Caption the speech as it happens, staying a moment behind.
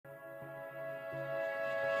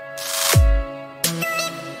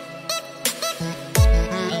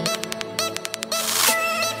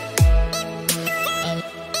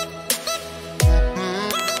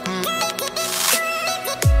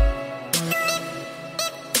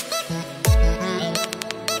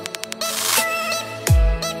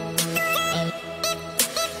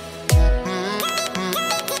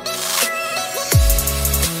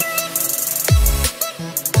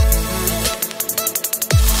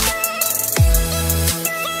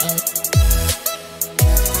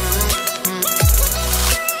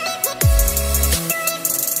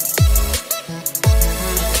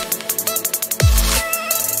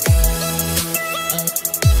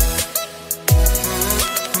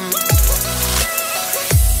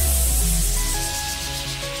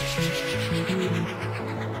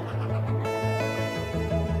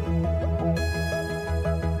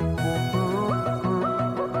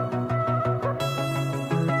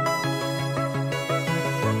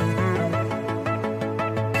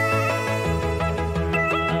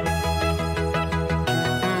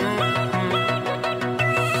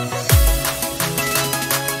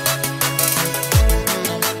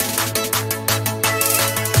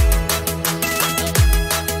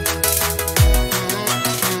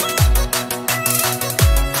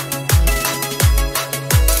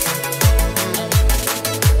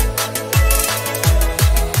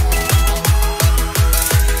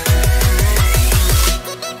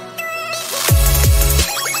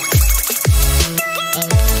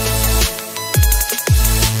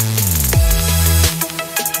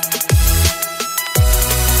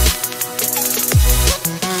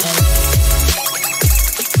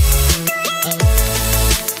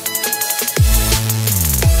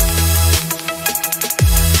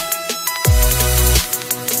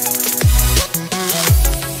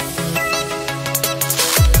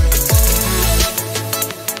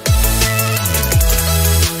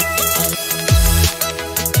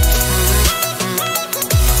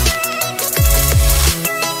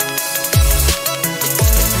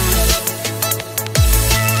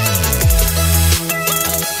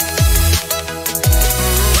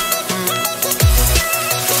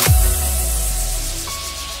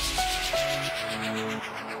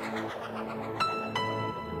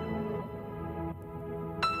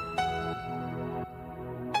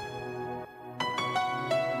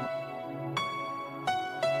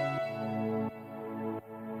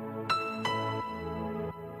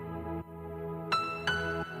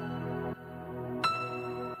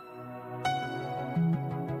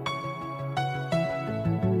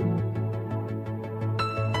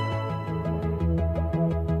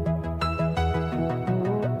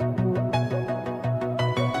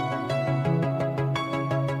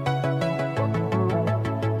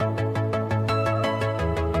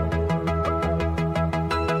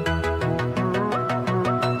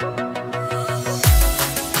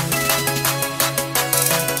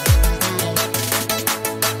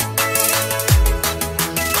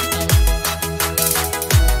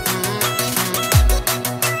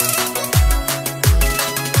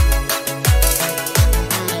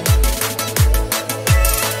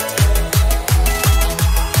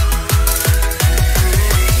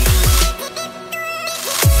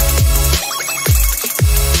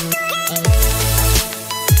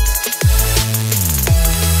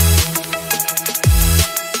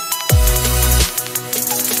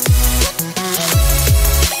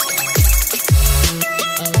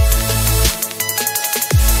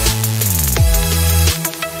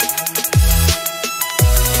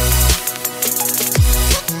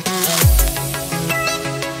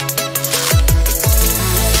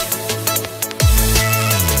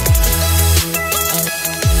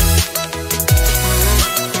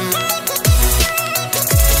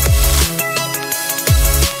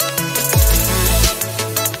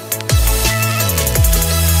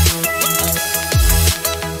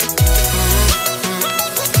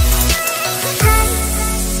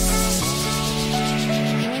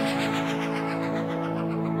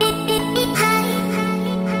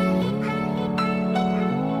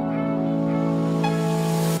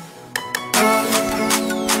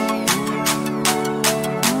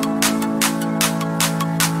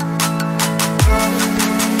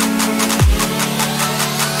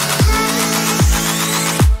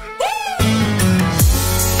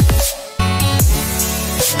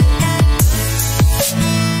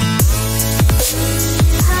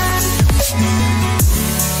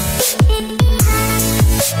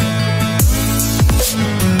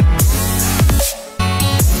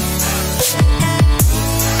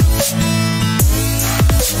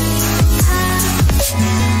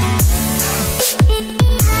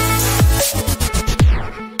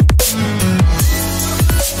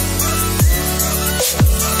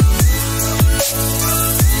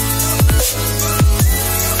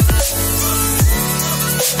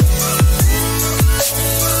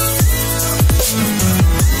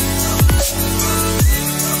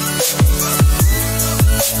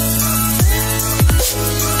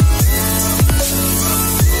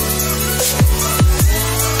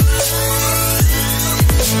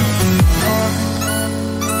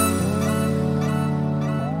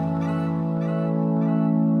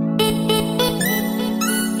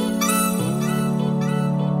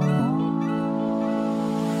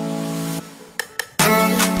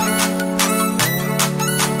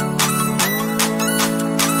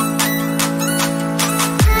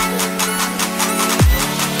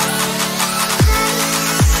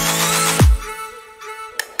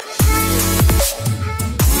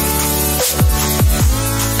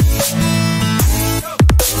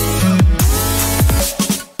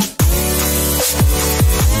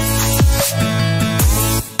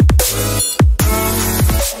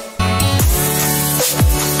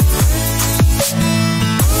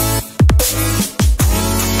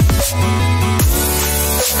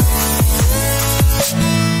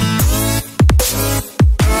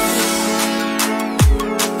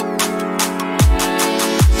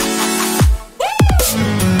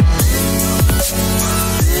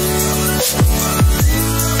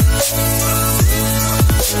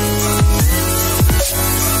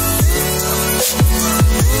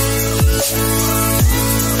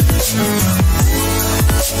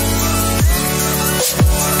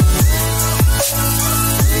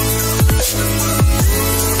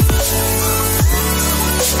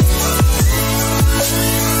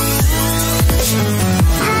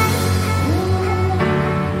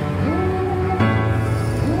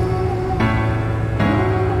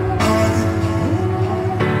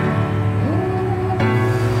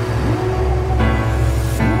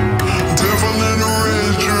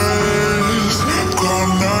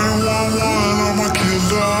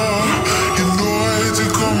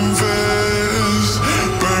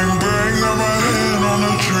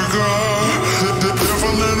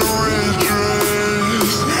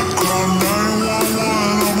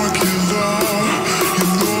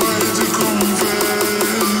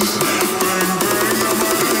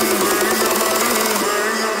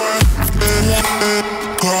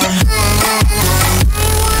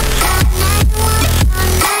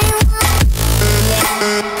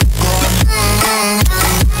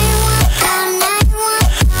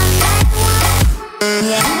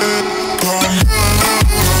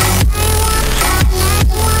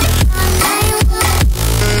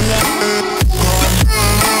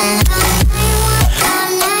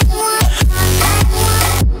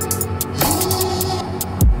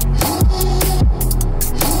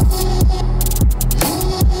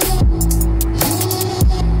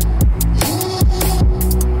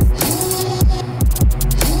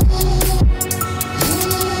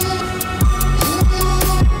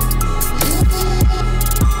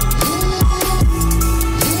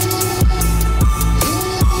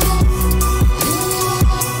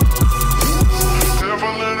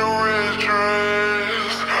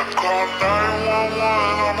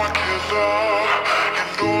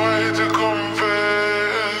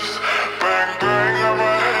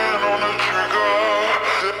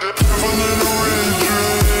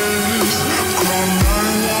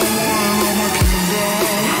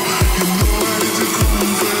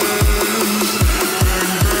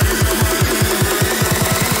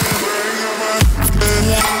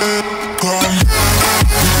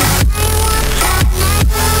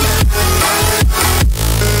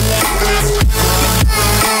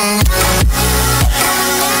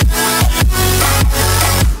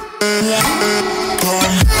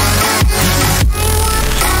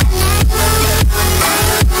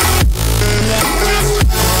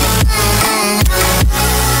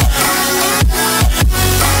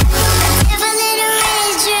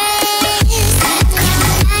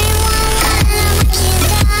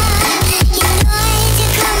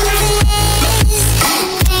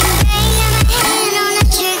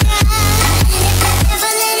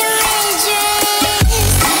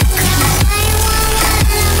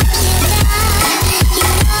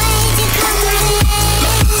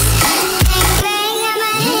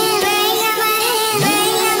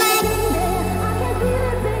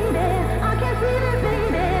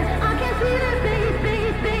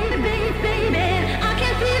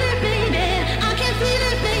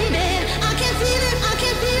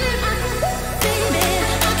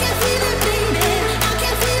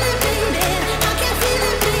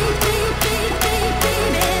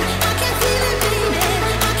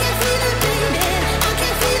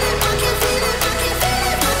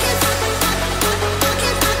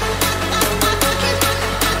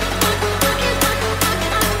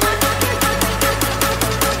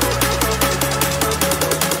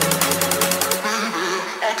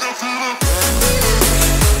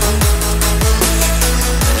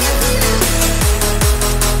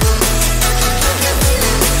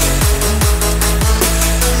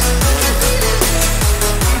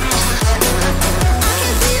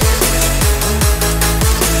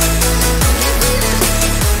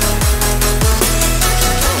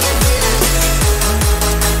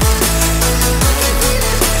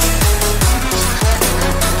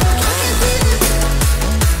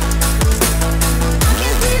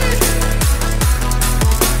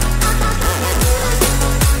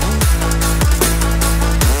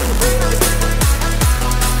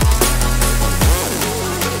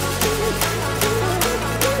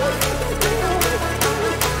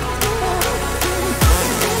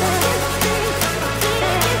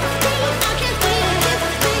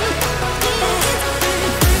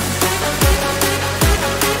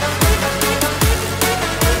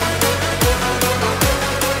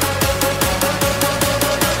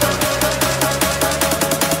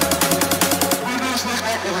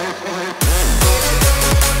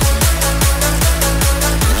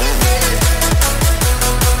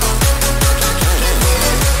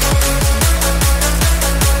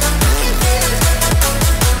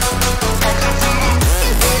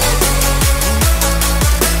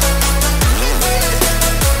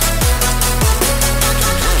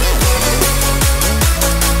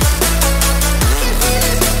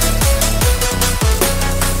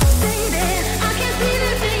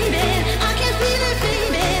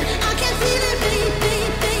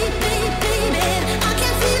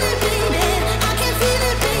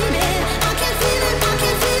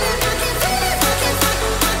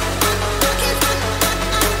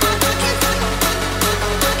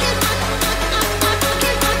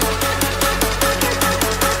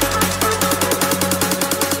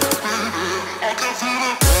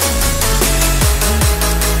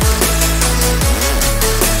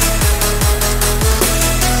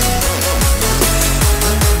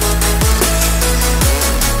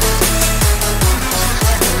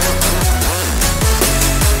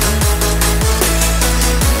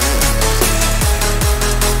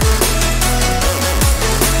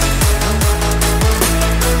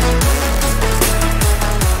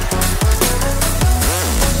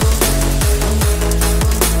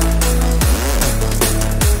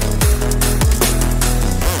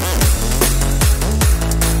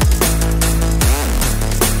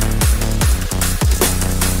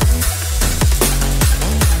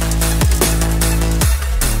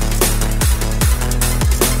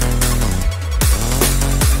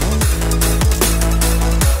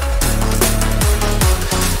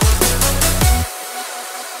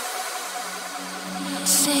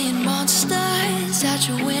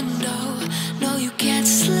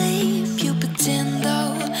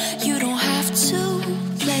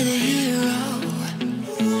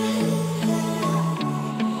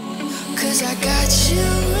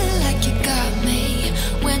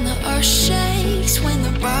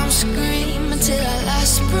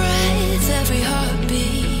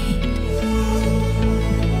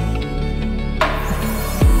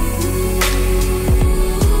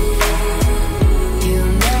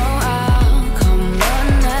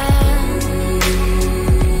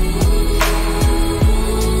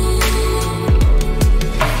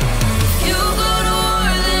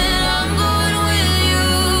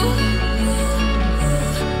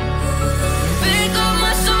Pick up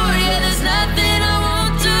my sword, yeah, there's nothing I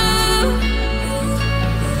won't do.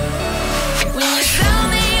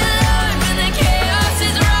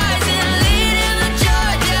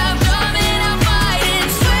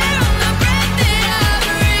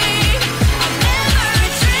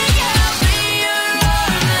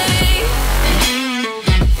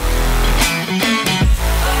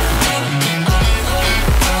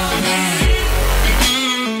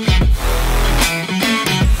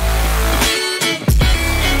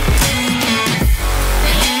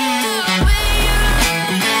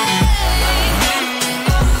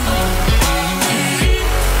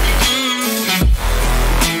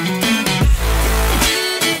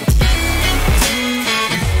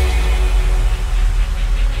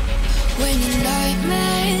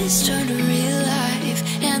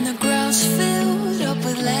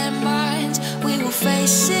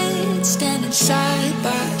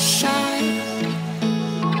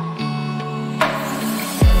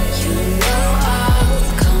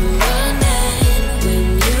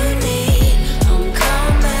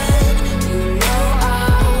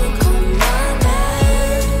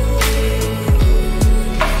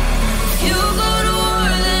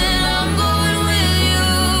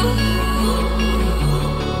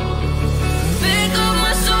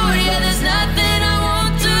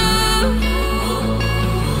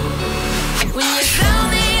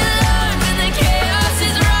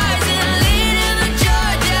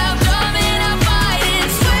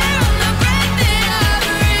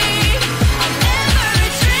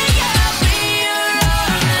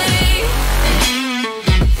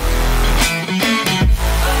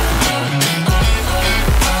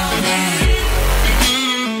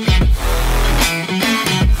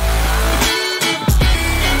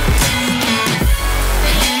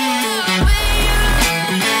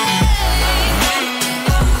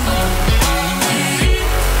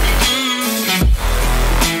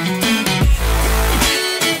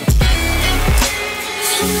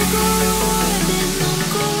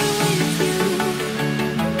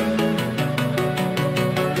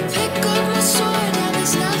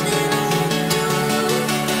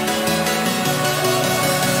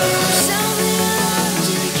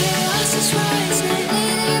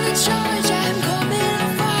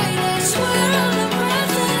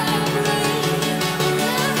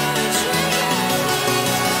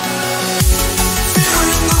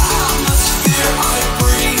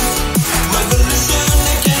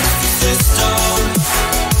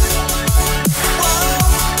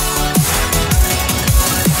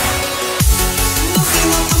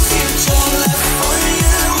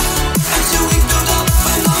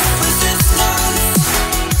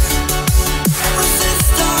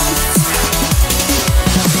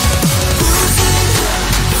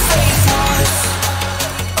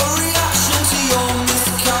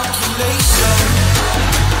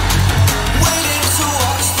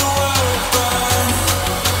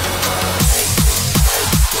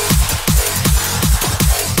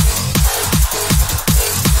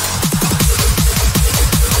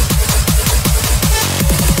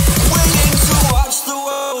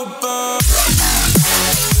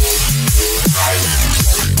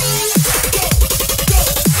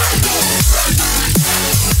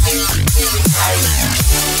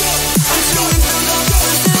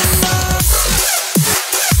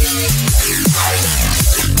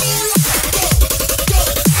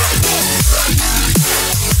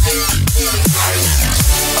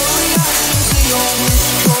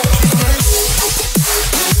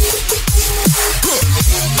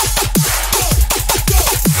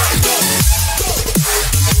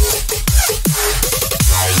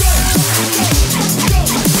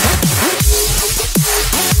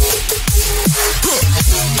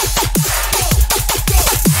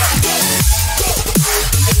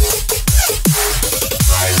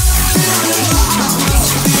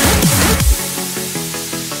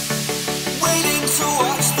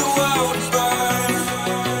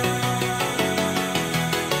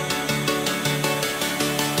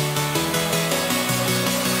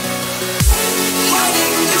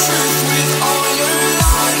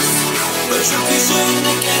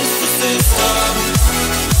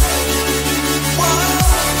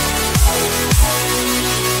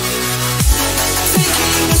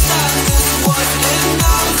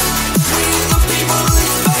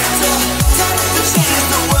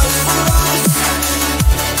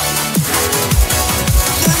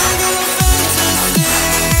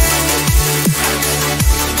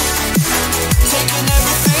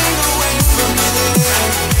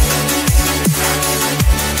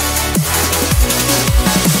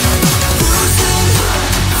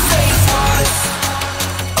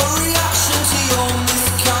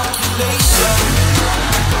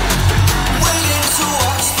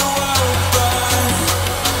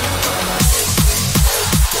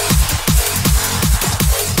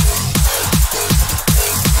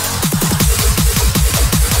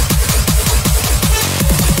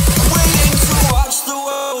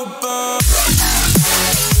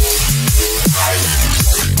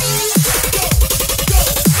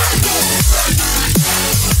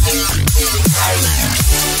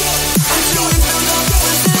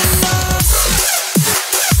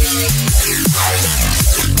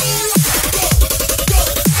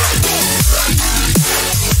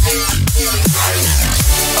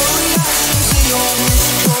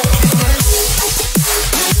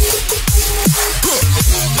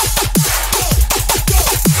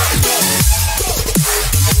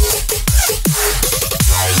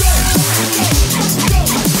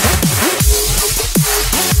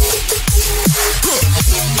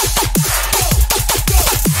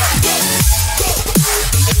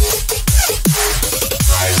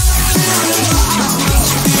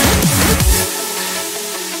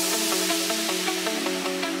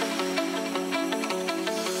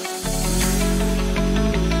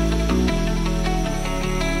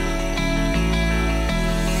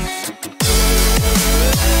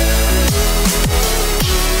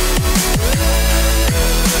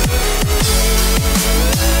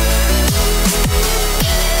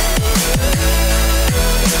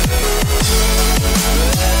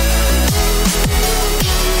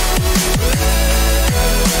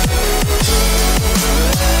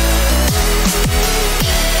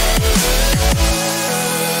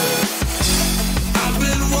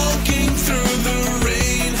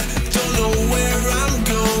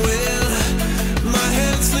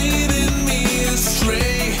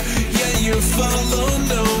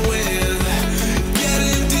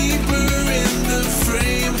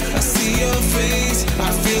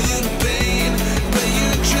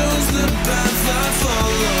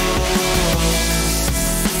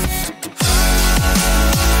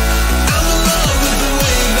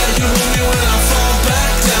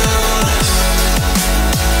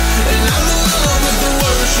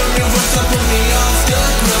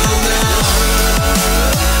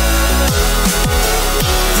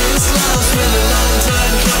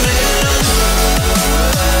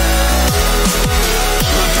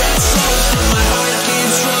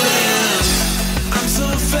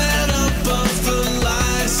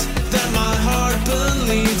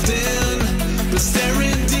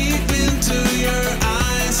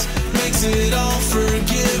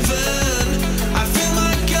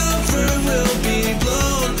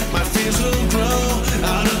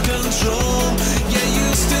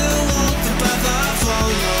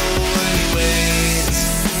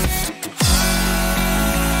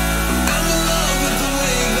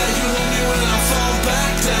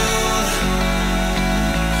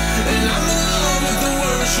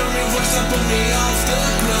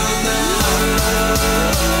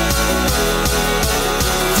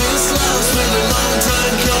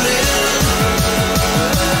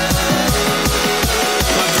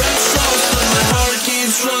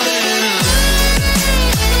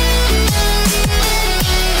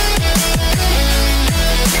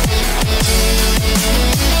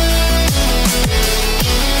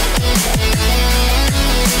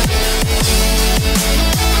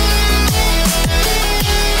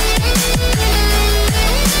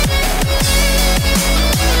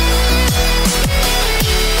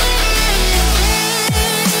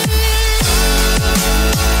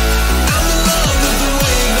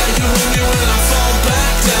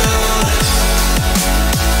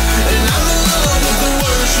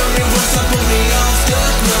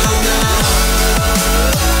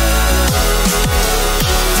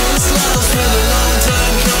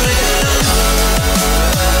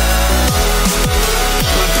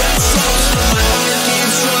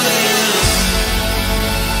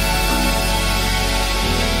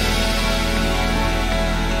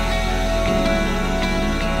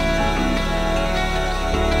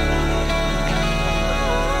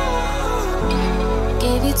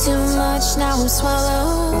 too much, now I'm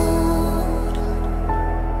swallowed.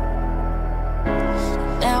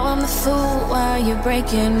 Now I'm the fool while you're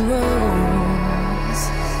breaking rules.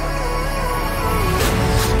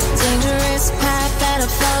 Dangerous path that I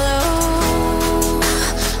follow.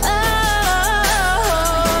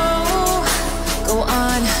 Oh, go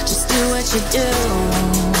on, just do what you do.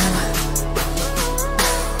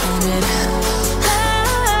 And it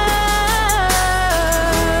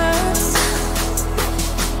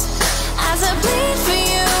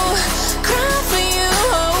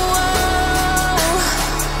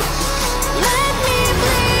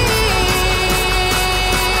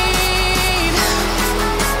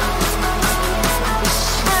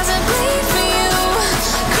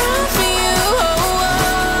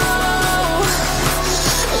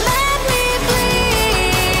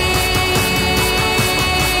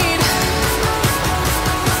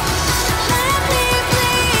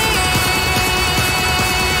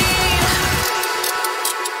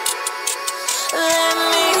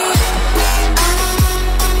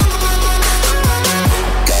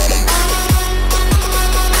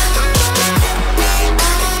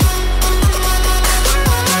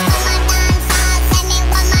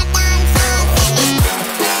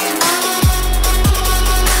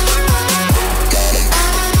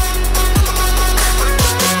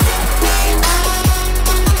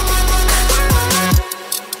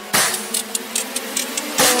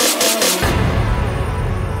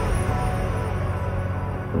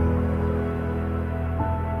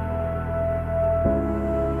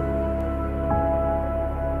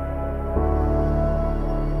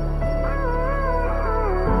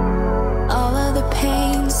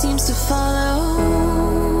seems to follow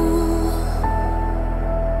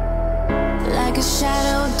like a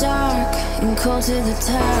shadow, dark and cold to the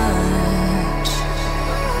touch.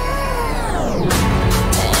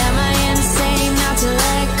 Am I insane not to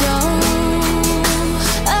let go?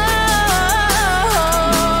 Oh,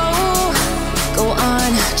 go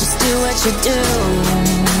on, just do what you do.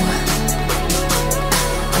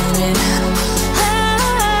 And it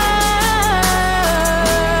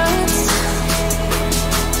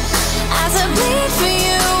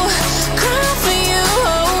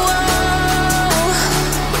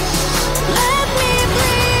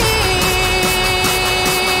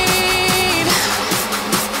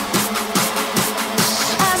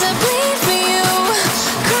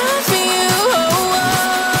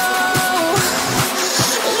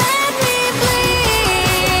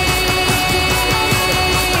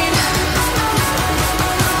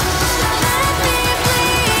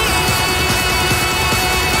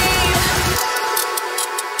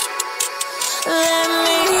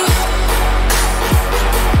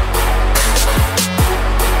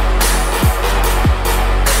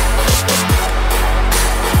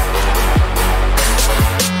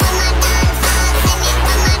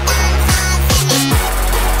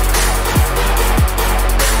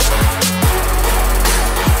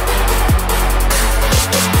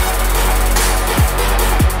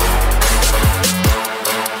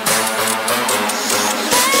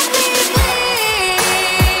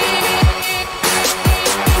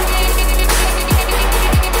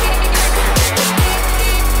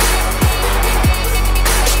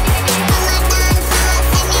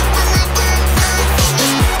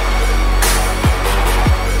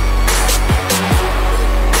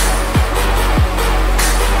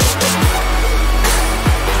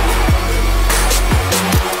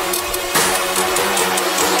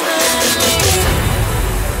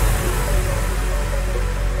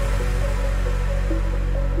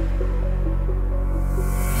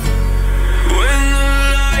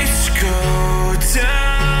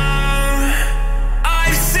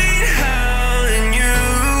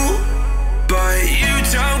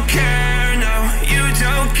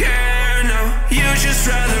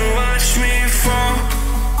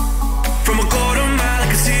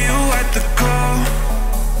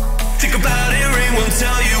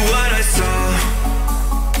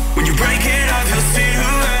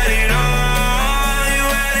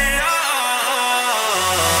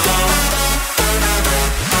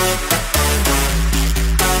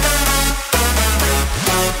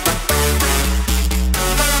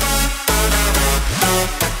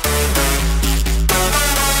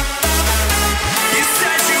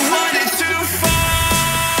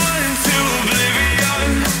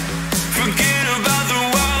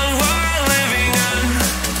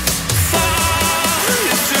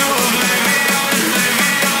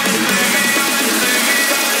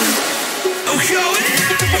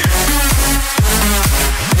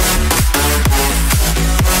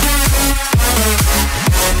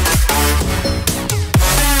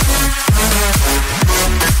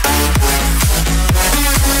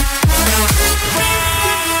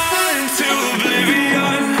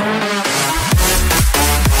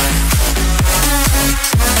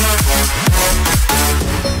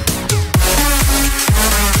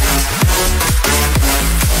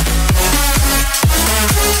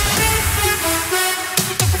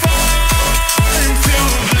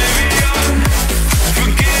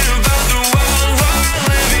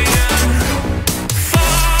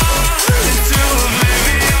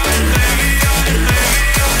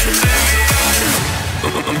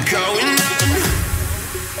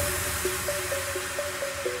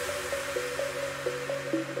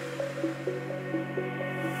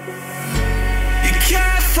You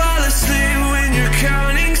can't fall asleep when you're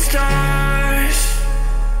counting stars.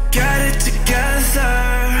 Get it together.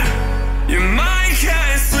 Your mind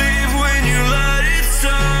can't sleep when you let it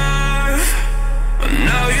serve. But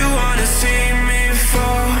now you wanna see me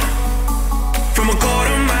fall. From a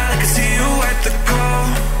quarter mile, I can see you at the call.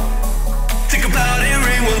 Think about it,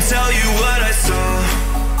 ring won't tell you what I saw.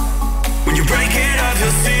 When you break it off,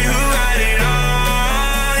 you'll see who had it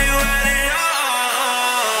all. You had it all.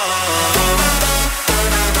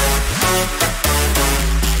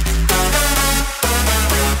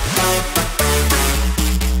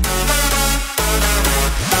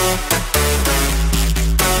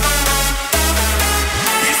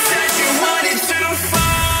 You said you wanted to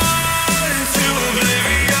fall into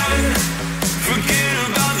oblivion. Forget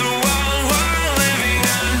about the world we're living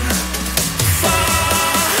in. Fall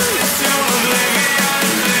into oblivion,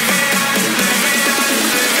 oblivion.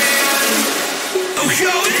 Oh,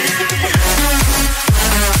 go fall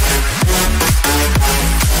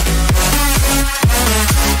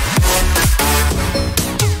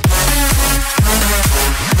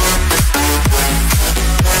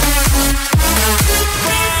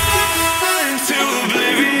into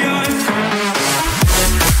oblivion.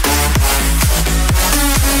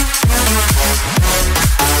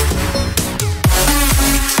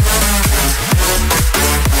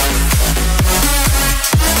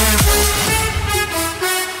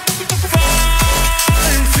 Fall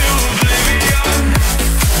into oblivion.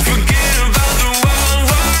 Forget about the world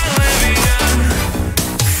we're living in.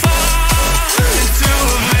 Fall into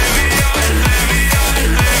oblivion,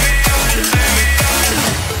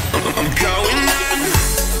 I'm going on.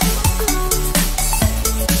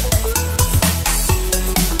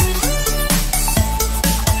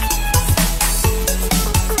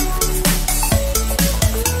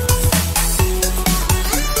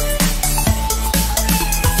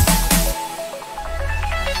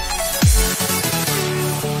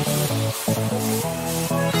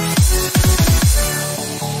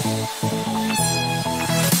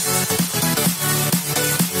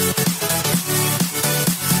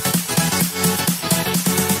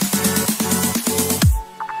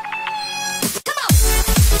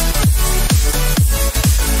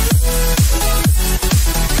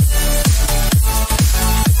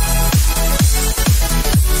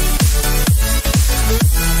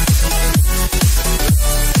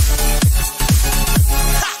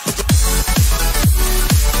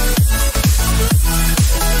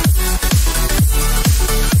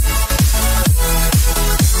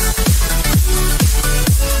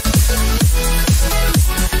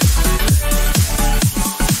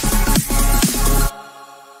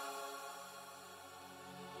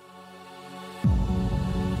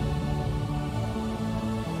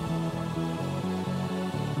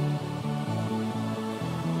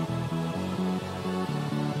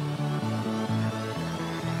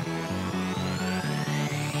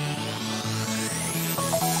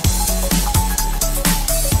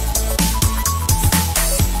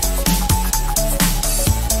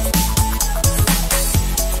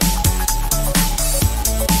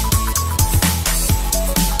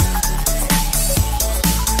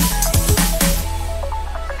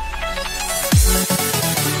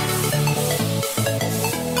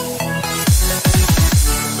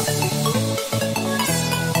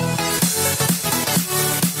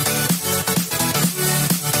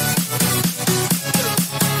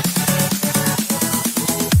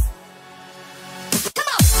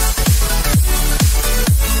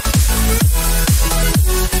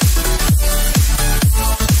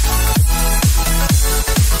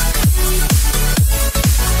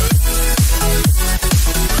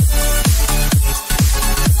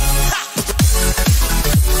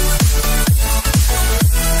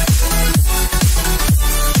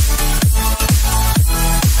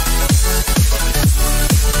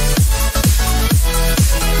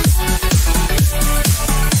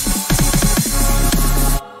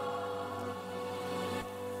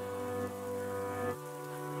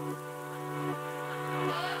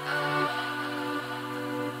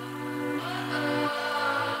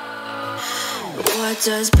 What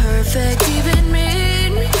does perfect even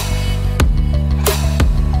mean?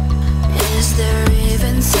 Is there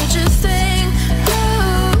even such a thing?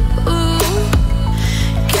 Ooh,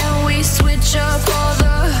 can we switch up all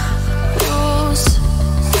the rules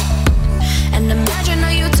and imagine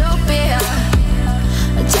a utopia?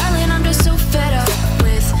 Darling, I'm just so fed up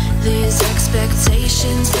with these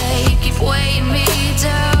expectations. They keep weighing me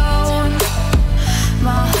down.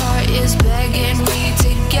 My heart is begging me to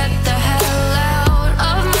get the hell out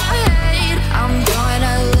of my head.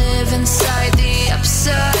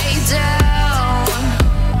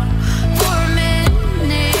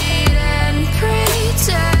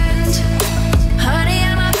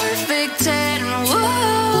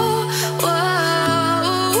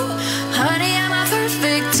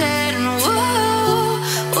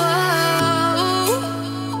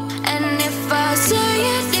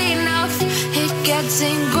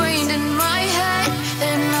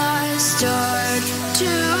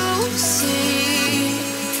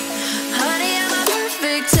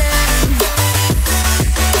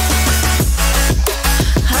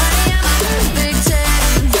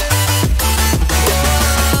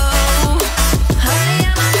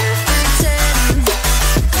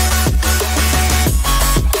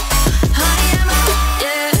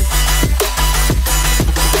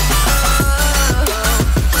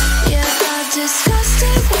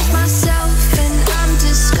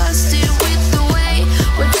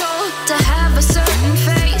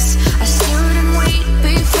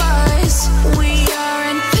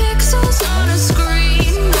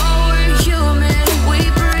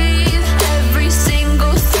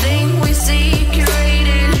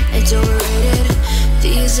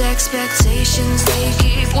 expectations, they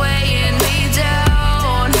keep weighing me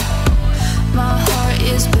down. My heart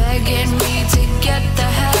is begging me to get the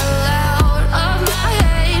hell out of my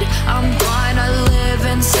head. I'm gonna live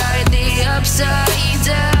inside the upside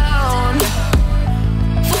down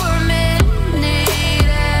for a minute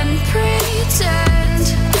and pretend,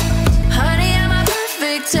 honey, I'm a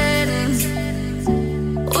perfect 10.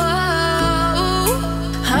 Whoa,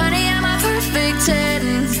 honey, I'm a perfect 10.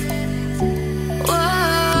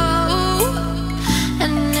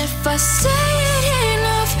 If I say it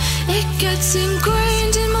enough, it gets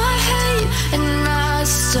ingrained in my head, and I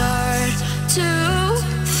start to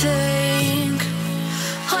think,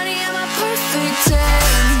 honey, I'm a perfect 10.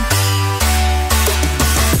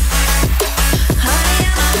 Honey,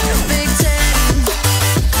 I'm a perfect 10.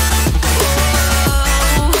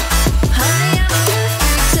 Whoa, honey, I'm a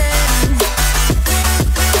perfect 10.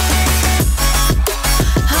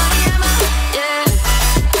 Honey, I'm a, yeah.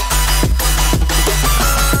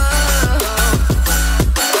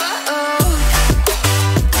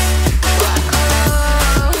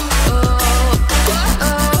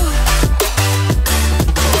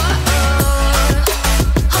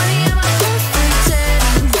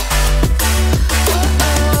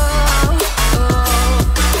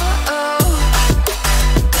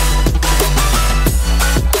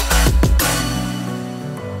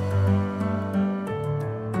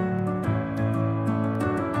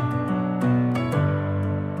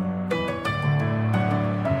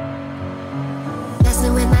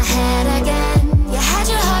 Messing with my head again. You had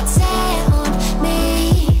your heart set on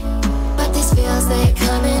me, but these feels, they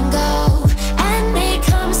come and go, and they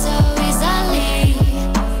come so easily.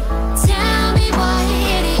 Tell me what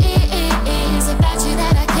it is about you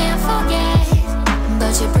that I can't forget,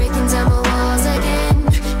 but you're breaking down my walls again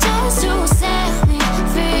just to set me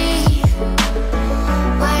free.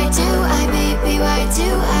 Why do I, baby, why do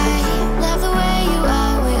I love the way you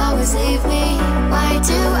are, we always leave me? Why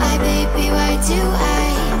do I, baby, why do I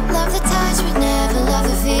love the touch but never love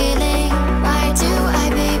the feeling? Why do I,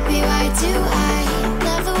 baby, why do I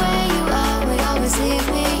love the way you are, we always leave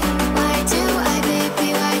me? Why do I, baby,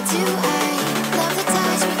 why do I love the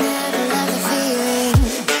touch but never love the feeling?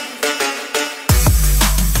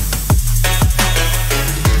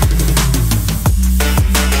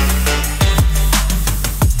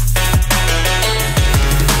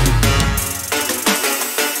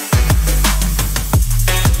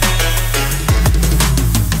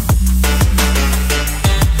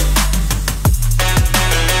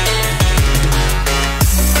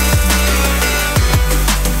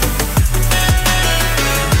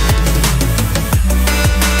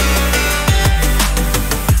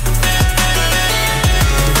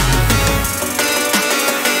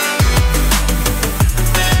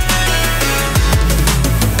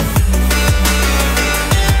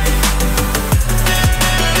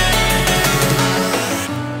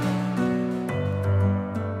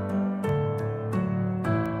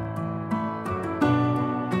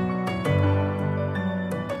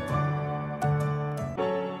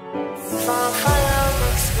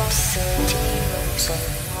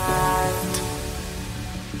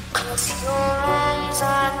 Close your eyes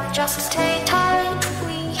and just stay tight.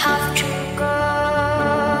 We have to go.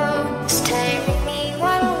 Stay with me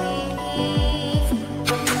while we leave.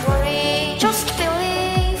 Don't worry, just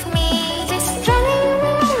believe me. This journey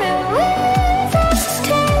will relieve us.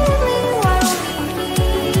 Stay with me while we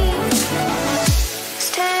leave.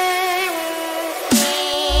 Stay with me.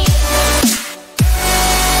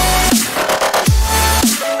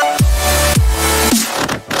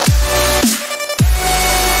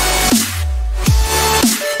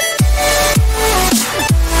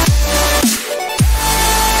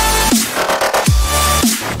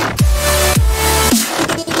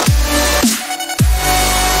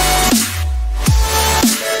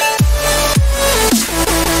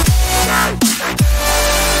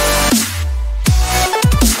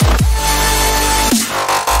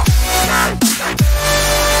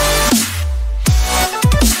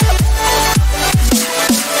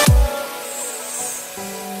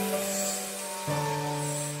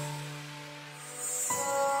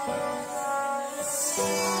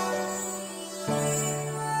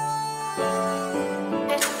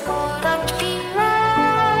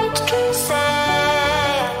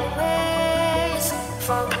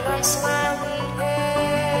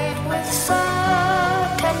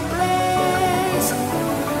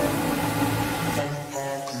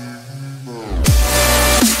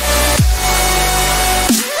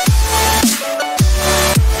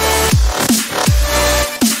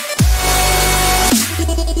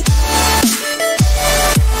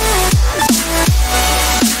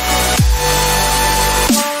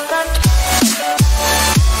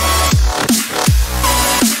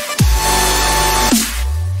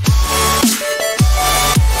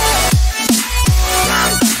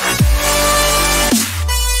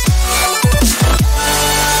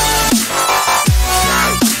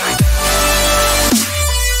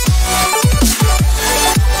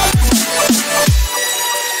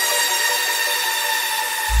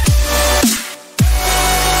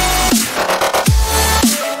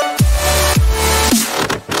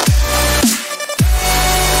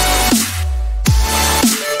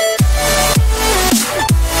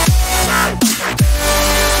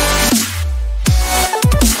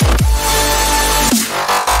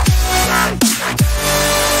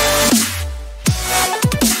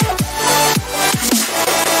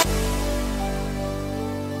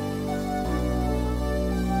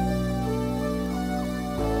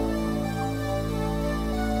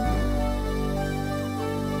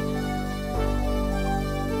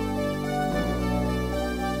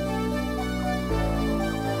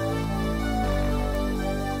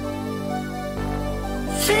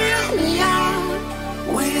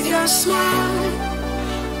 your smile.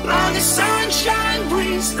 Like the sunshine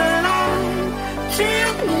brings the light.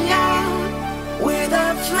 Fill me out with a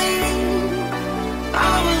flame.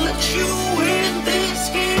 I will let you in this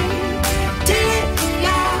game. Take me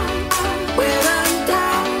out when I'm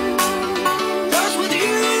down. 'Cause with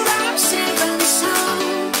you I'm safe and sound.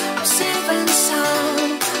 I'm safe and sound.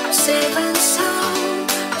 I'm safe and sound.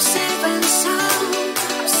 I'm safe and sound.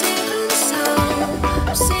 I'm safe and sound.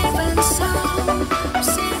 I'm safe and sound. I'm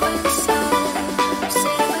safe and sound. I'm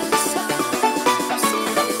safe and sound. I'm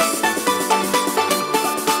safe and sound.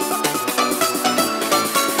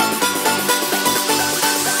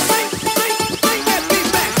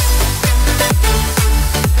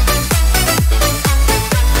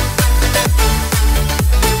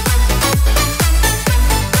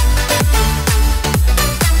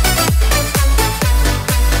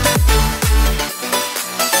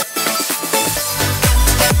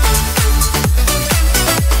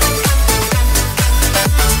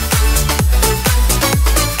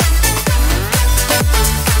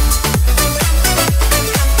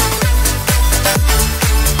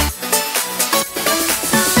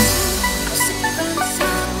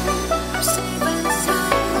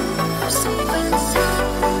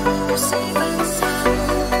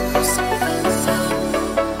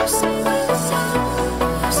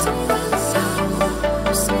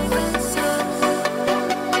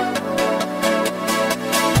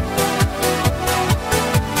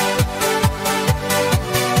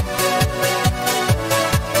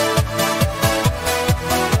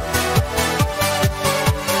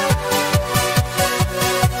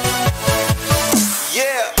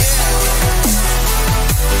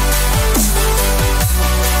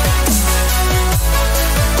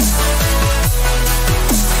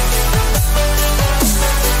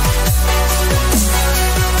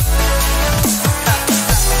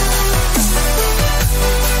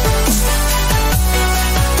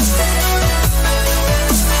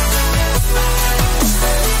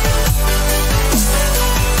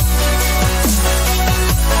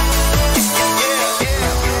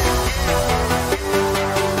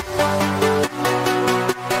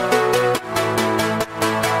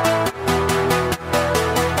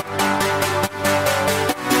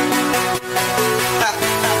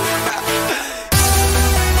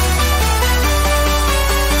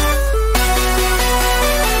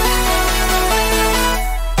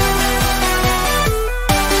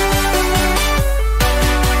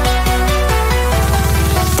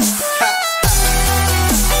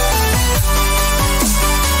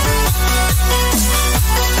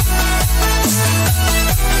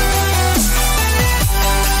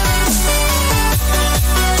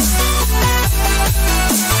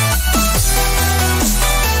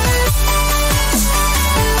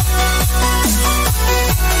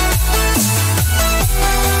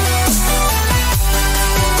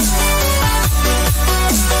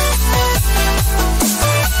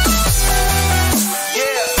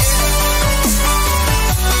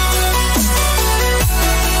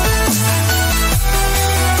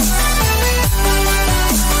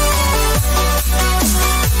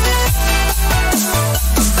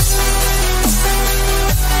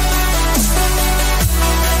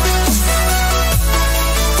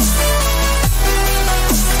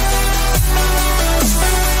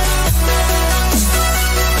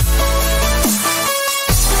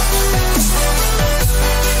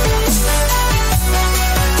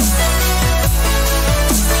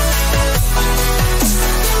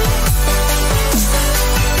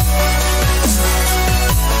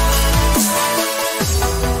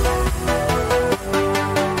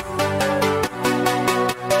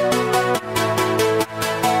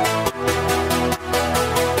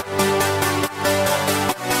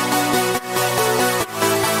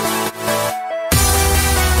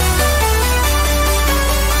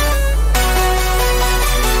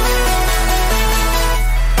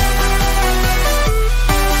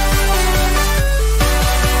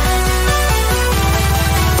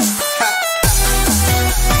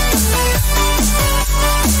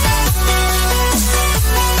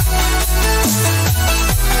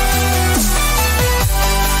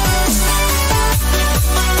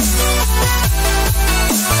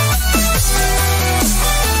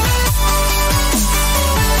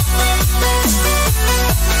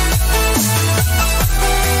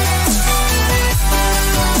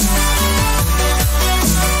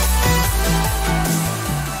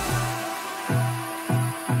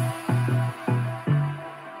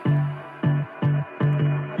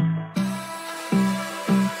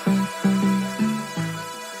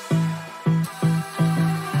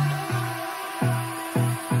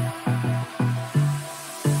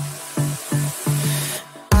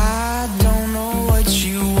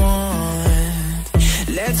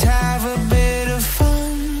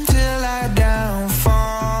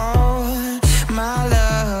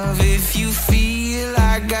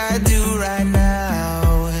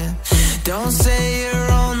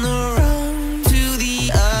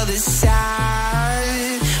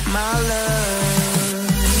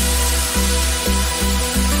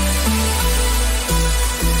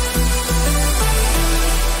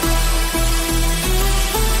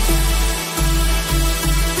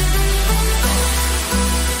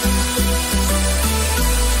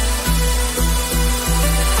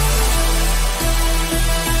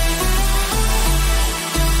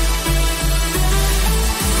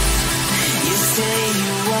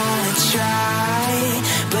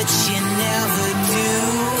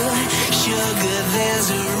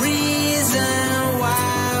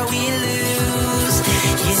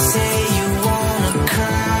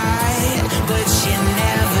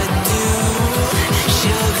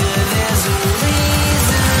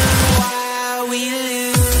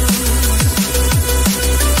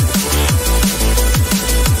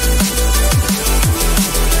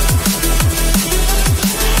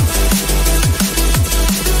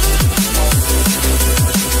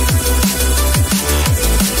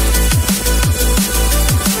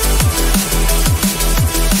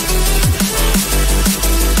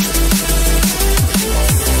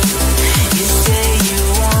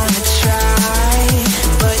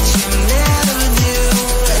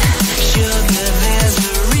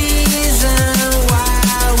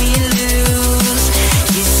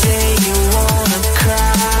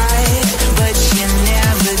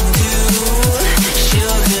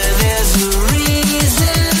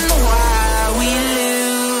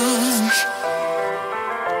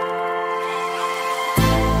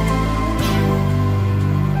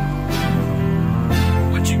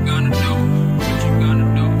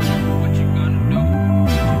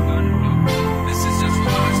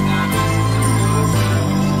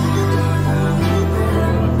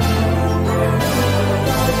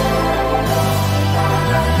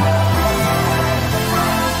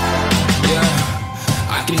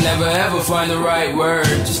 ever find the right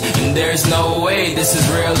words. And there's no way this is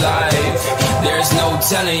real life. There's no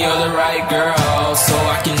telling you're the right girl. So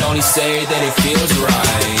I can only say that it feels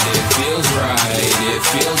right. It feels right, it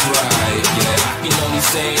feels right. Yeah, I can only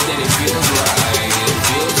say that it feels right. It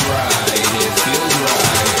feels right, it feels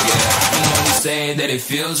right. Yeah, I can only say that it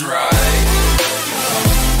feels right.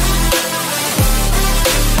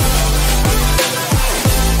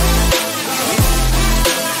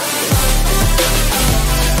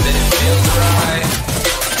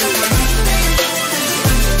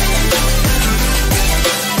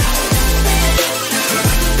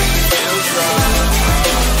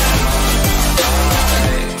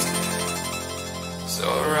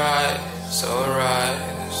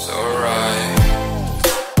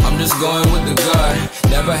 Going with the gut,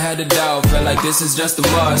 never had a doubt, felt like this is just a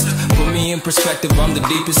must. Put me in perspective, I'm the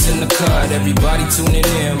deepest in the cut. Everybody tuning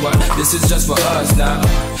in, but this is just for us now.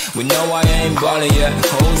 We know I ain't ballin' yet,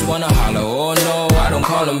 hoes wanna holler, oh no, I don't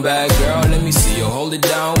call them back. Girl, let me see you hold it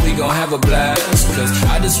down, we gon' have a blast. Cause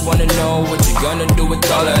I just wanna know what you gonna do with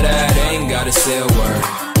all of that. Ain't gotta say a word,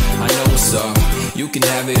 I know what's up, you can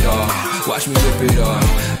have it all. Watch me rip it off,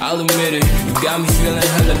 I'll admit it, you got me feeling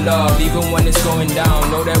hella love. Even when it's going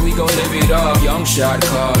down, know that we gon' live it up. Young shot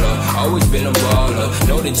caller, always been a baller.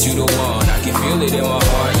 Know that you the one, I can feel it in my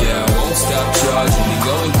heart. Yeah, I won't stop charging me,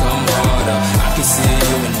 go and come harder. I can see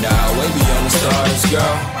you and I, way beyond the stars,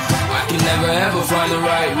 girl. I can never ever find the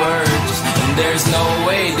right words. And there's no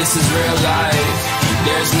way this is real life.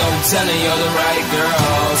 There's no telling you're the right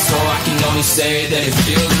girl. So I can only say that it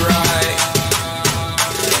feels right.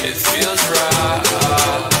 It feels right.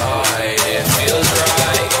 It feels right. It feels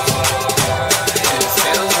right.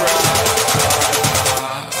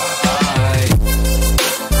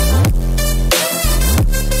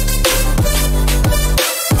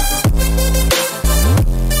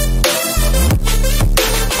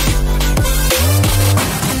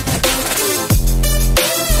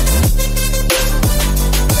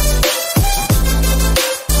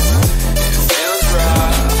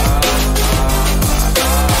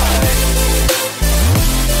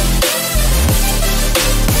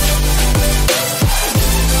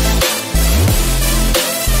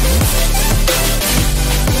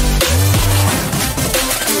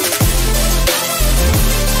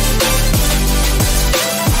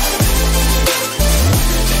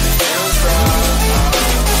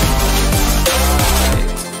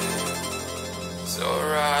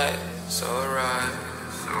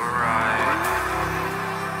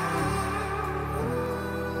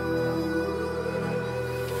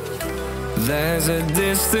 There's a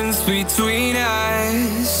distance between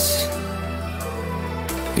us.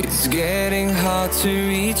 It's getting hard to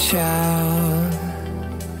reach out.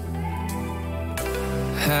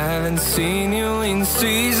 Haven't seen you in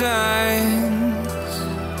seasons,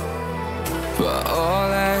 but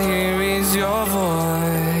all I hear is your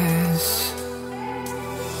voice.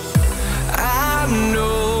 I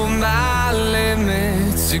know my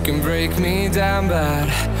limits, you can break me down, but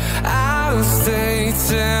I'll stay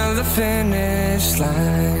till the finish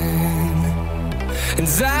line. And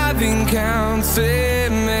I've been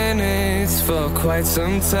counting minutes for quite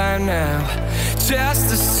some time now, just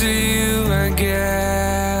to see you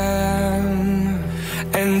again.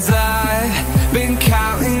 And I've been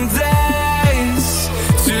counting days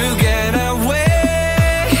to get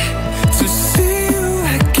away, to see you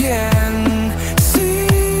again, see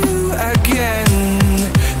you again.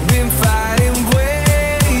 Been fighting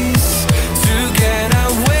ways to get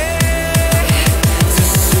away, to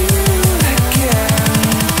see you again,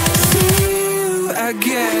 see you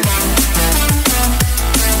again.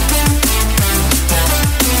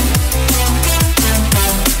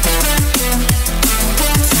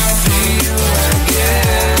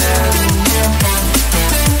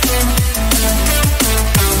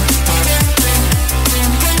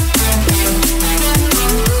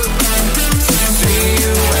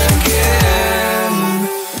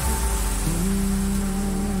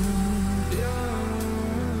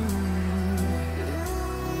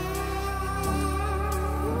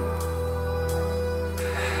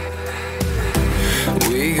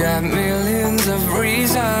 We got millions of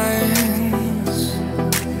reasons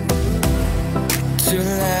to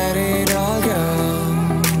let it all go.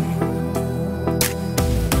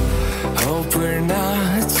 Hope we're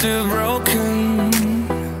not too broken.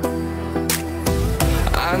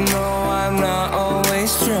 I know I'm not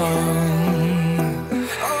always strong,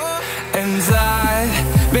 and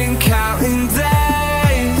I've been counting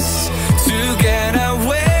days to get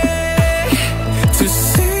away, to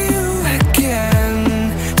see you again,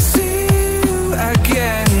 see you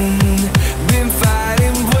again. Been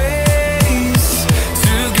fighting ways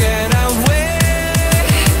to get away.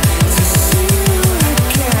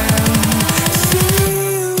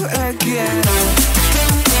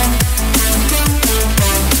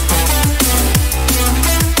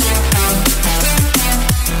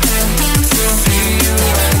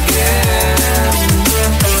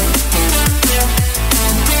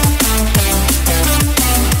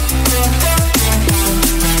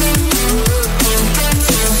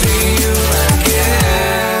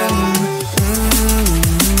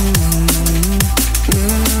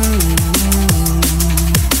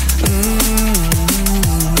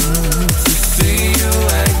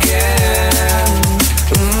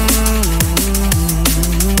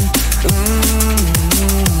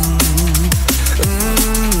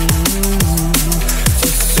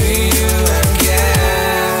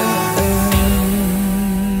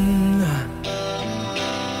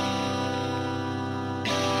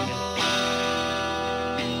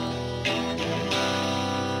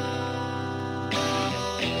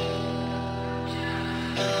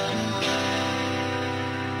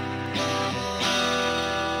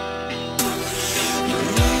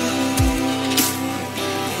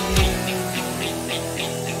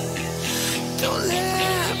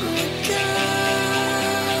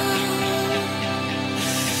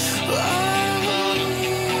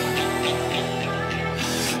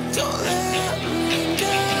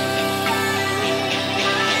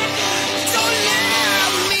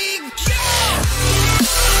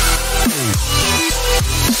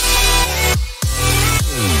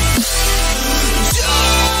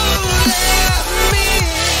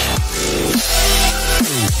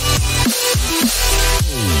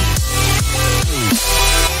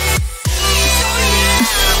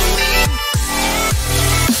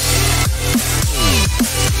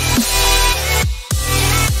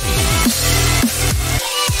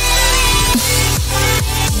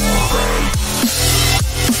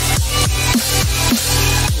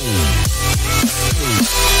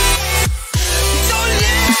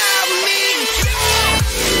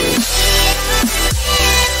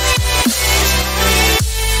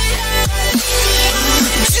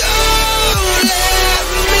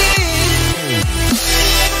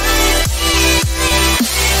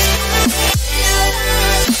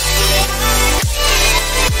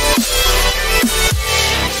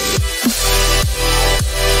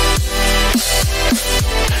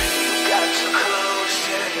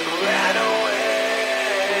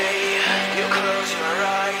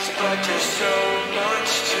 but there's so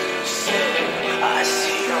much to say. I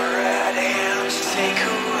see your red hands take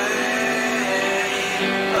away,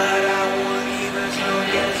 but I won't leave as long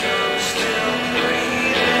as I'm still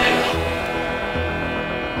breathing.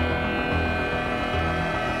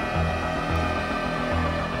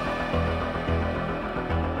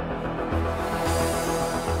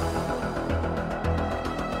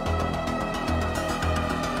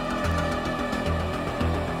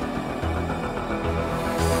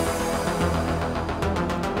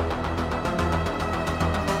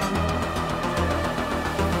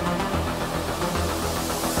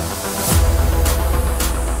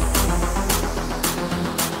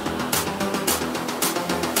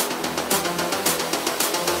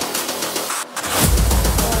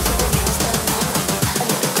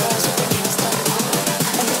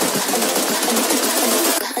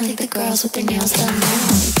 Girls with their nails done now.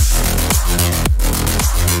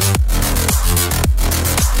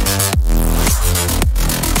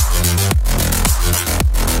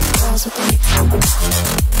 Girls with their nails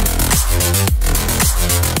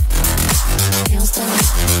done.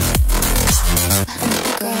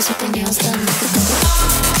 Girls with their nails done. Girls with their nails done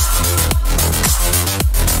now.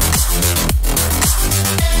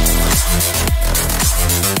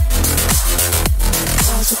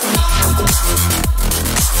 Girls with their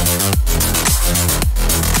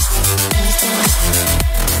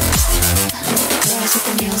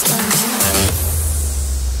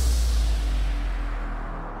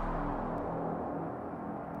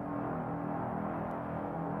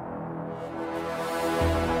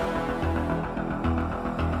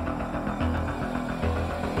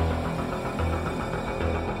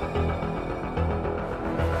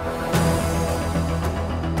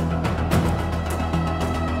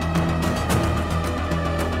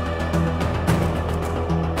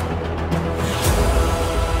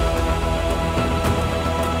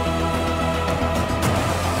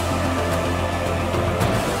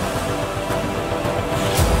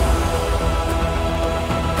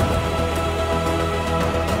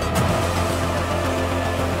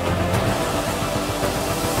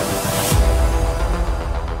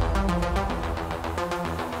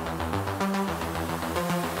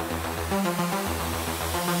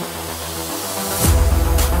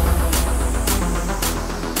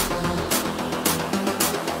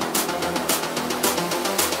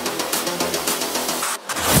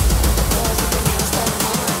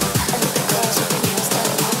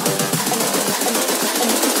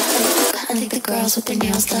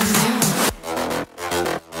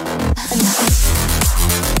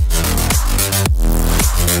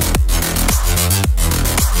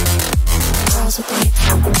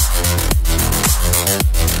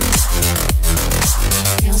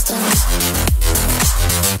nails done.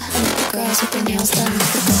 Girls with their nails done.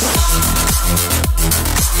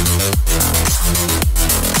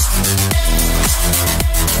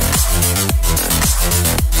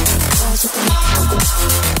 Girls with their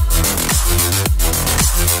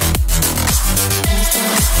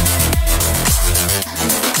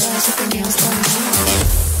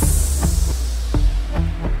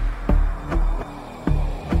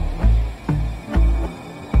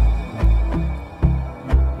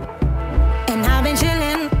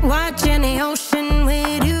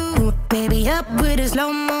with a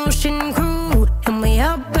slow motion crew, and we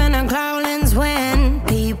up in our growlings when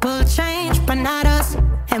people change, but not us.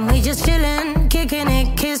 And we just chillin', kicking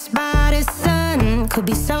it, kissed by the sun. Could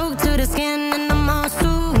be soaked to the skin in the mall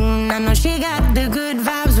soon. I know she got the good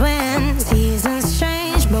vibes when seasons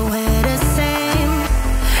change, but we're the same.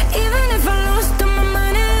 Even if I lost all my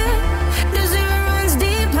money, the zero runs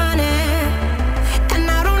deep, honey. And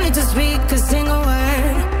I don't need to speak a single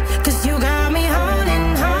word, 'cause you got me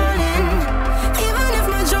holding, holding. Even if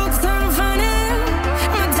my jokes aren't funny,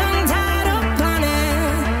 my tongue tied up on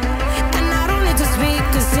it. And I don't need to speak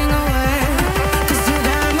a single word, 'cause you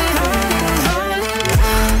got me holding, holding.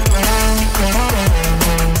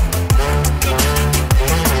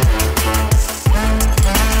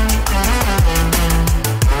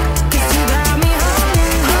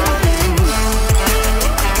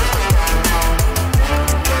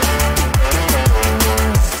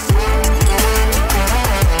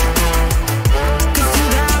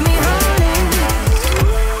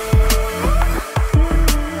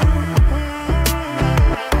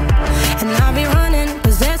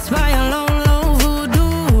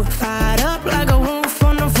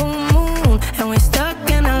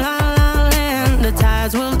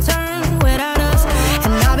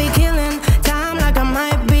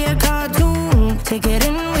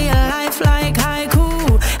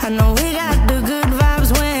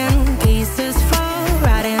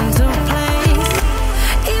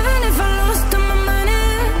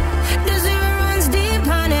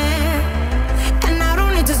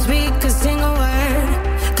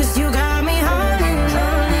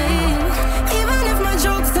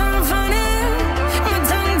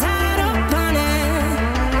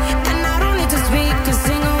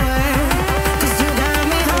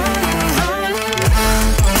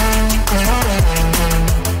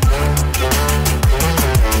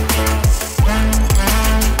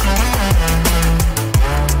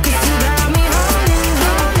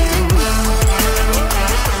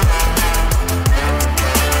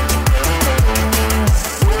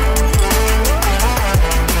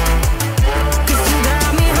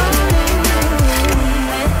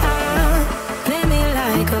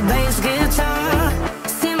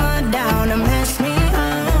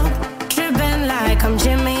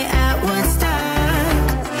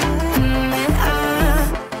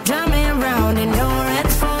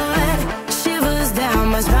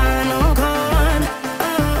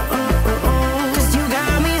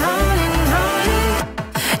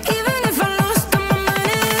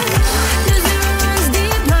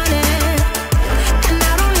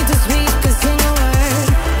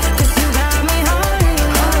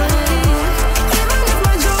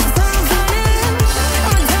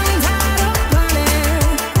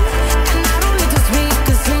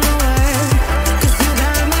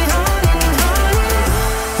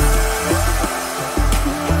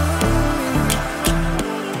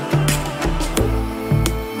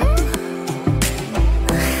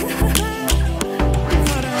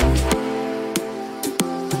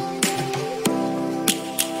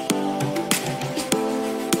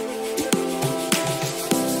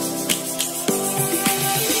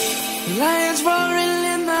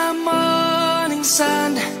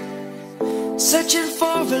 sun, searching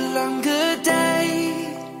for a longer day.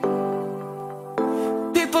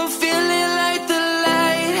 People feeling like the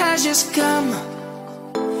light has just come.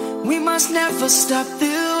 We must never stop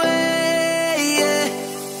the way.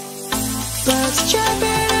 Birds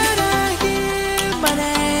chirping and I hear my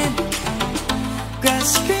name,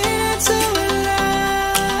 grasping into a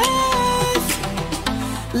life.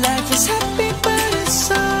 Life is happy but it's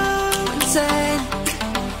so insane.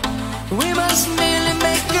 We must merely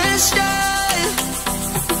make a start.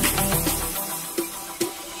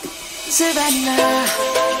 Savannah,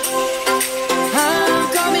 I'm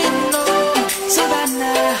coming home.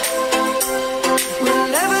 Savannah, we'll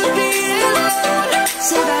never be alone.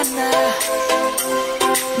 Savannah,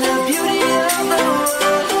 the beauty of the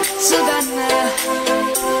world. Savannah,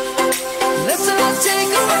 let's all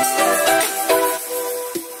take a walk.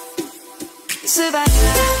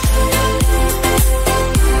 Savannah.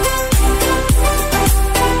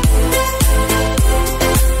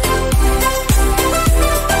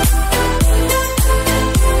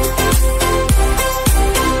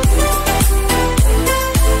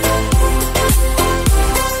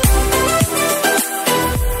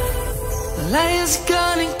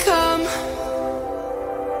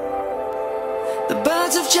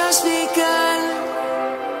 Just begun.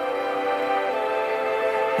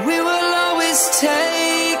 We will always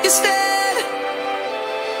take a stand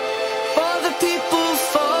for the people,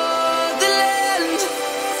 for the land.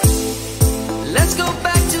 Let's go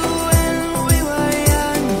back to when we were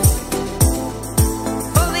young.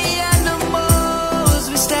 For the animals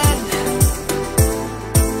we stand.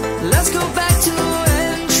 Let's go back to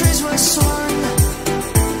when trees were swung.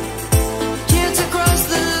 Kids across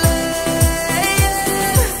the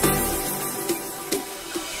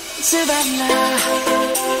Savannah,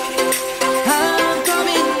 I'm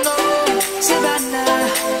coming home. Savannah,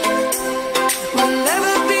 we'll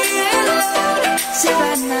never be alone.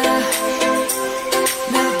 Savannah,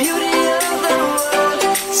 the beauty of the world.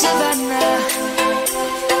 Savannah,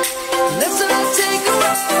 let's all take a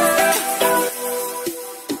walk.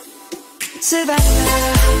 Savannah,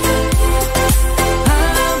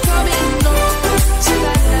 I'm coming home.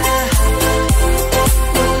 Savannah,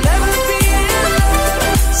 we'll never be alone.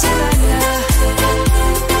 Savannah,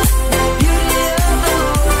 the beauty of the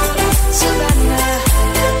world. Savannah,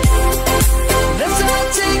 let's all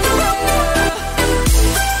take a walk.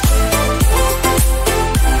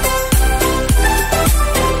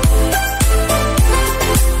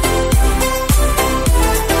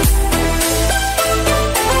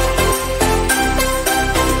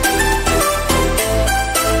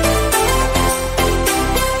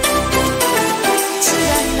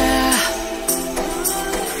 Savannah,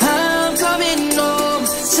 I'm coming home.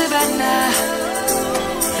 Savannah,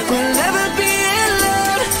 we'll never be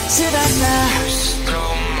alone. Savannah.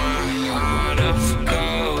 Stole my heart of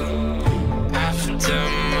gold after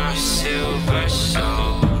my silver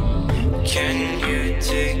soul. Can you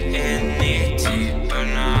dig any deeper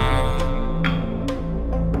now?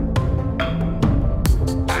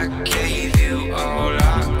 I gave you all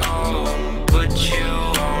I own, put you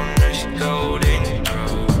on this golden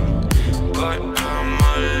throne, but I'm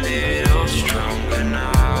a little stronger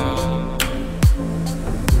now.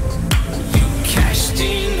 You cashed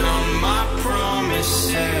in on my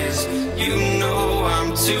promises. You know I'm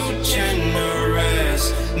too generous.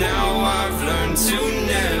 Now I've learned to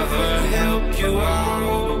never help you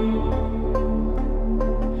out.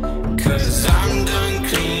 'Cause I'm done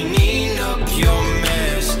cleaning up your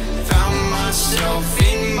mess. Found myself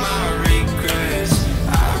in my regrets.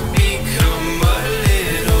 I've become a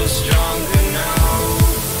little stronger now.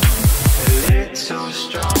 A little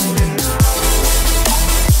stronger now.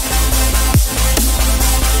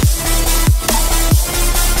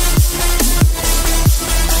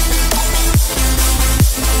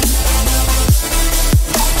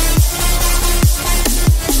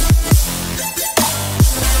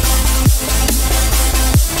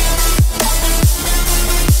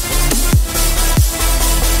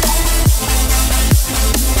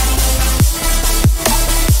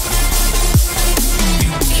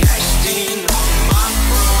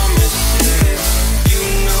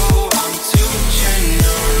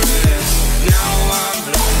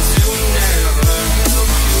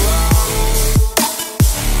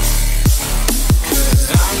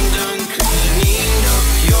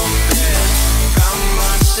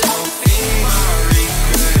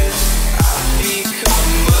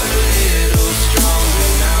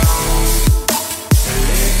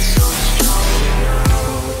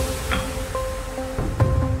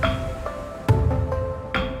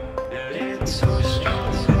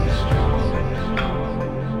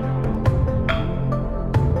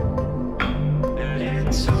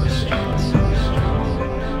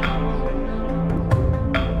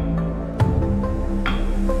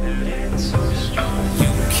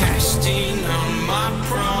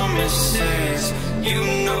 promises. You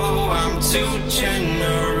know I'm too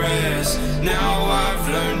generous. Now I've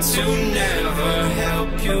learned to never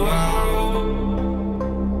help you out.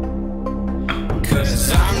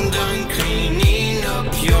 'Cause I'm done cleaning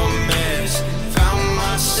up your mess. Found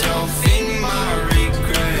myself in my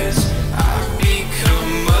regrets. I've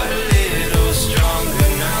become a little stronger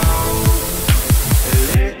now. A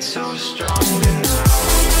little stronger now.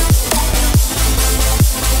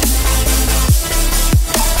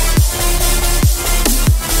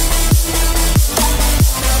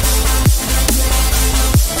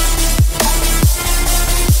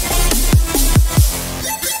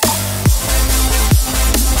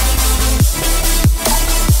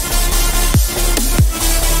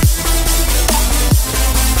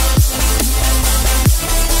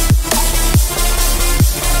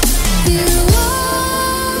 You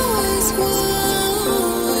always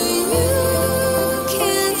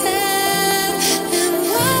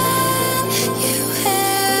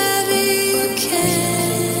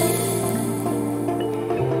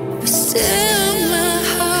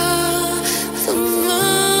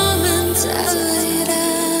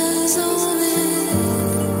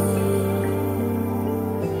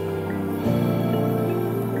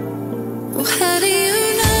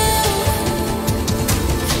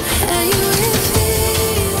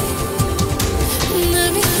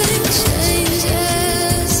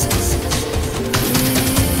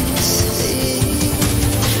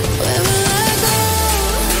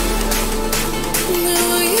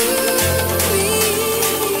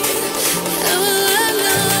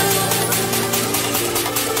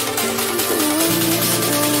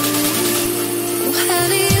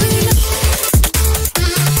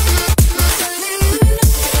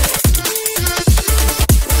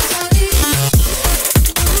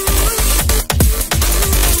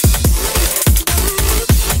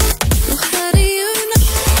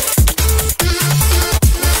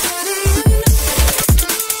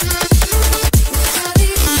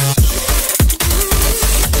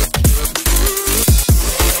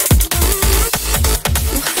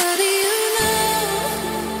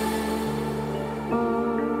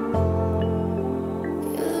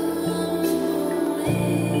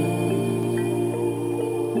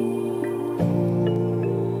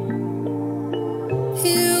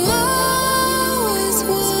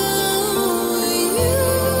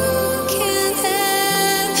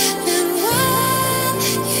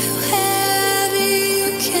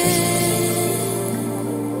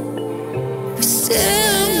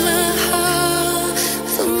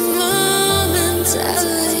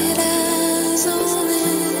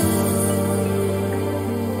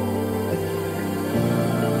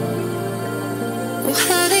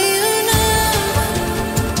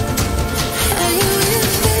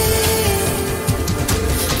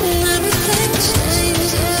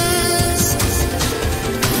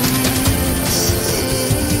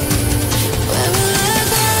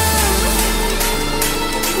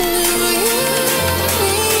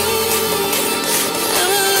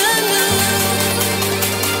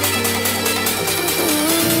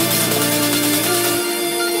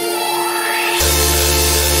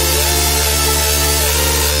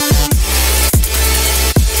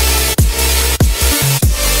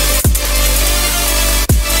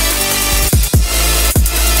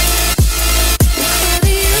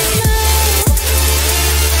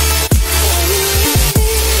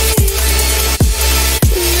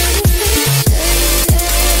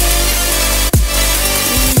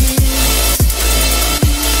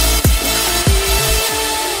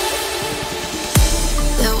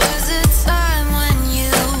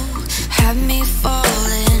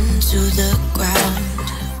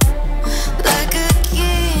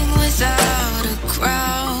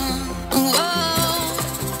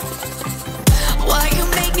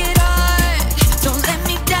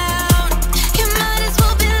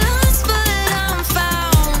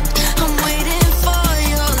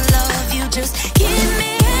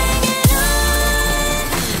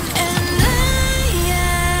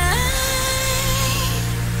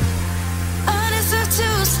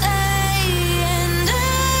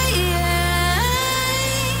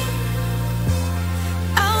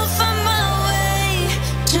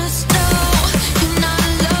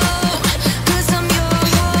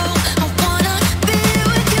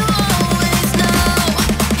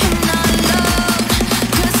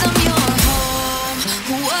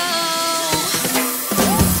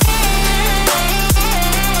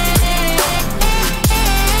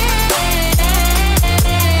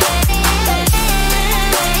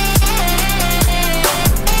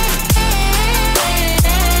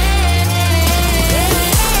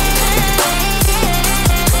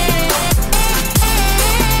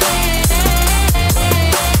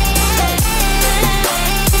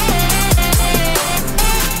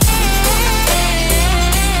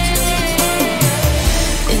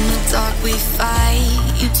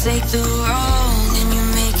take the wrong and you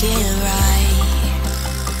make it right.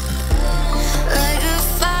 Like a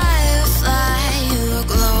firefly, you're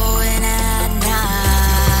glowing at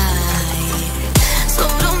night. So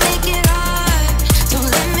don't make it hard, don't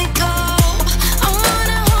let me go. I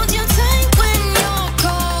wanna hold you tight when you're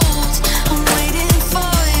cold. I'm waiting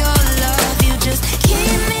for your love, you just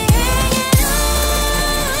keep me hanging on.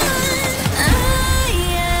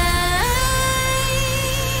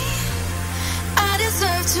 I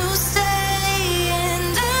deserve to stay,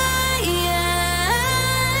 and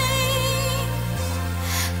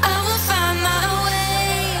I will find my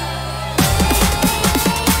way.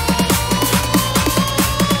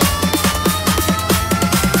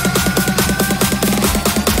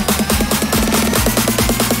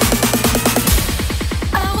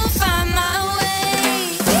 I will find my way.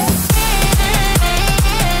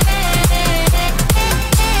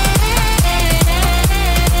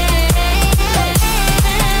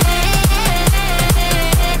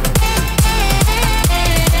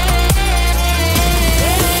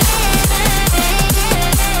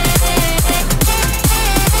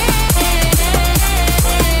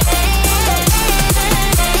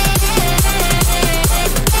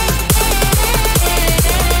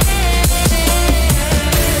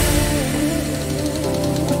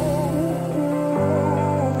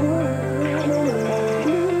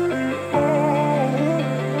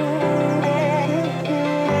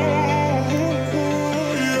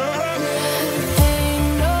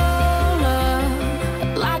 Ain't no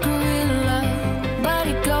love like a real love, but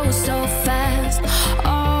it goes so fast.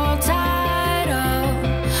 All tied up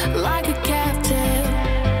like a captive.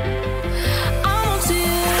 I'm on to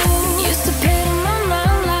you. Used to pay to my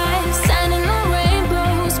love life, standing on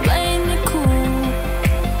rainbows, playing it cool.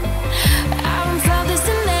 I haven't felt this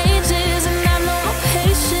in ages, and I know no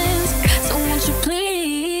patience. So won't you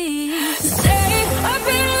please stay a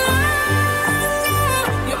bit longer?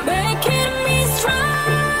 You're making me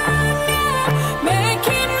stronger,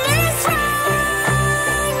 making me stronger.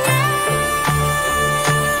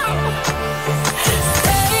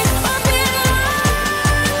 Stay a bit longer.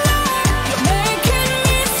 You're making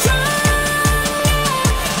me stronger,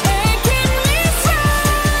 making me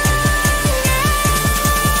stronger,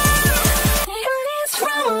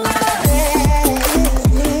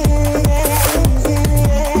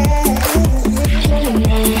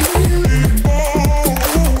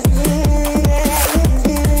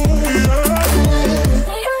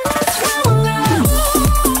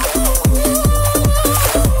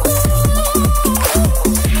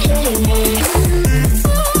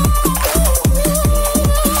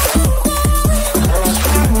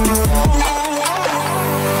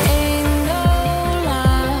 Ain't no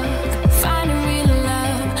love, finding real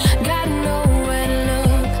love, gotta know where to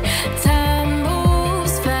look. Time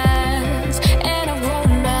moves fast, and I've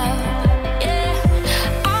grown up. Yeah,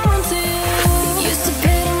 I want to. Used to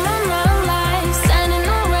pay to my love life, standing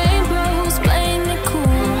on rainbows, playing it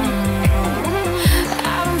cool. I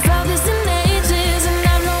haven't felt this in ages, and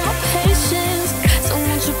I know no patience. So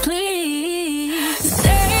won't you please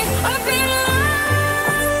stay a bit longer?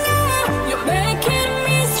 You're making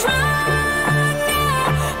me stronger,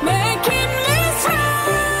 making me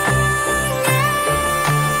stronger.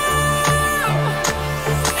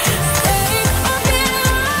 Stay a bit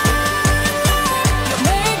longer. You're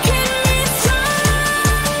making me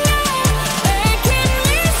stronger,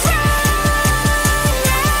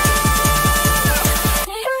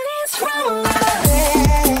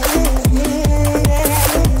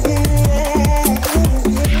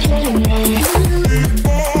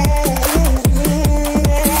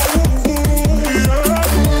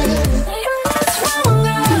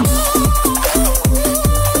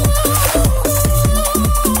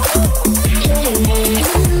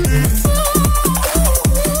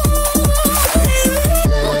 making me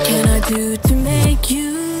What can I do to make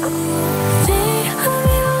you stay a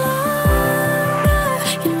bit longer?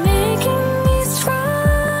 You're making me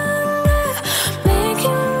stronger,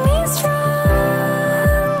 making me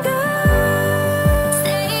stronger.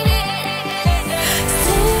 Stay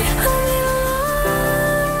a bit longer.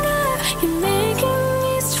 You're making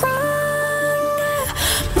me stronger,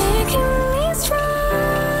 making me stronger.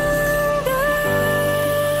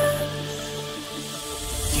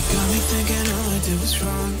 You got me thinking all I did was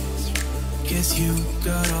wrong. Guess you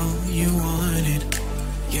got all you wanted.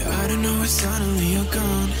 Yeah, I don't know why suddenly you're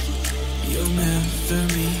gone. You'll never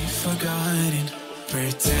be forgotten.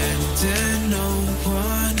 Pretending no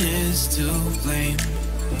one is to blame.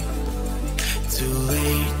 Too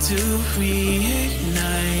late to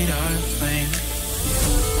reignite our flame.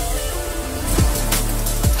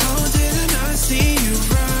 How did I not see you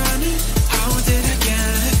running? How did I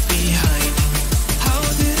get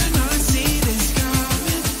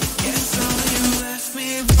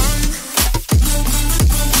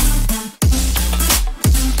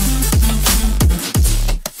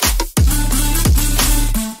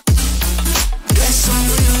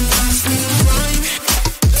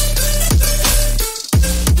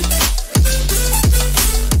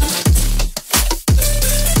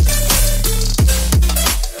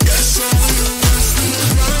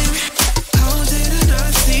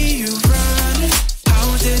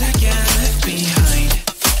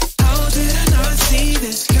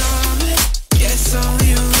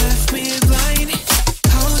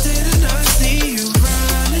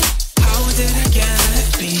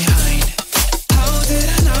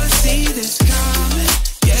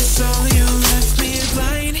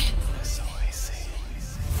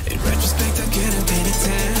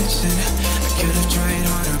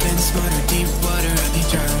smarter, deep water, I'd be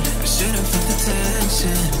drowned. I should've felt the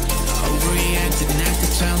tension. Overreacted and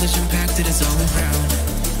acted childish, impacted us all around.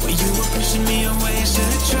 When you were pushing me away, I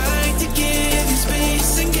should've tried to give you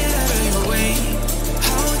space and get out of your way.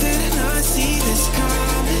 How did I not see this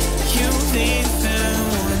coming? You'll leave them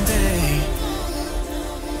one day.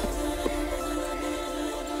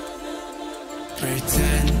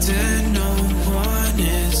 Pretending no one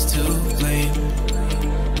is to blame.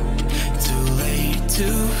 Too late to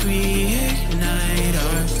reignite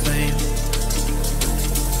our flame.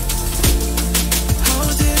 How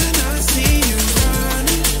did I not see you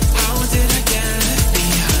running? How did I get left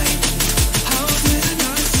behind? How did I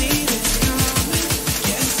not see this coming?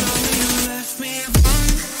 Guess all you left me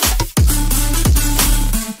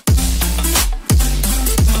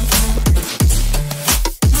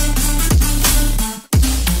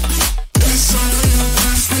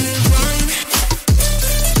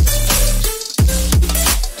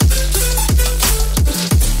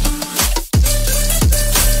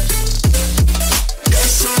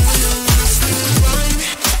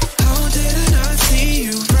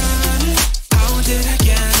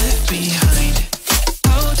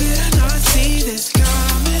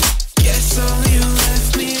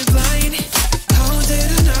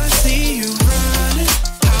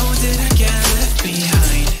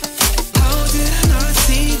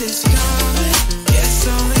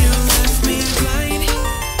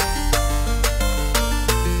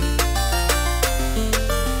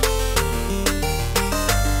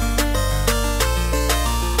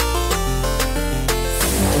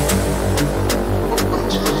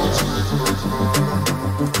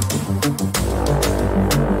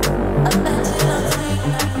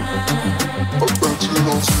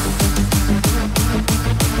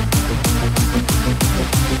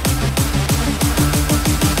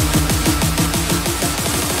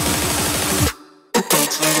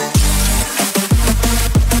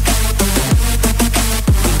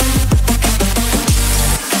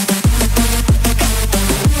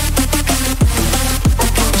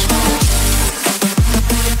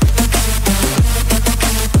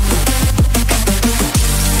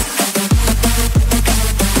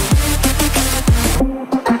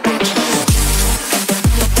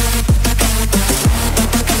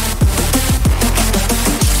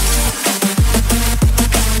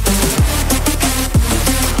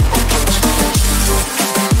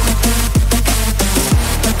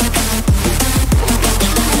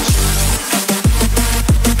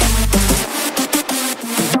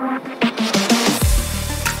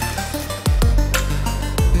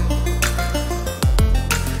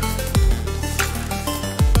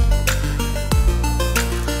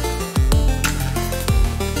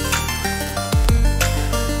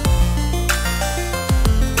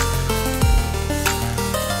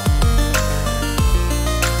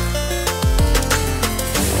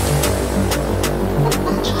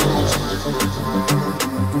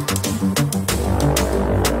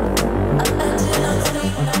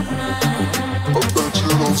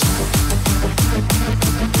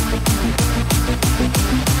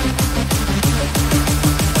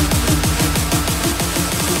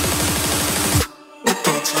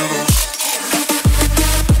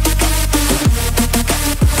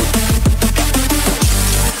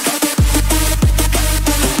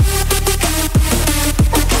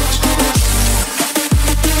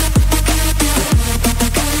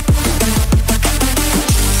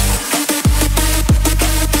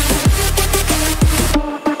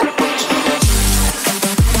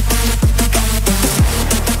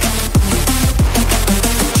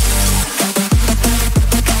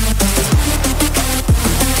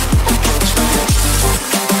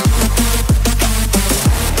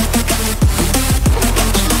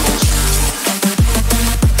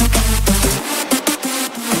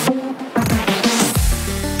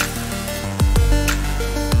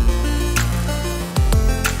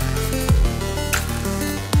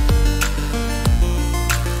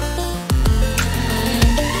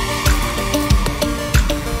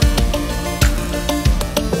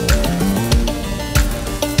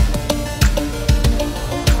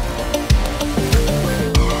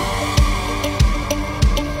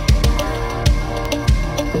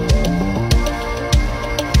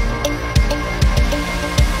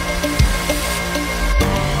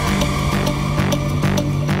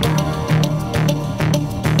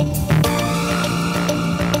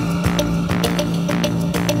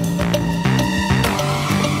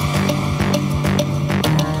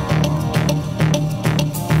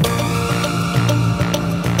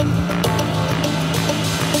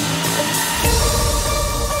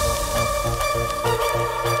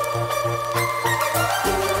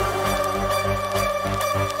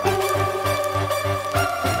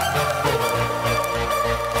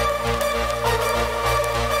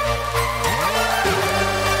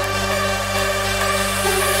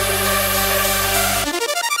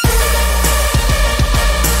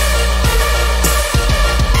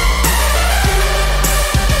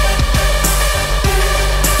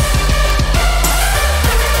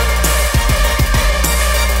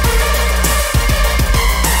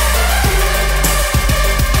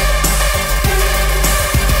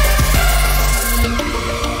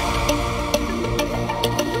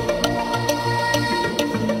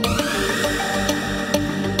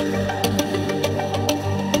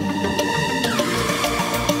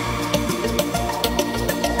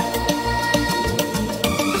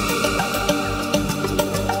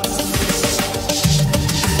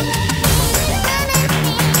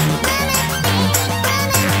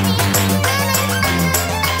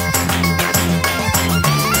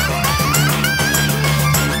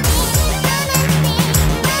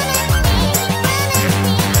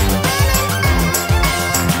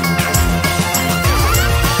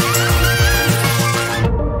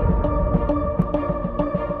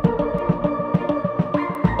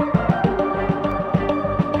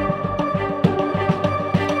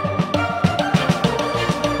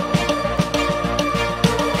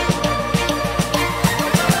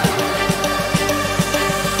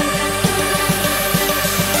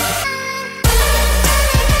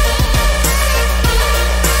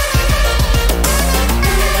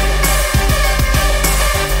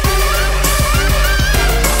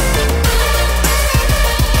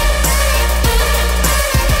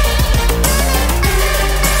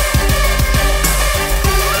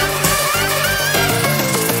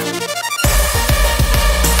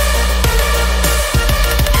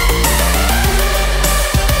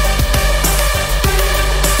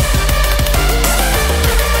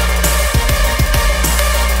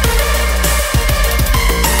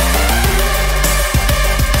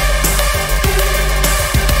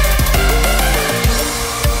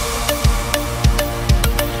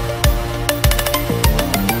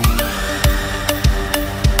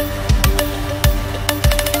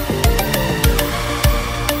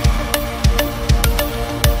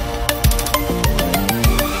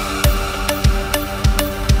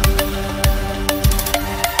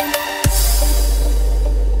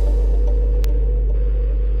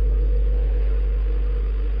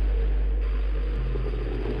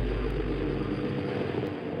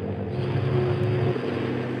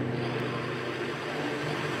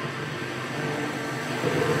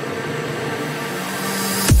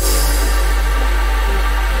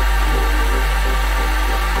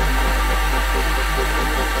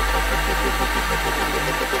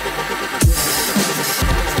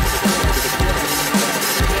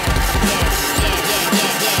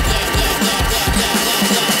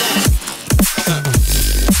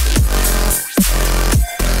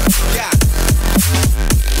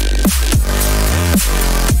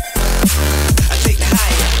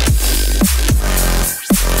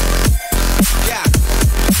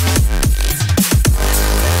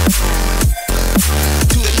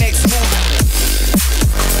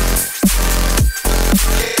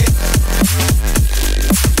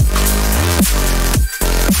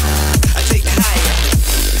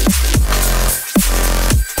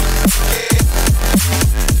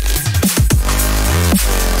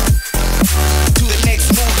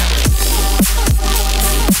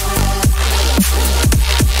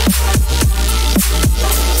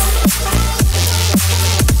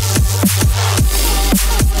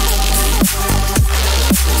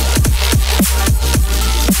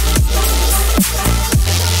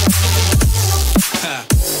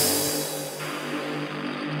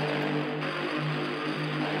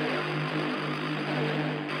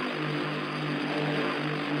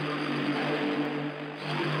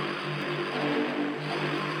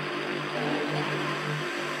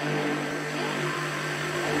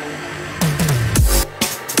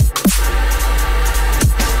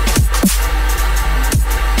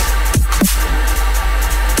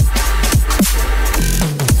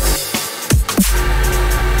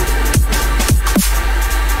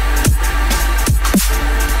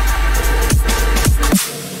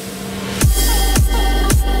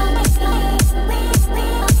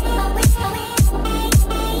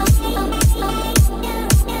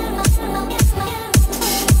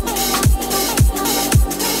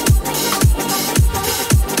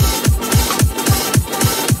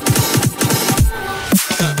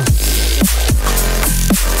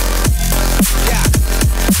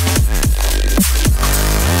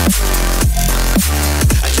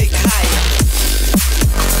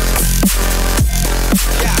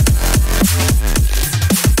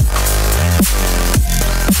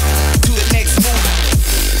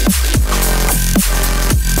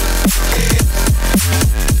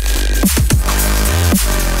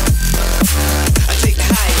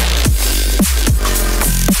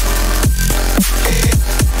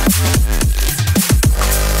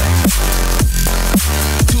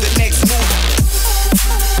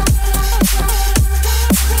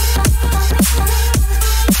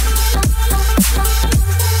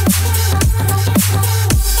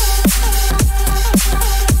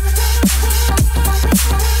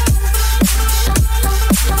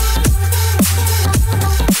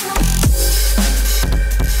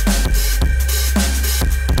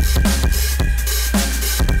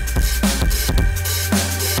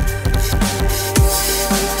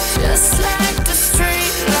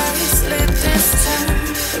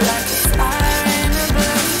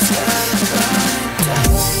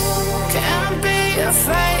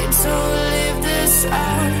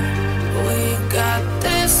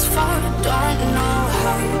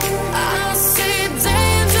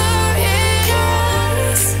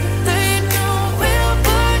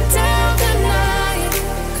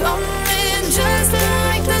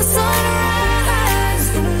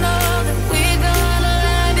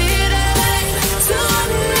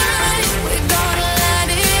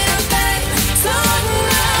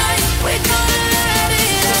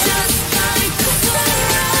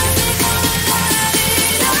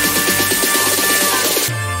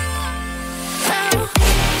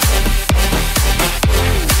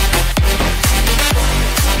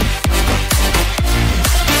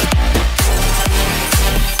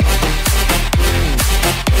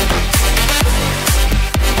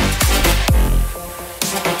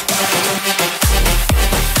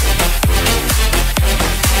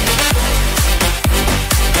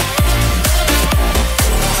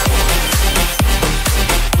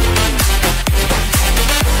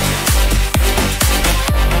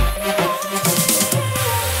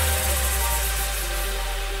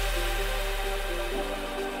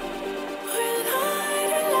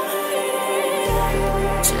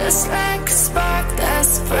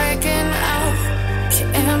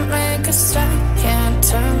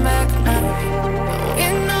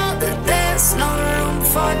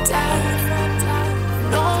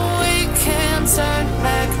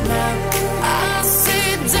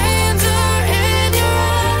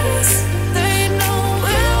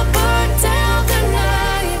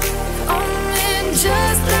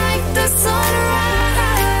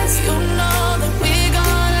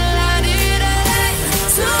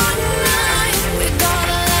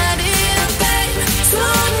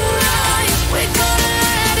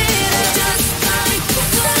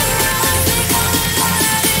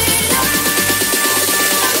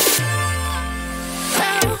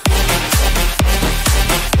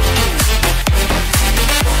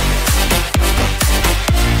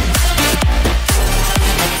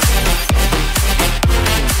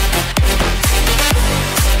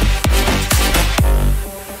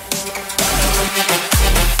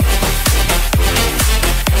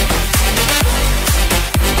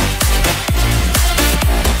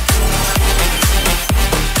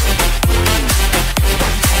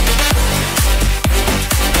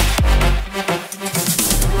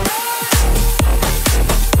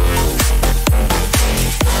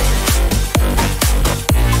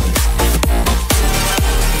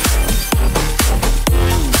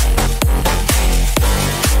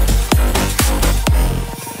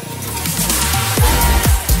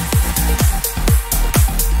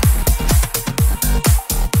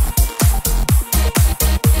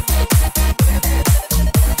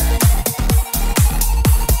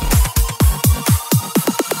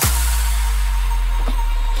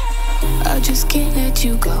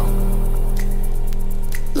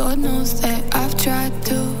knows that I've tried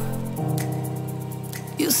to.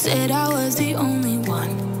 You said I was the only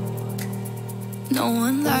one. No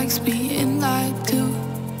one likes being lied to.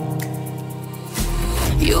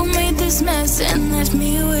 You made this mess and left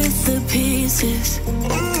me with the pieces.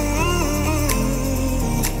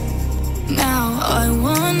 Now I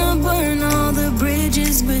wanna burn all the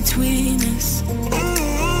bridges between us.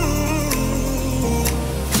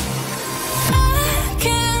 I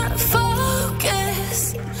can't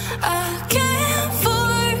focus, I can't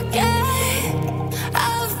forget.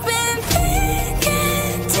 I've been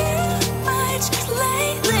thinking too much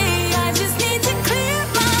lately. I just need to clear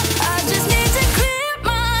my head.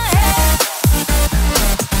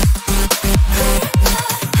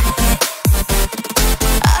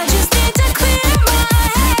 I just need to clear my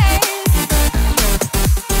head.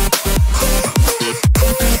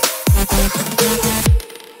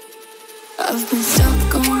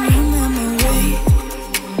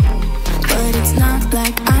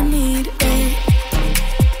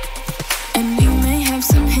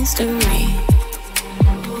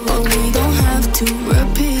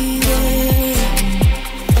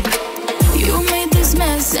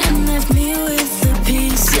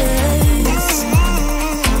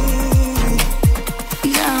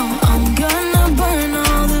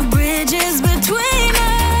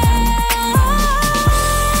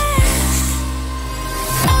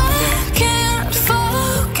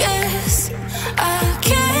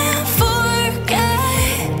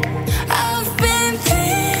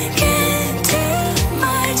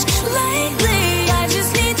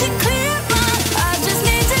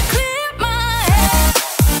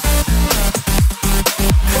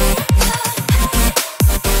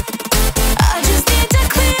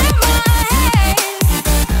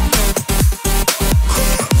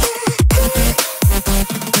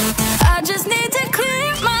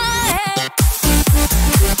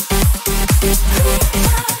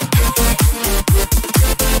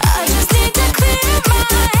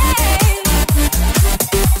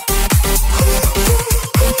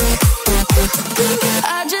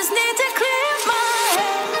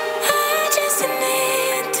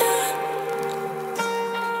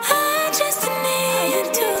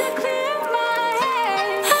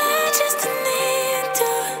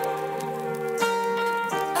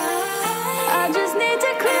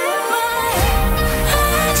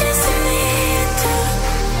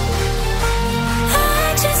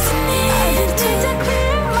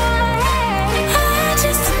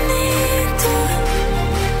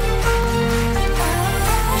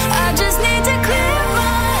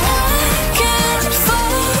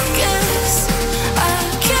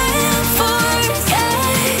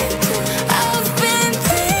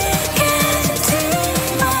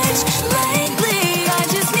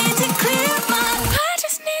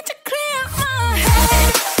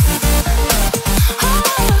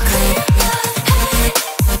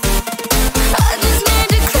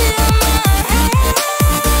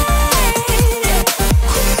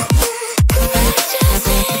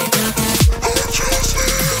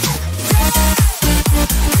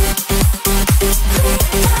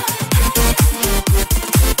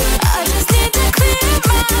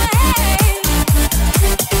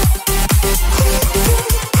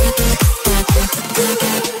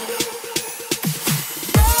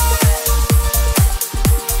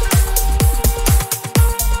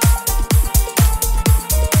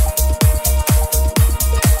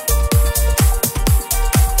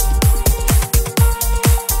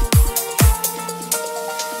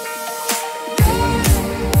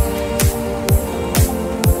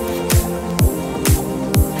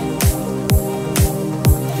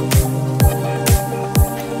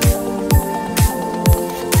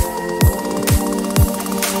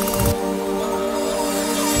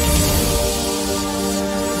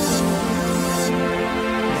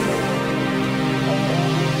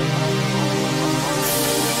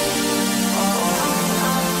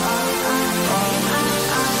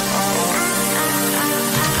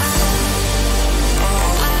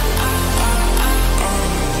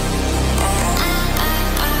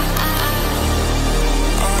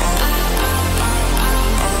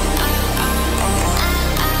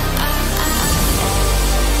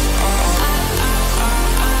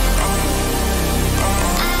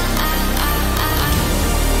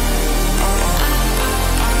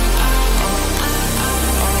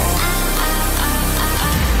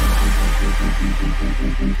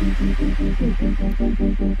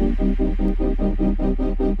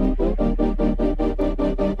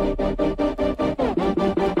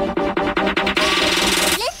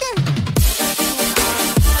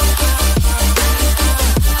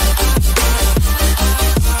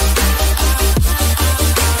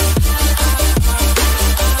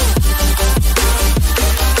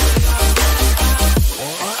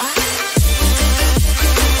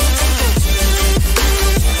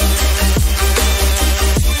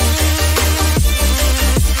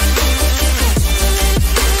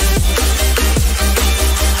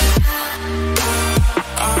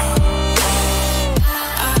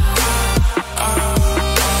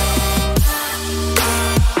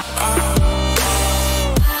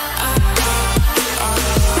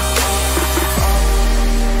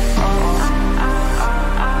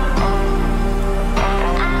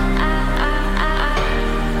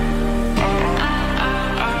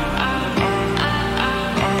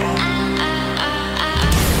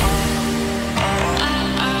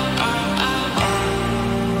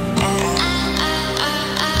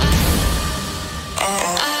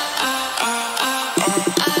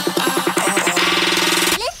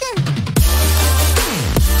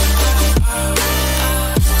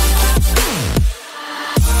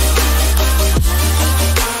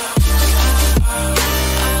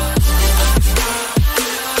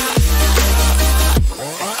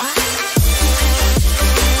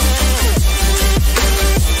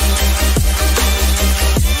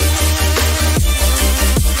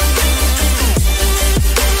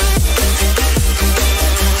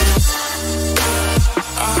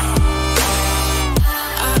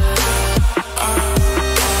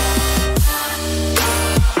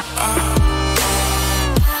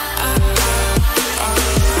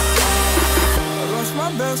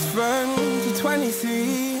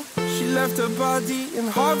 left her body and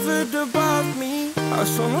hovered above me. I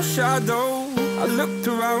saw no shadow, I looked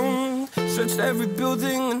around, searched every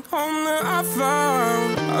building and home that I found.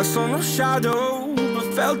 I saw no shadow, but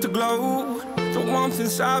felt the glow. The warmth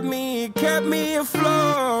inside me, it kept me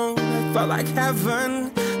afloat. It felt like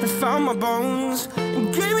heaven, it found my bones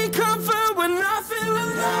and gave me comfort when I feel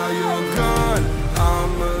alone. Now you're gone,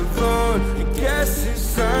 I'm alone. I guess it's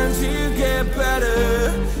time to get better.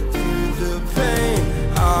 Through the pain,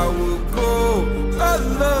 I will go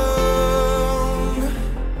alone.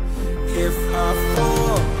 If I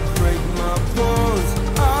fall, break my bones,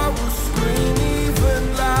 I will scream even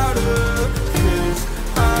louder. 'Cause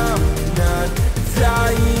I'm not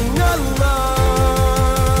dying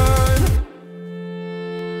alone.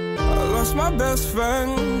 I lost my best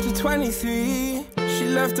friend to 23. She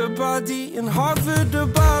left her body and hovered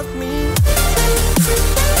above me.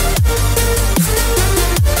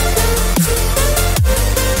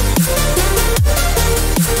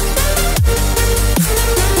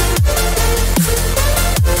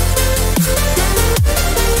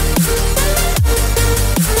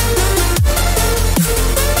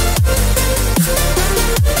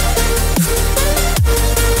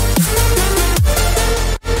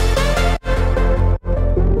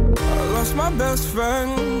 Best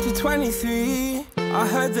friend to 23. I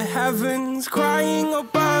heard the heavens crying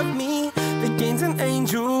above me. They gained an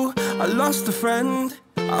angel, I lost a friend.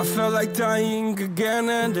 I felt like dying again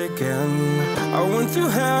and again. I went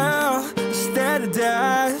through hell, stared at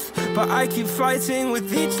death, but I keep fighting with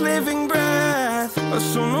each living breath. I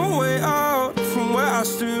saw no way out from where I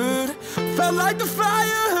stood. Felt like the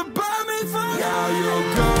fire had burned me through. Now you're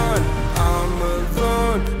gone, I'm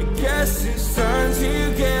alone. I guess it's time to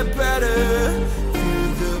get better. Through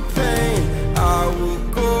the pain, I will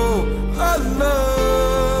go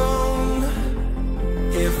alone.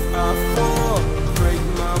 If I fall, break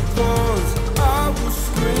my bones, I will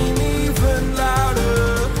scream even louder.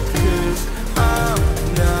 'Cause I'm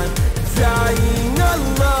not dying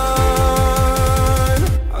alone.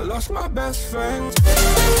 I lost my best friend.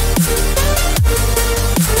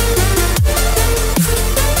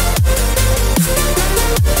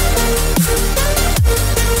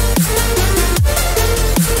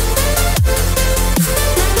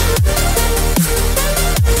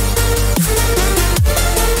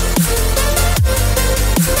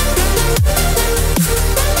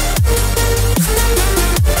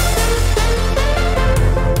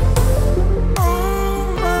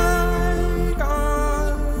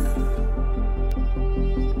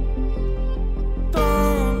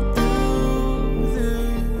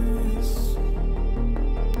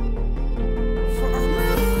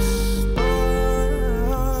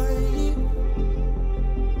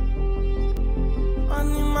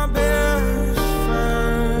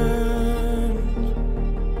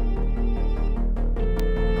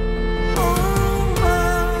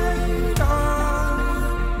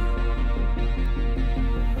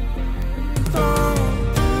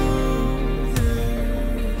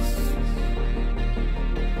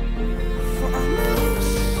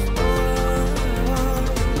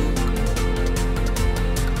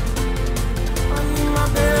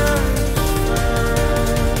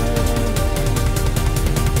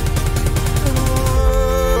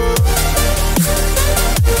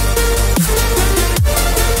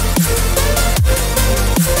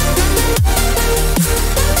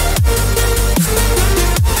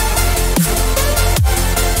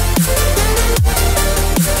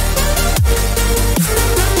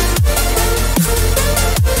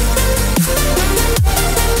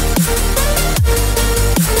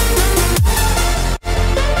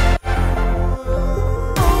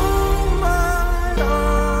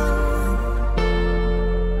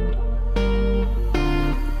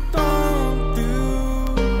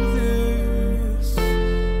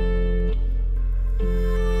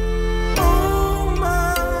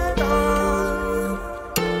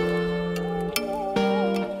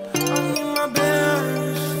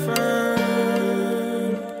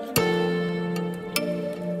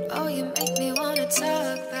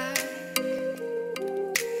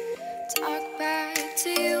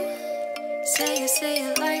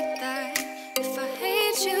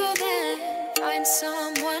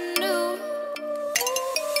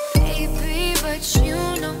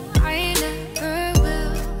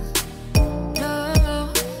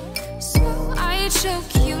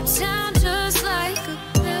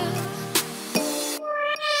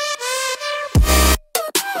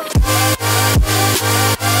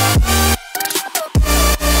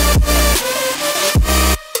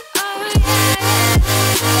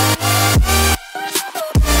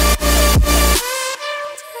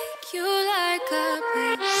 You like a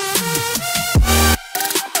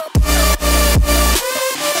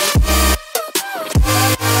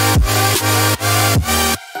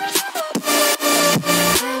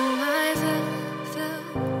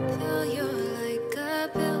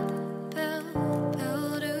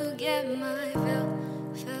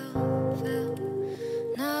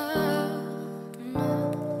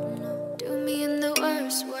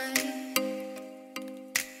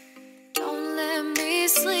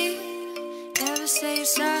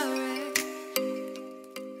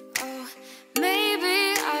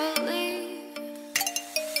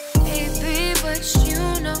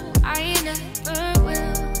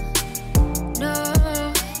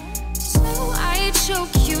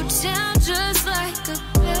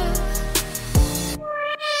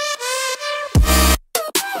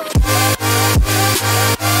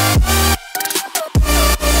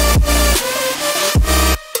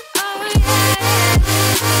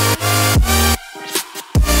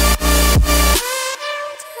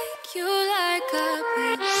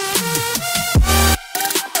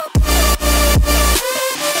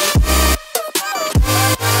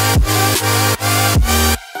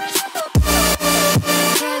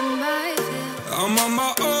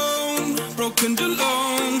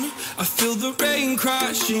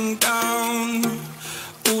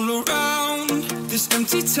this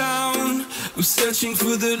empty town. I'm searching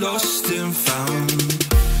for the lost and found.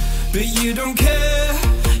 But you don't care,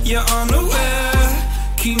 you're unaware.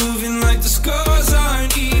 Keep moving like the scars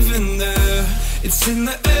aren't even there. It's in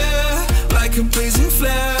the air, like a blazing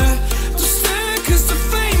flare. Don't stare, cause the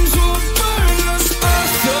flames will burn us. I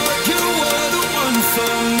thought you were the one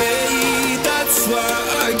for me. That's why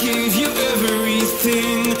I gave you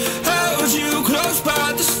everything. Held you close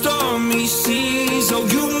by the stormy seas. Oh,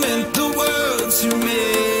 you meant the world to me.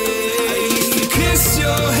 I used to kiss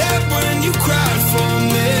your head when you cried for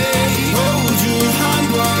me. Hold your hand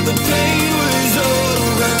while the pain was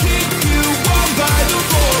over. Keep you warm by the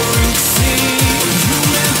roaring sea. You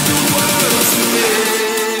meant the world to me.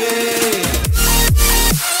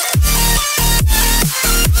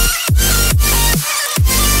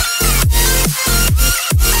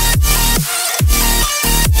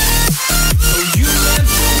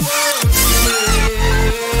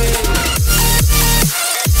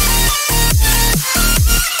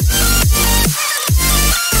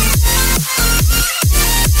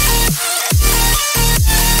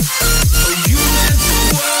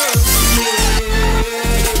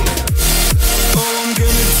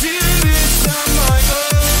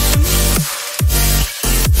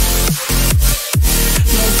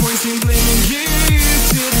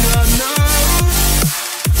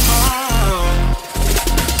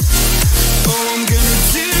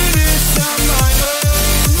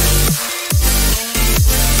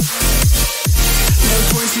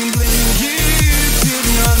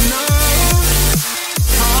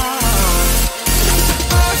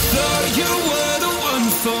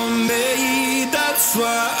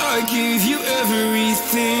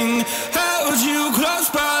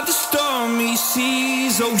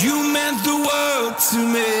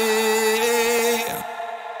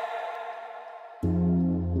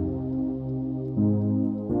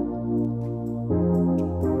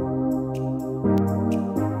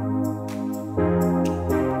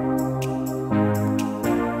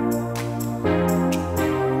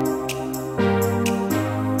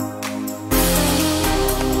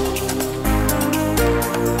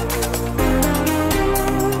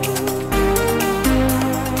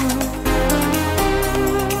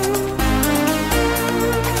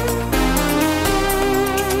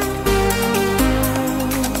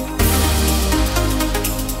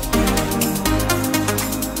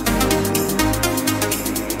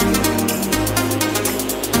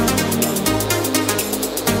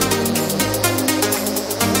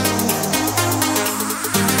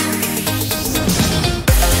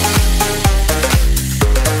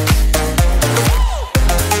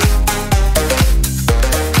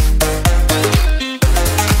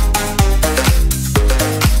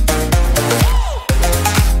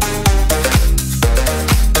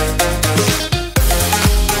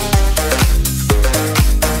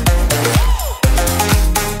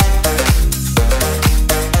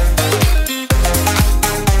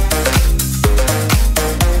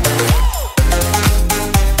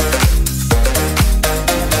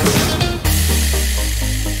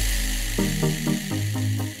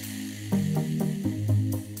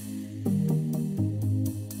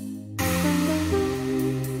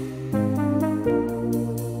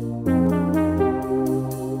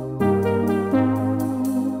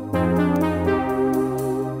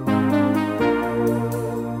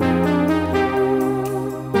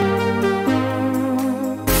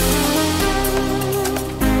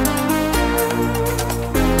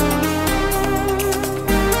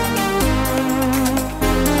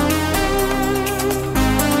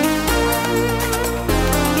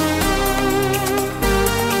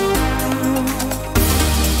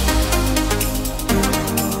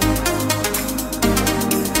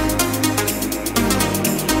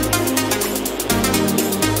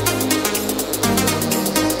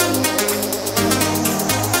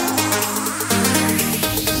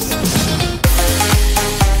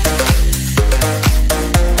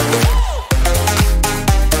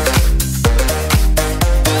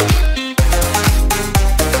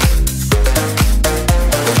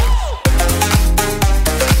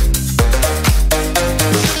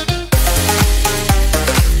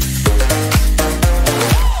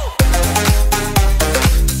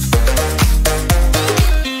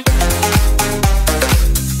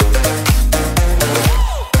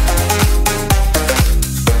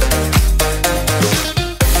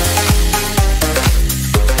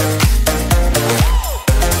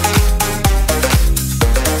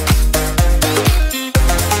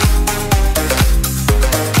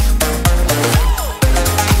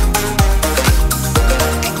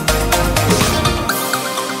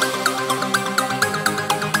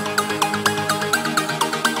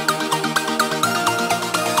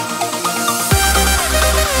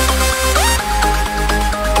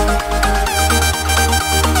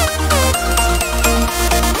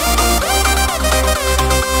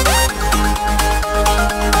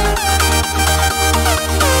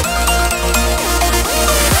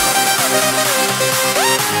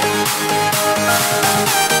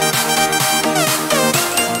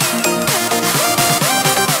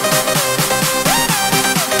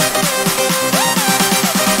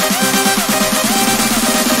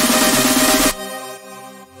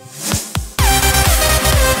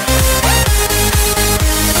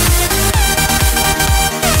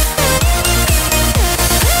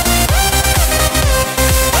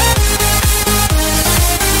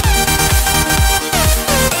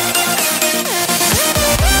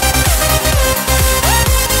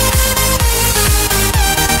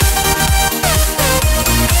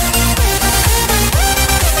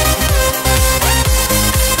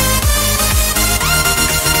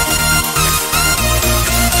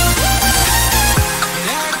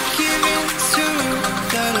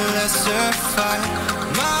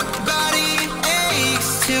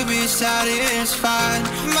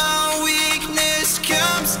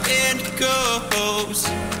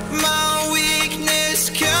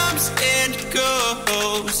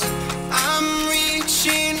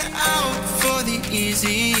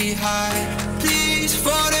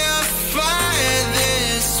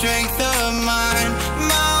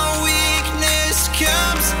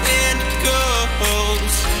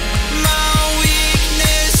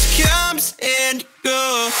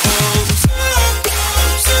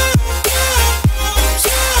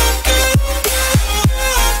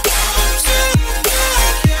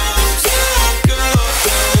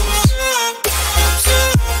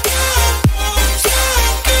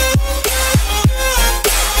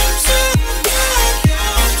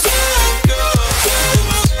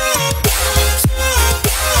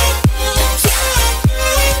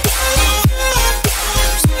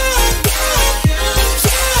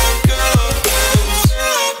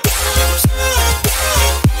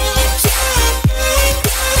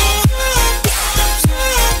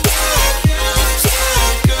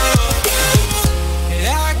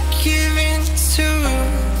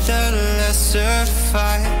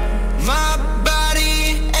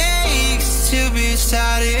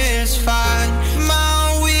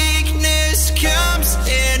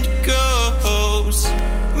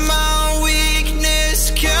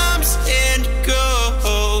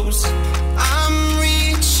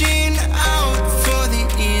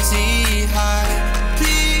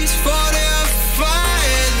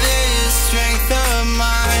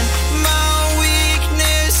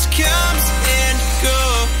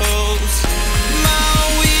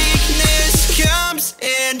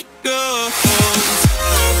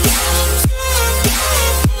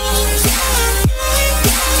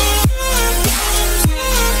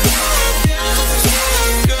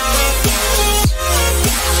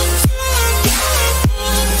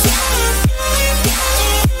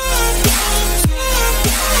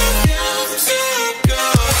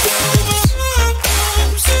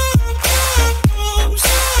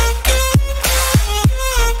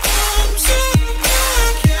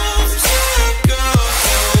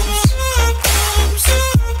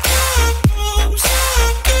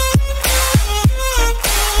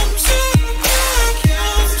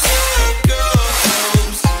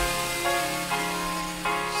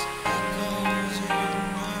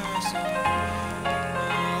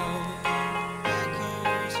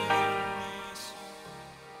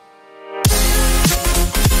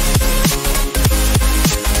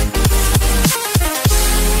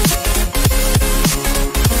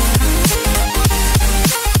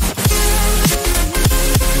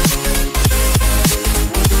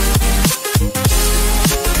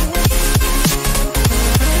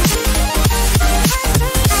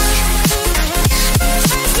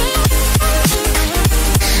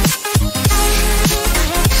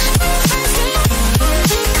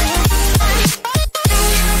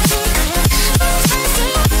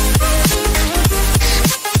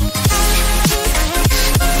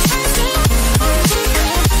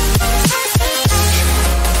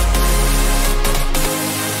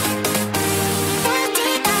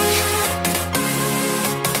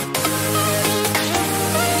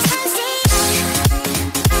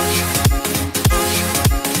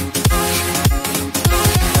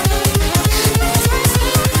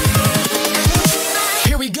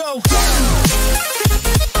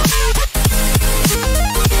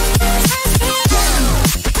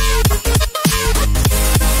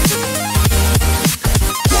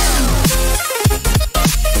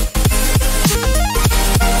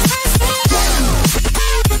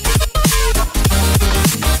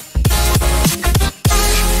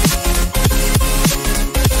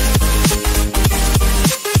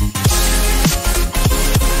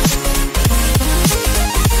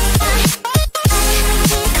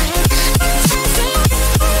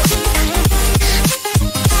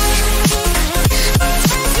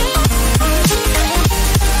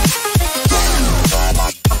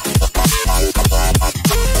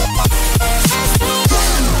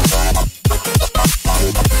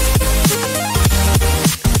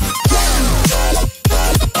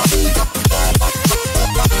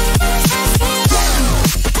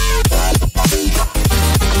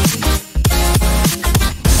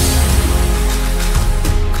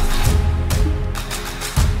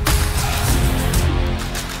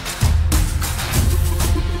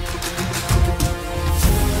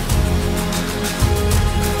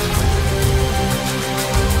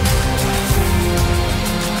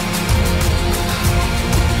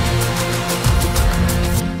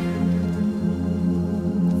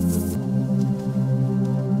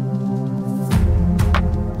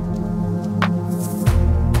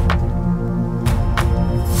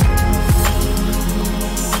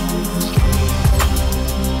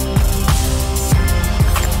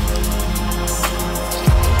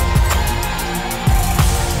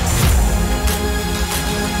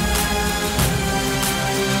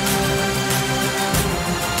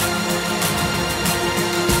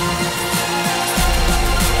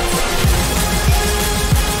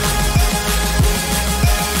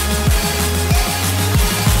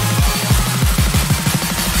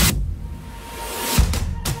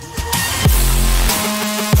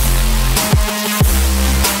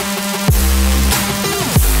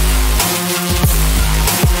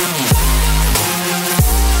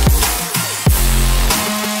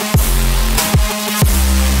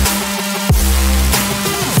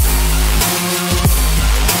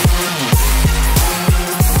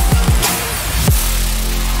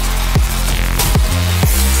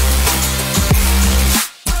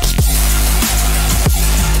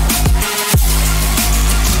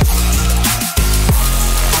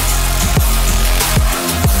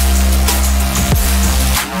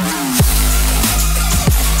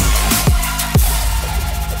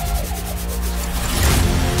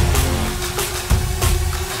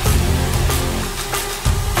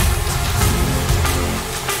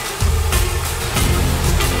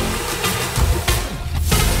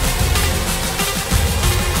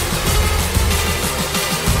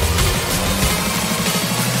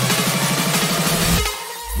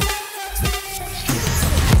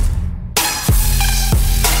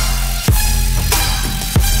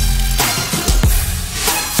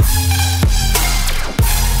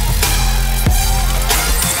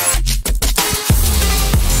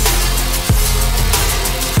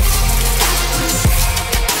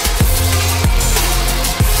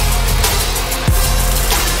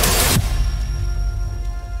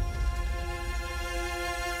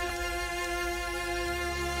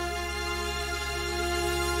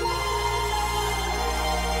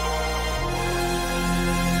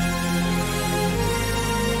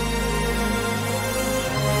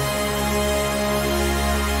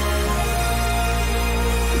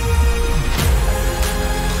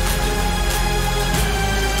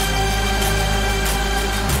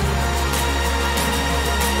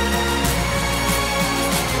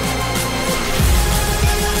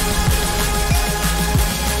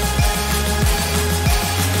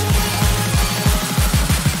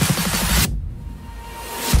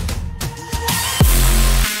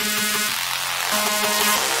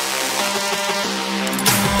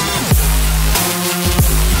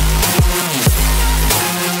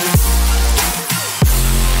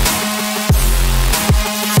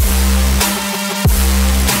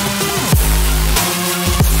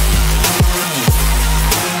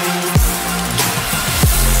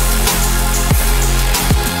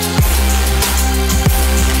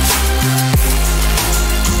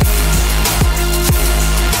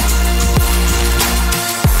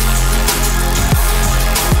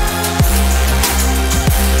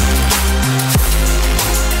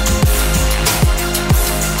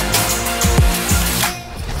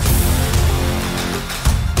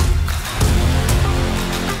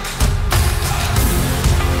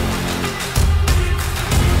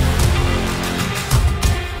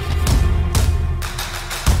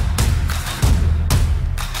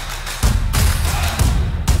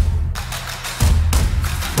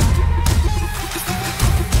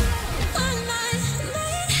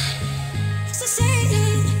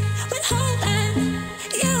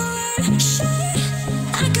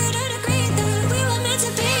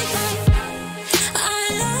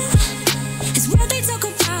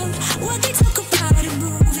 what they talk about in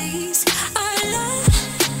movies. Our love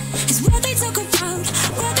is what they talk about,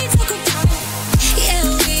 what they talk about. Yeah,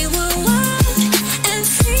 we were wild and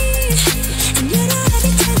free, and you know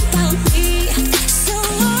everything about me. So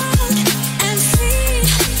wild and free,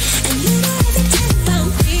 and you know everything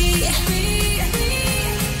about me.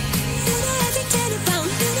 You know everything about,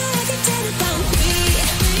 you know everything about me.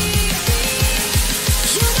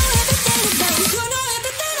 You know everything about, you know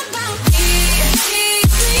everything about me.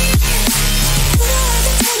 You know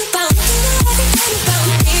everything about, you know everything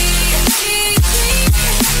about me. You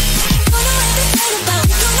know everything about,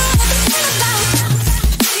 you know everything about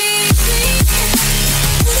me.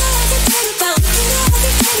 You know everything about, you know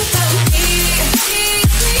everything about me.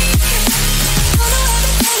 You know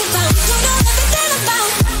everything about, you know everything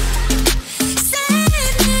about.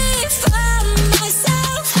 Save me from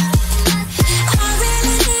myself. I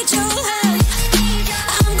really need your help.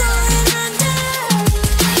 I'm going under.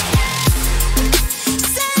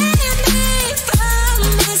 Save me from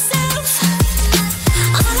myself.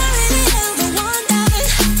 All I really ever wonder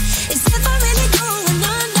is if I'm really going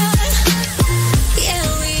under. Yeah,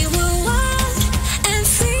 we were wild and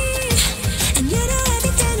free, and you know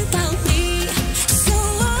everything about me. So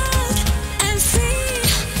wild and free,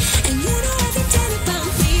 and you know everything about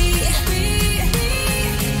me.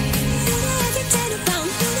 You know everything about,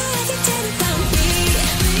 you know everything about me.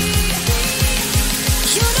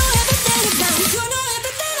 You know everything about, you know everything about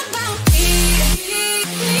me. You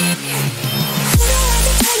know everything about, you know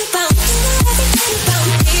everything about me.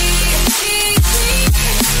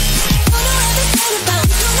 You know everything about,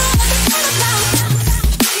 you know everything about.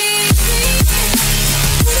 You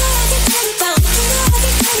know everything about, you know everything about me. You know everything about, you know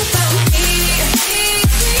everything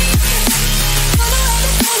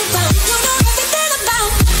about.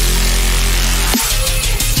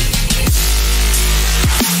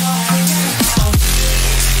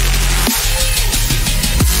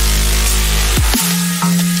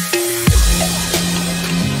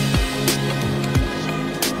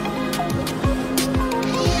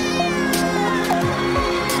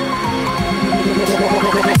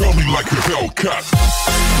 Felt me like a Hellcat.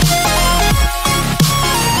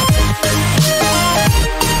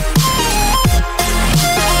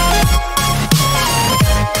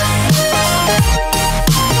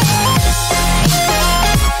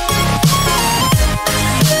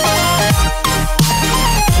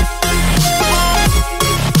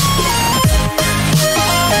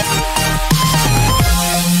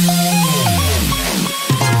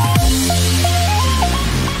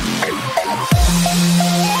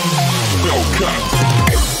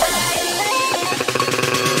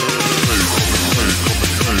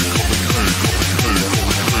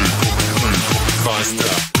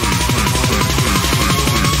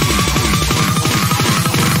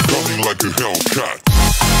 Felt me like a Hellcat.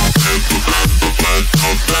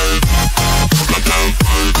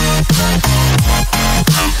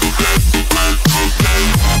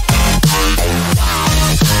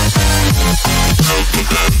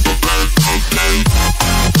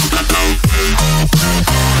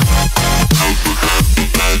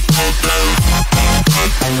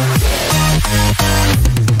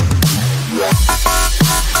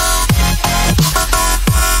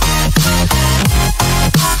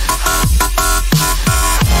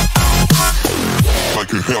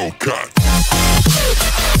 Like a Hellcat.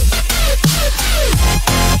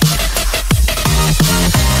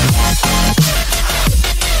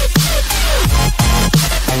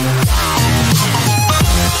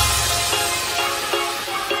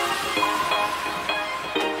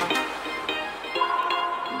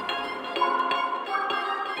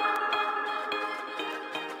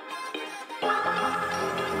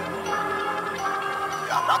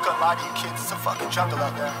 I'm not gonna lie to you kids, it's a fucking jungle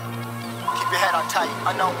out there. Keep your head on tight,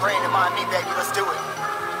 unknown brain and mind me, baby, let's do it.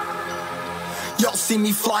 Y'all see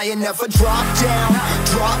me flying, never drop down,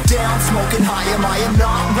 smoking high, I am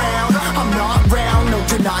not round, I'm not round, no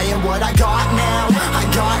denying what I got now,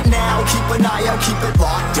 keep an eye out, keep it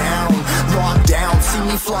locked down, see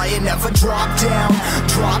me flying, never drop down,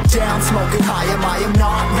 smoking high, I am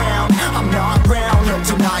not round, I'm not round, no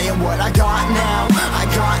denying what I got now,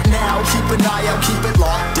 keep an eye out, keep it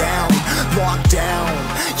locked down,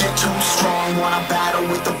 you're too strong, wanna battle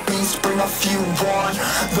with the beast, bring a few on,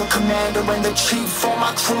 the commander and the chief, all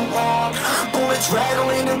my crew on, bullets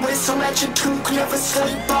rattling and whistle at your toque, never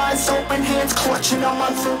sleep, eyes open, hands clutching on my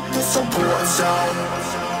loot, this a war zone.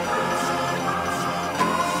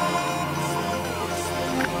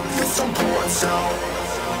 This a war zone.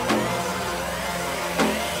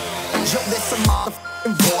 Yo, this a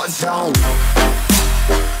motherfucking war zone.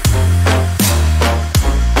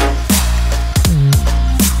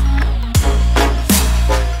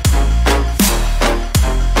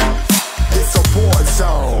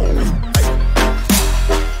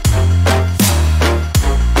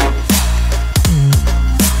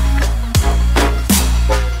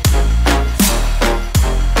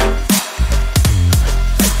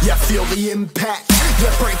 feel the impact.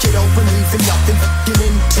 Yeah, break it open, leaving nothing f***ing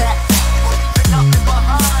intact.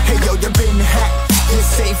 Hey yo, you been hacked. You're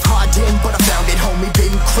safe, hard in, but I found it, homie,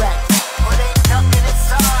 been cracked.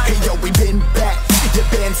 Hey yo, we been back. Your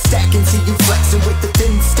band stacking, see you flexing with the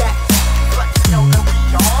thin stack.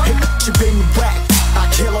 Hey, you been whacked. I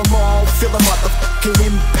kill them all, feel a motherfucking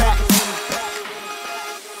impact.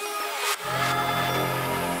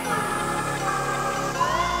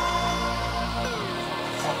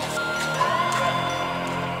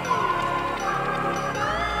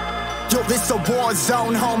 Yo, this a war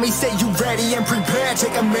zone, homie. Say you ready and prepared.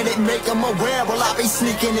 Take a minute, make them aware. Well, I be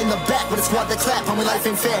sneaking in the back, but it's what the clap. Homie, life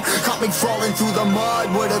ain't fair. Caught me crawling through the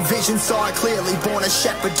mud with a vision, saw it clearly. Born a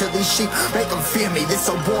shepherd to these sheep, make them fear me.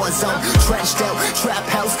 This a war zone, trenched out, trap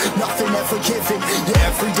house, nothing ever given.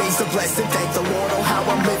 Yeah, every day's a blessing. Thank the Lord, oh how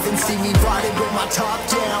I'm living. See me riding with my top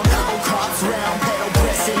down, oh cops round, pedal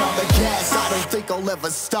pressing on the gas. I don't think I'll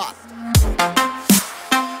ever stop.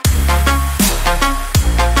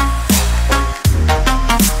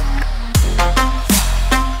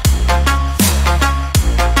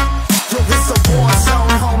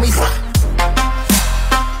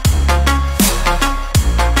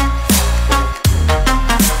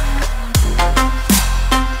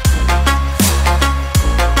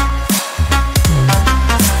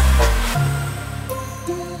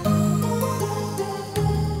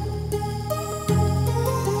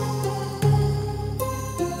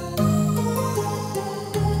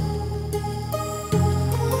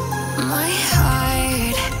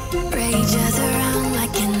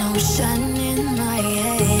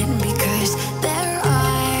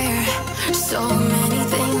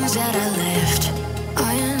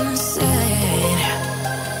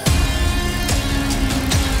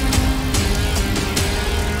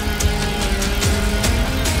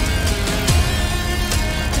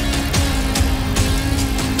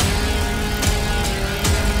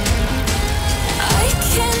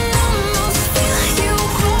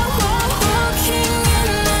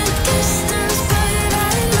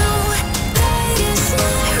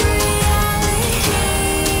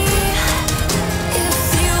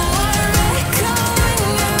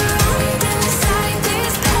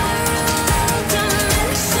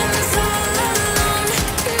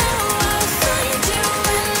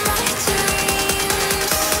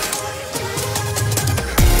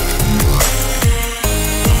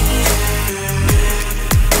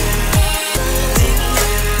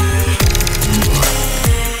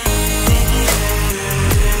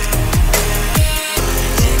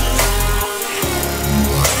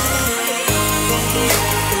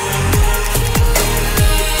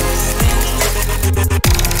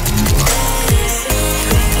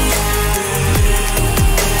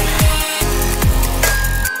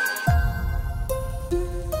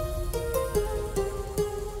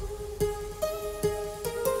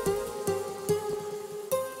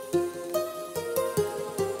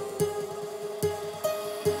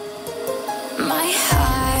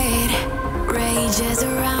 rages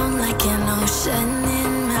around like an ocean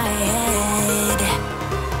in my head.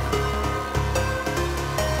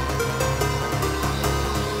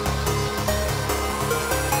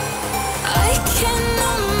 I can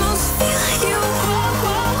almost feel you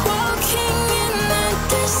walking in the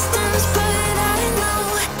distance, but I know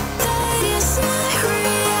that it's not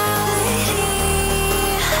reality.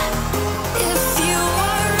 If you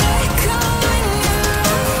are echoing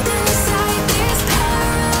around inside these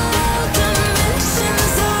parallel dimensions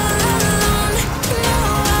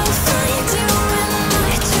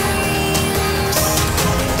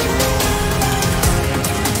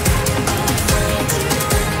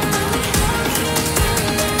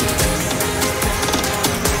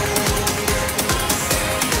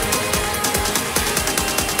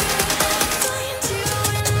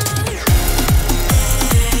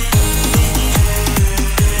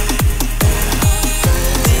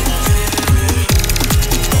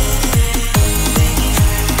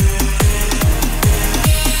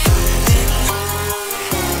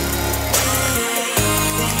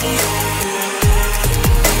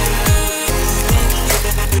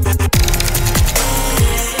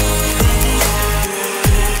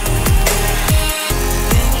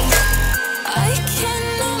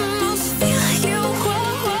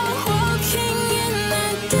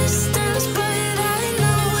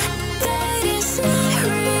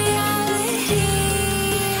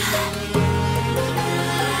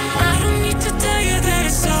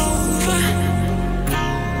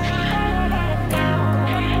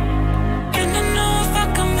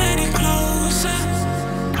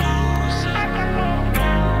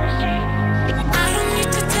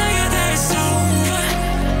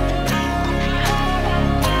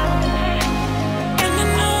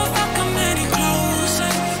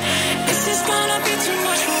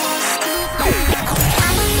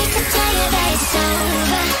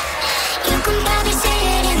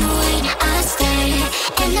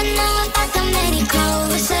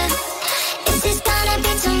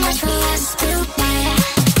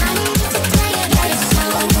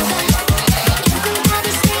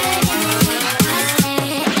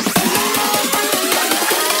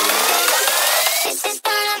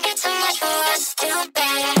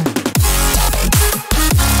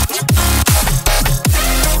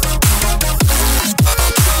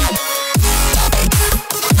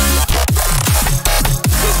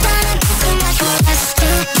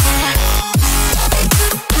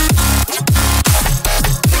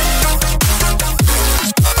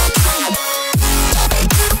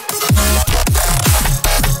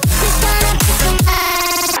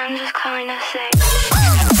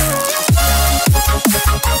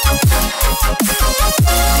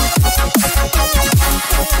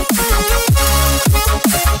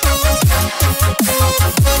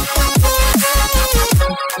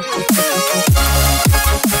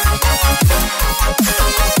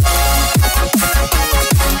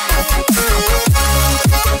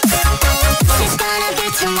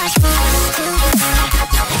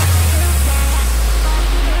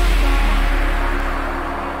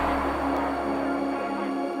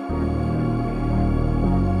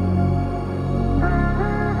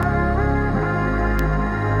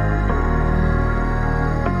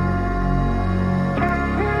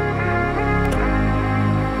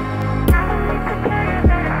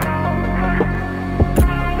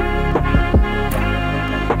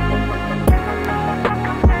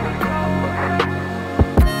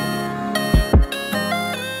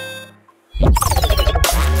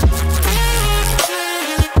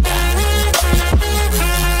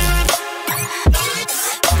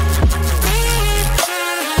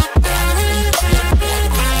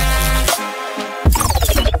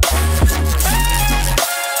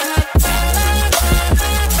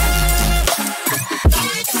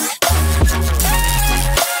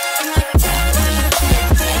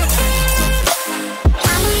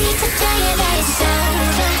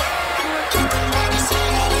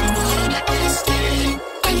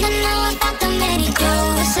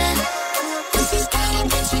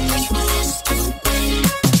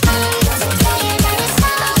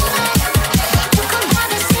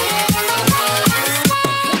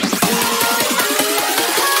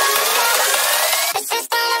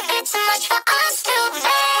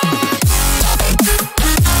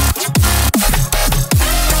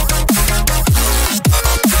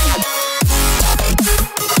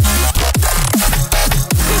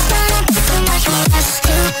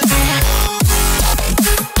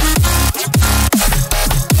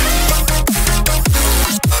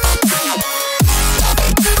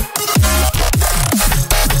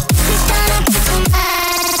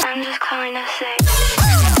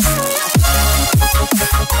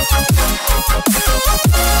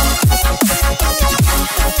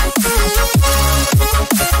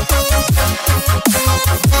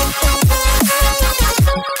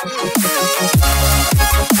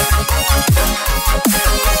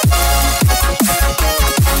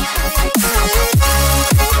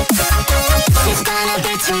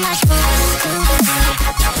I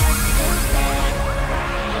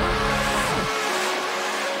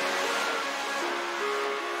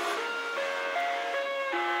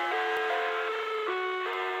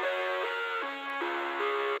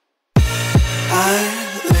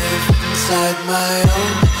live inside my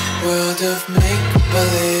own world of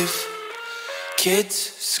make-believe. Kids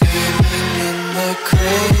screaming in the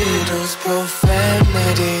cradles,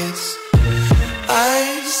 profanities.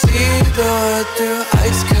 I see the world through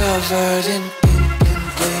ice covered in ink and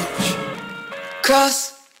bleach. Cross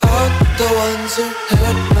out the ones who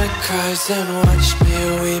heard my cries and watched me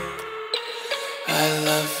weep. I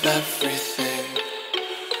love everything.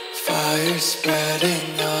 Fire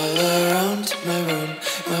spreading all around my room.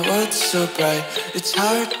 My world's so bright, it's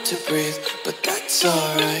hard to breathe, but that's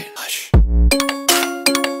alright. Hush.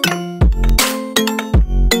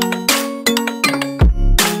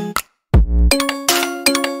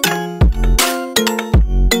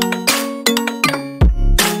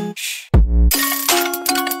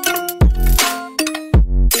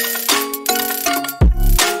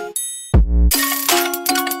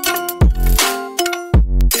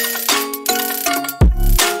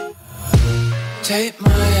 Take my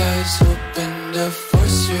eyes open to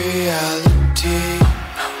force reality.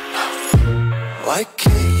 Why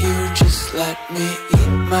can't you just let me eat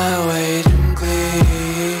my weight in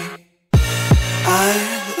glee? I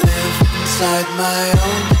live inside my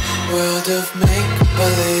own world of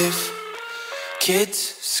make-believe. Kids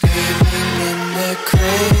screaming in their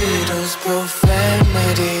cradles,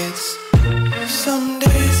 profanities. Some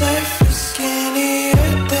days I feel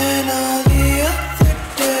skinnier than all the other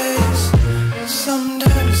days.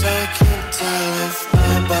 Sometimes I can't tell if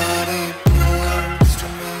my body belongs to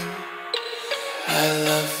me. I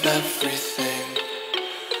love everything.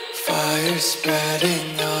 Fire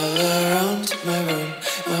spreading all around my room.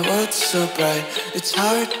 My world's so bright, it's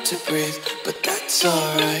hard to breathe, but that's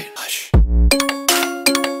alright. Hush.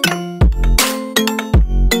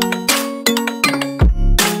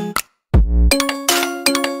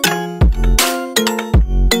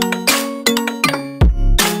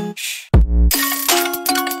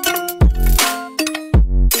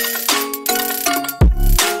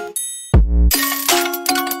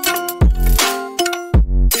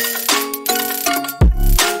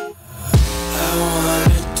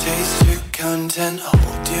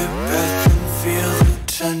 Hold your breath and feel the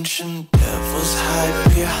tension. Devils hide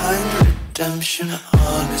behind redemption.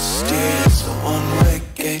 Honesty is a one-way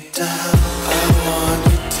gate to hell. I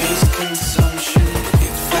wanna taste consumption.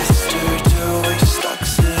 Eat faster to waste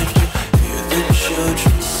oxygen. Hear the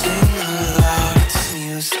children sing aloud. It's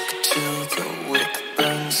music till the wick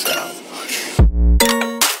burns out.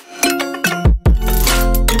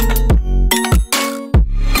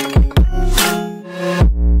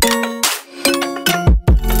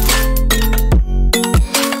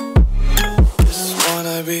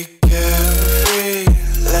 Be carefree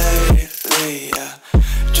lately, yeah.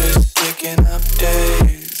 Just picking up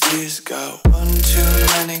daisies. Got 1,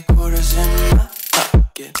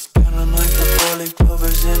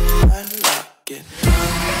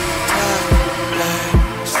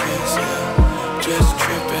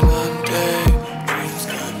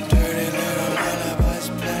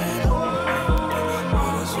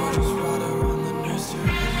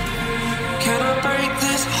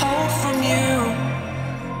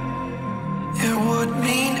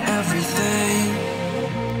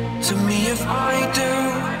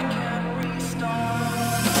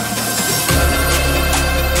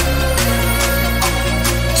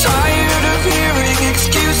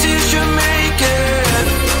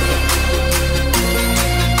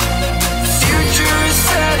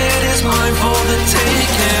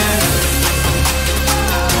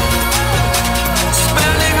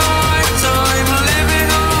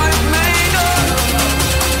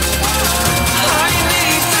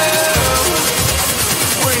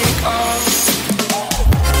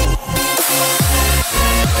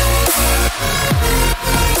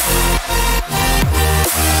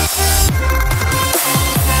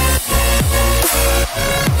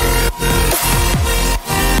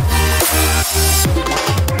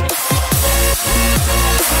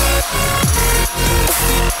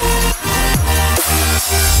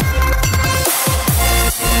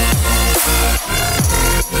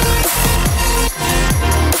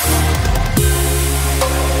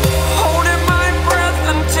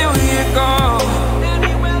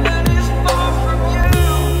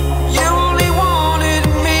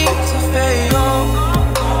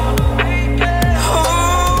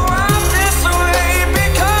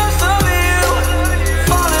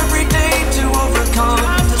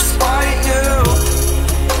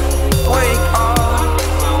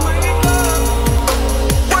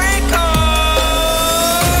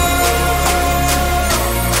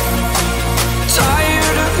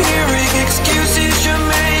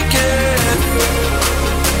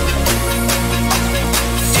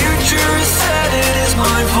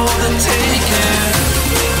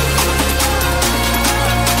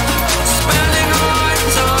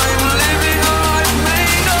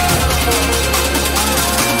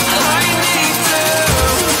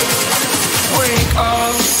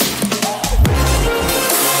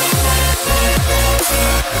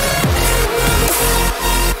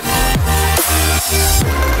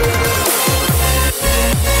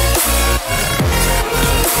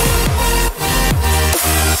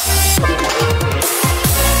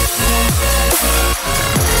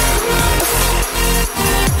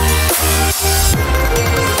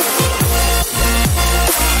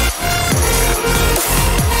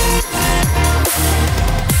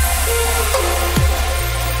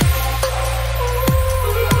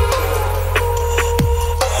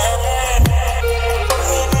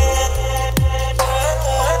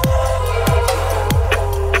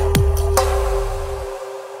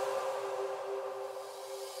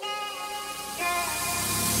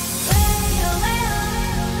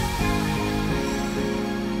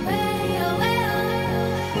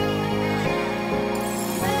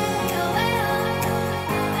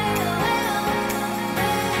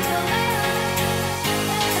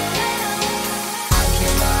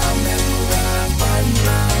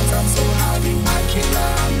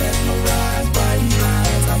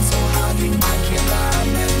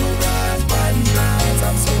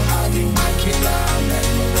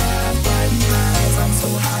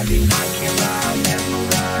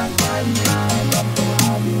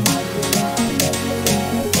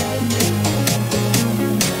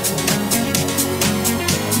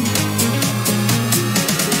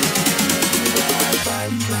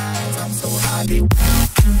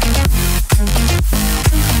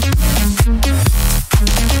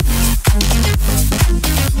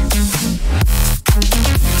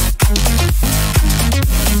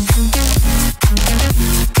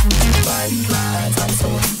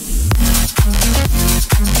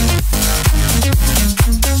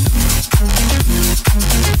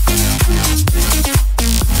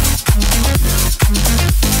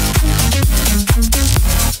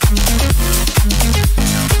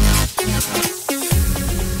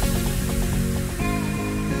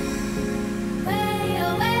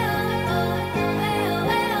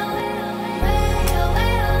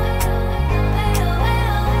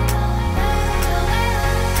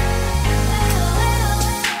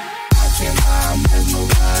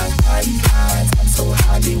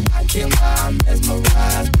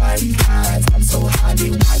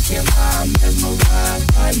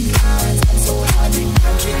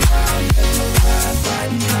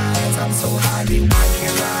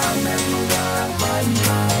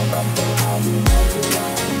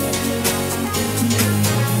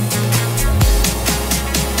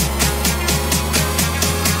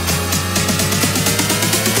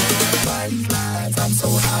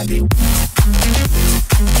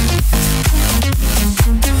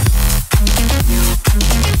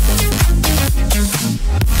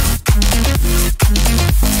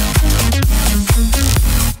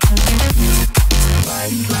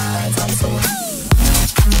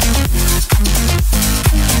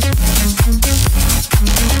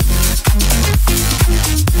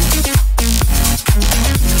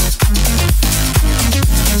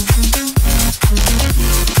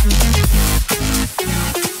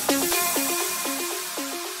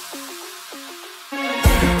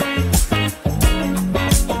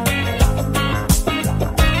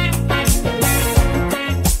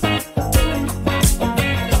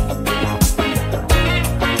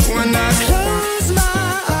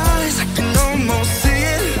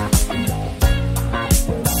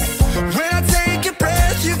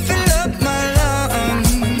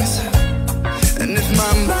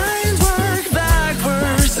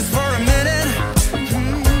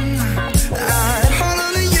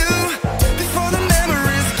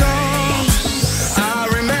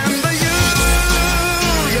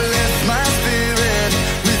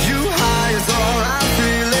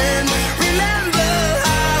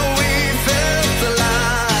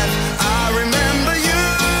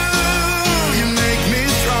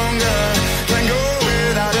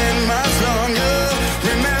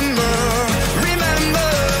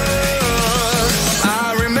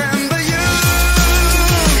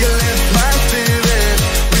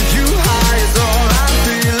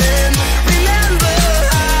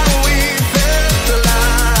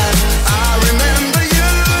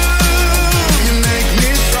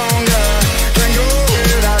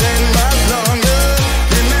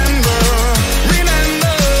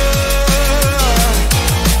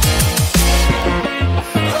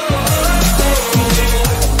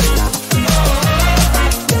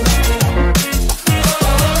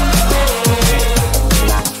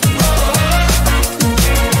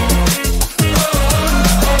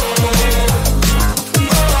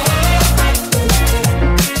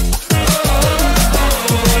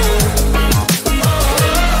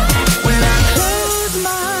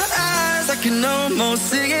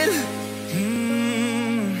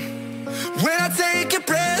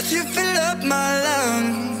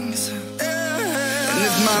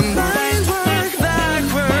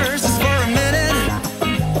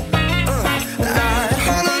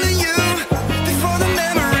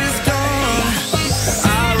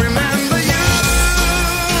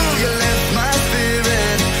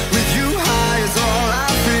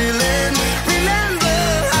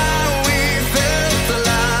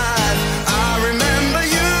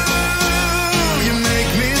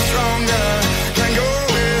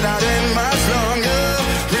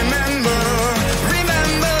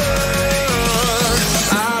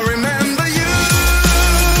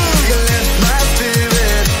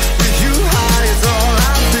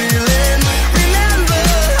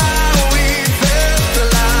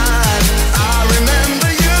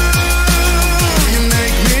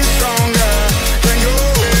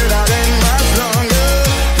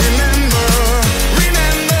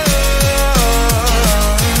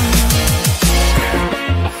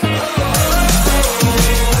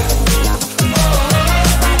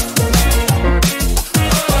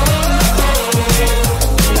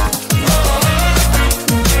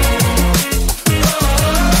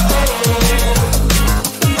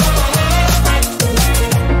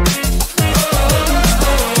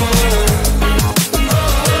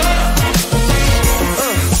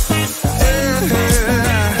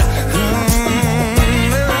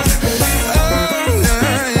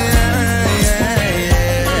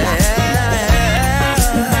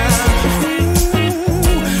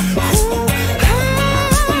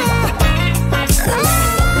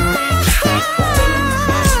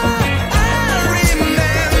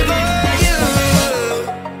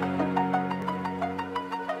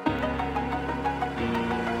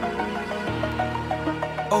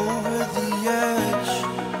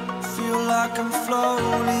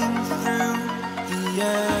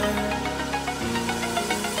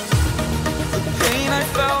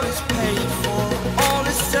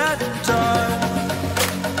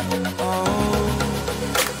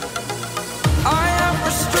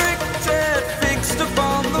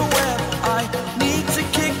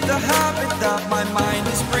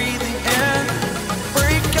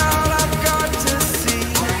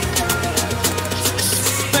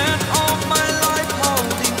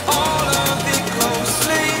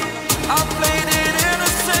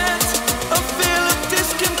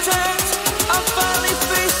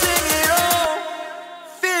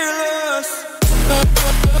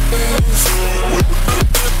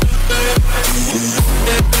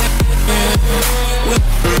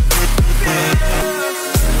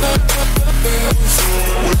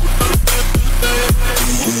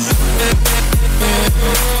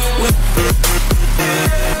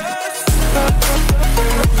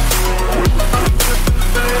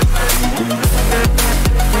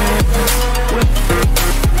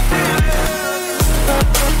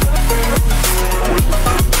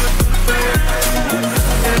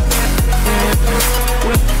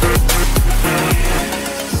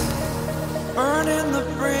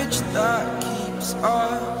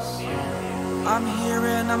 I'm here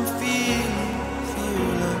and I'm feeling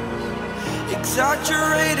fearless.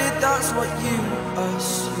 Exaggerated, that's what you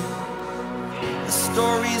assume. The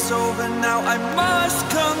story's over now, I must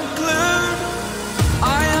conclude.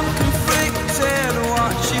 I am conflicted,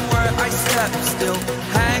 watching where I step still,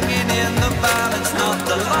 hanging in the balance. Not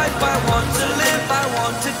the life I want to live, I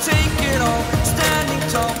want to take it all. Standing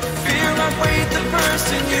tall, fear I weighed the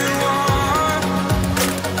person you are.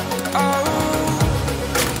 Oh,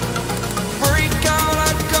 break out,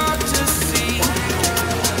 I've got to see.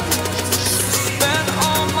 Spent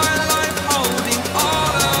all my life holding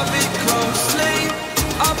all of it closely.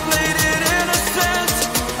 I played it innocent,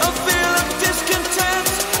 a feel of discontent.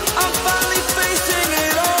 I'm finally facing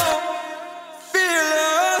it all,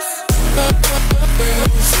 fearless.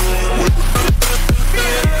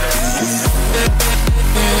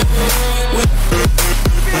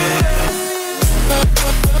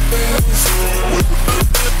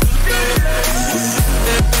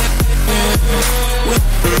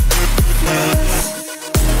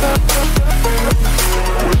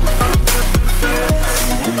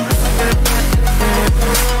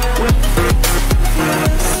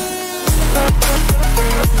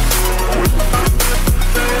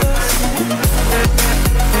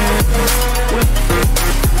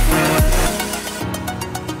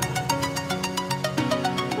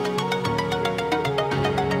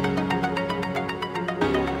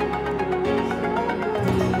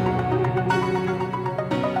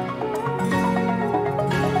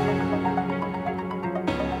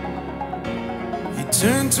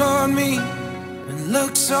 Turn toward me and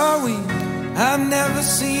look so weak. I've never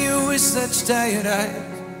seen you with such tired eyes.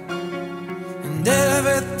 And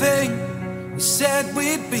everything we said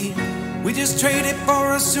we'd be, we just traded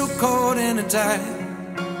for a suit coat and a tie.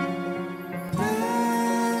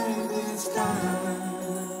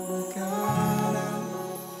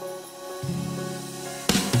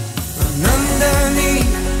 And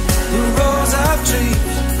underneath the rows of trees,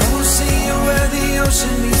 I will see you where the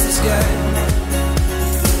ocean meets the sky.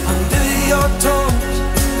 Your toes,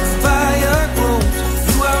 the fire grows.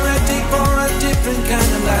 You are ready for a different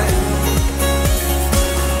kind of life.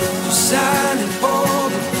 You're shining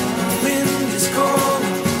bold, the wind is cold.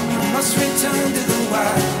 You must return to the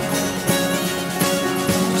wild.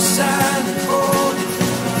 You're shining bold,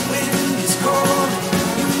 the wind is cold.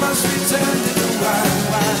 You must return to the wild.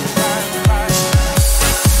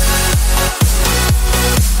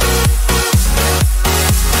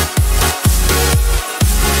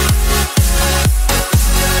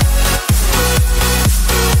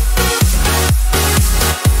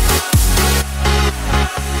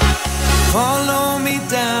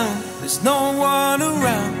 No one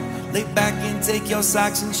around. Lay back and take your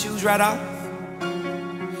socks and shoes right off.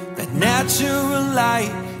 That natural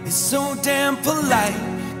light is so damn polite,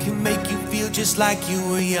 can make you feel just like you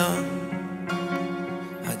were young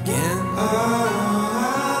again.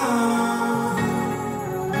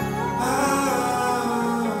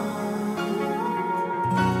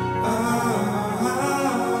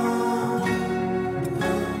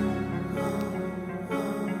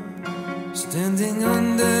 Standing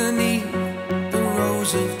underneath the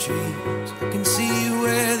rows of trees, I can see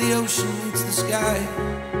where the ocean meets the sky.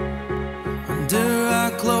 Under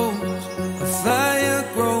our clothes, a fire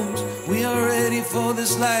grows. We are ready for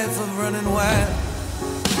this life of running wild.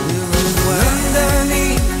 We're running wild.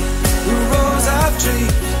 Underneath the rows of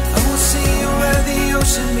trees, I will see you where the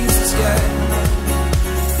ocean meets the sky.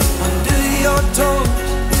 Under your toes,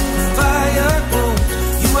 the fire grows.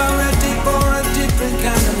 You are ready for a different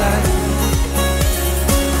kind of life.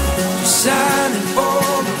 Shining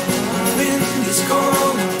bold, the wind is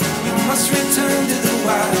cold. You must return to the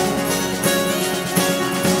wild.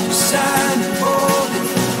 Shining bold,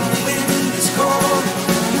 the wind is cold.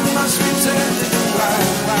 You must return to the wild.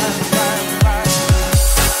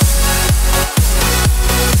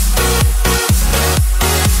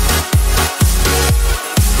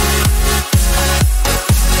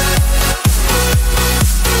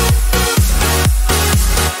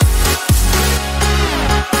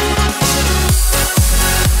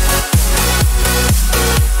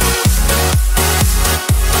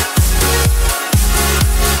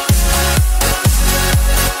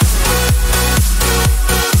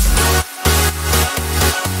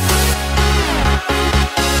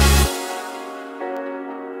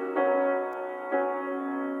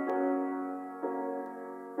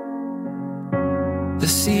 The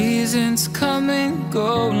seasons come and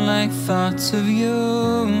go like thoughts of you.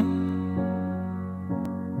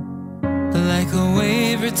 Like a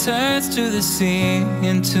wave returns to the sea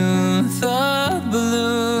into the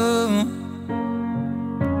blue.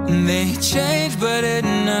 They change, but in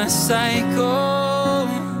a cycle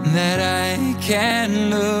that I can't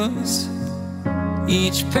lose.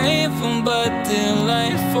 Each painful but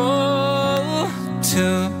delightful to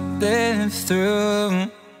live through.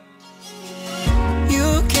 You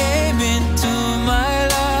came into my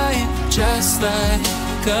life just like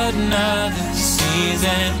another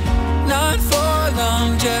season. Not for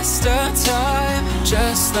long, just a time,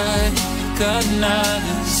 just like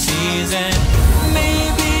another season.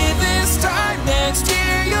 Maybe this time next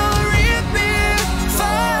year you'll reappear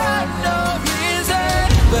for no reason,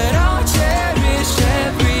 but I'll cherish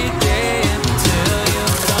every day until you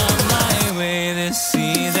come my way this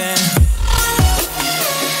season.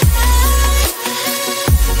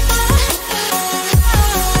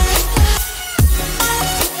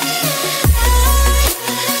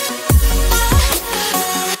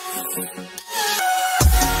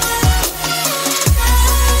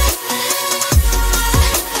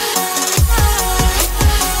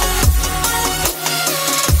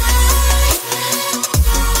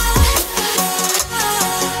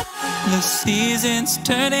 Seasons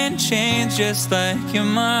turn and change just like your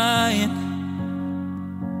mind.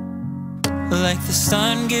 Like the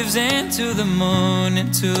sun gives into the moon,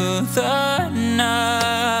 into the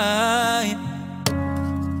night.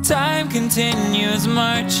 Time continues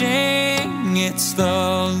marching, it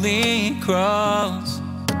slowly crawls.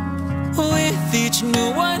 With each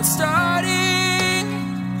new one starting,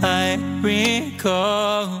 I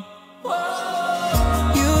recall.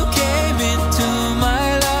 You came into my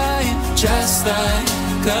life just like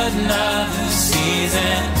another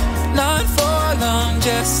season. Not for long,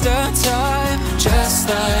 just a time, just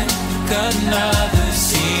like another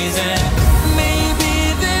season.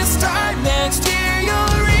 Maybe this time next year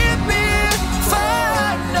you'll reappear for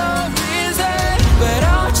no reason, but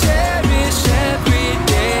I'll cherish every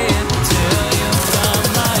day until you come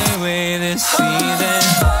my way this season.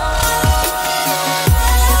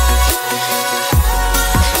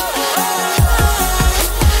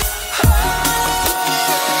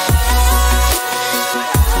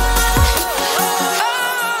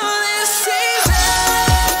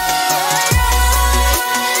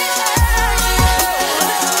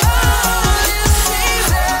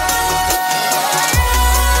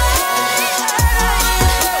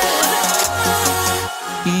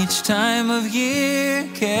 Time of year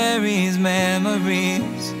carries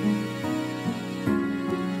memories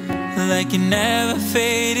like a never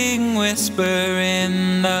fading whisper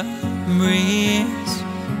in the breeze.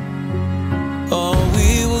 Oh,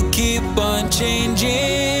 we will keep on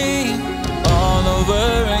changing all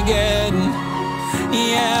over again.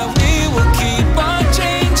 Yeah, we will keep on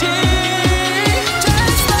changing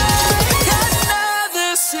just like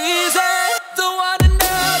another season. Don't want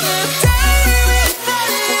another day without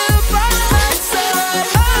you by my side.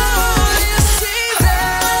 Oh, this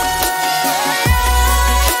season.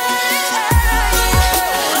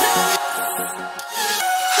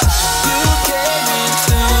 You came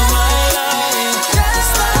into my life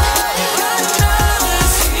just like another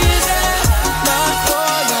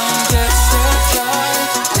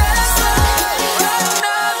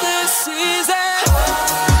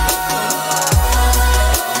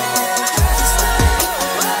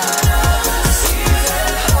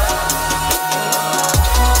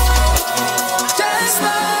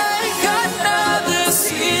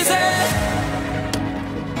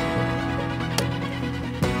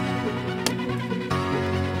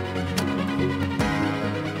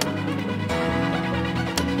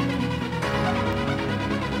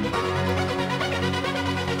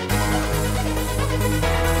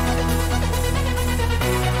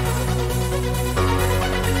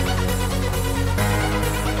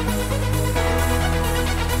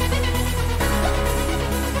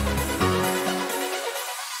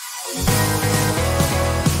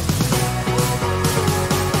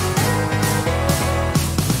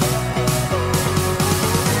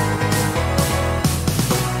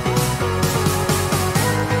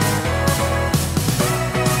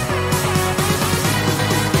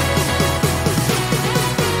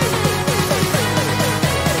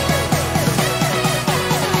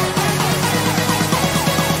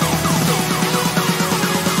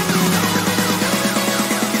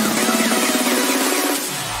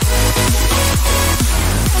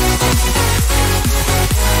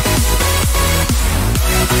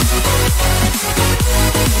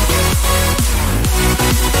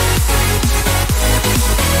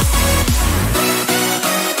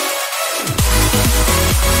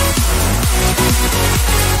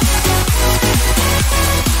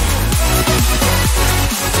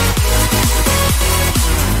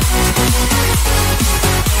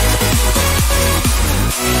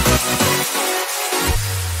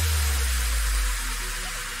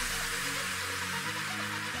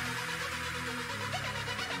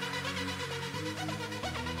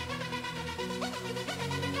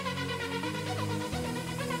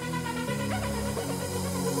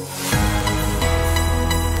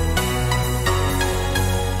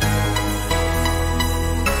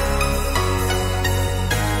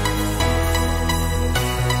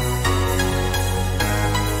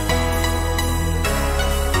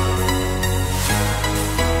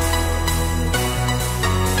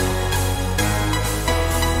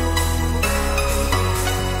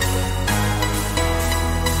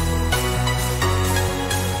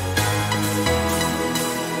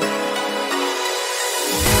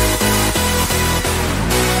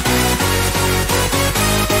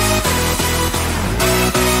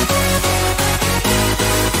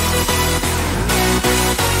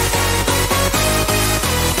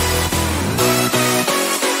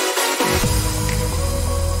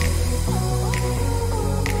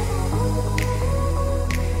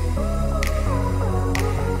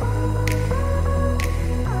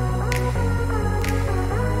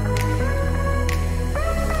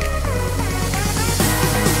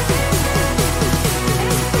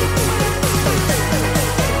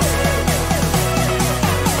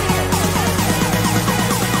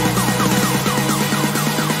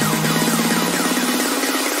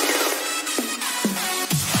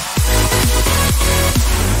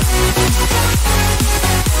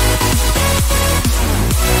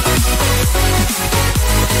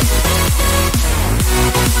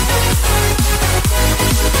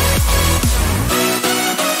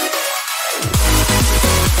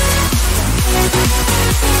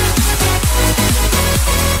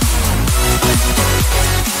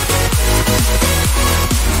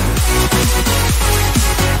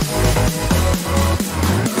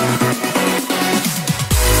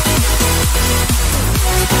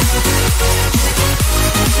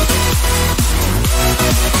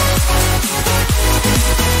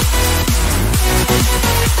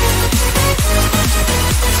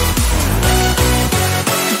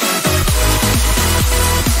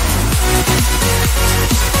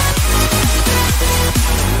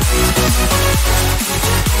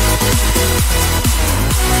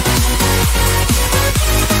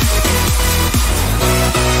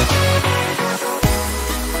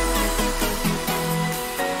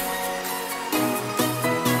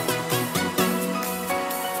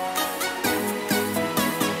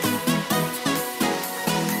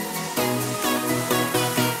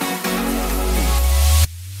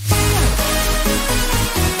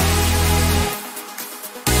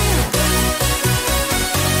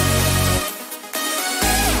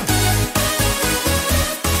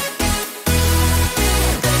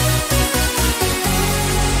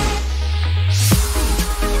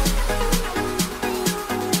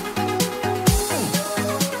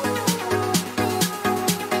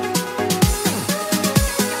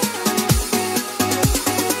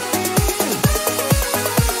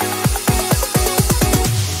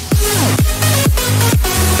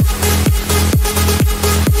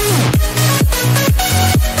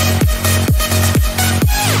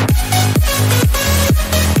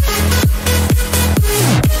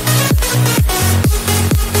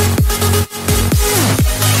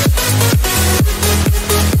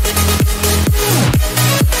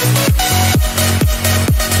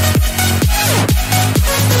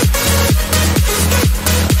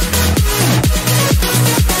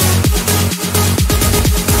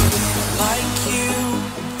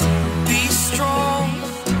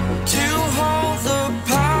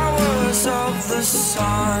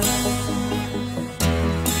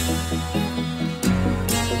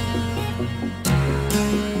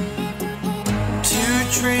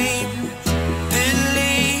dream,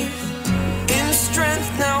 believe in strength.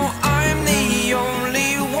 Now I'm the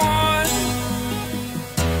only one,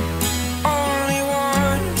 only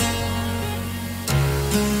one.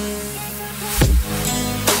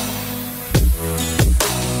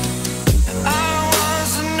 I was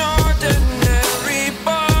an ordinary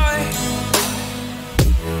boy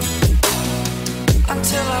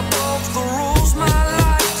until I broke the rules, my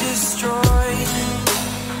life destroyed.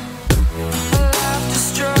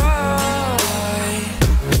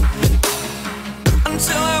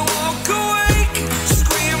 Until I walk awake,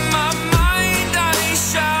 scream my mind, I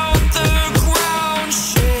shout, the ground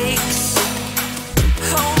shakes.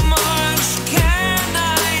 How much can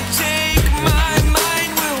I take? My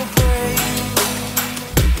mind will break.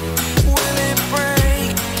 Will it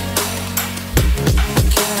break?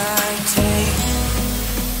 Can I take?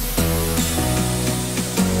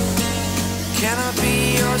 Can I be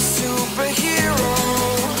your superhero?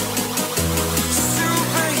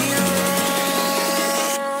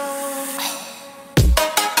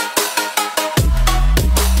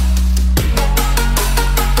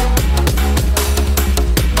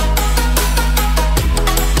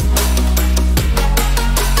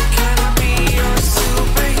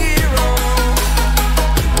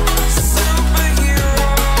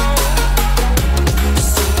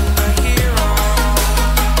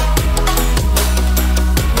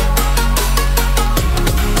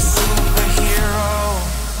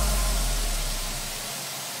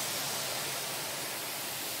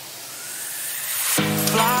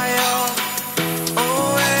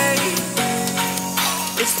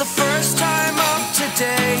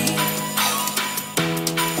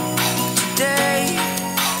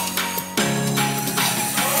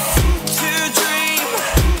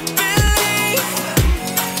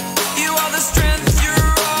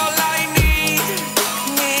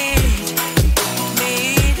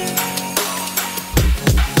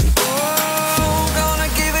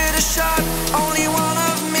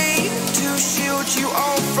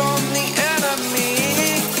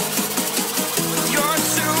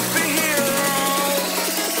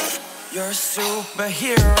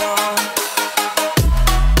 Superhero.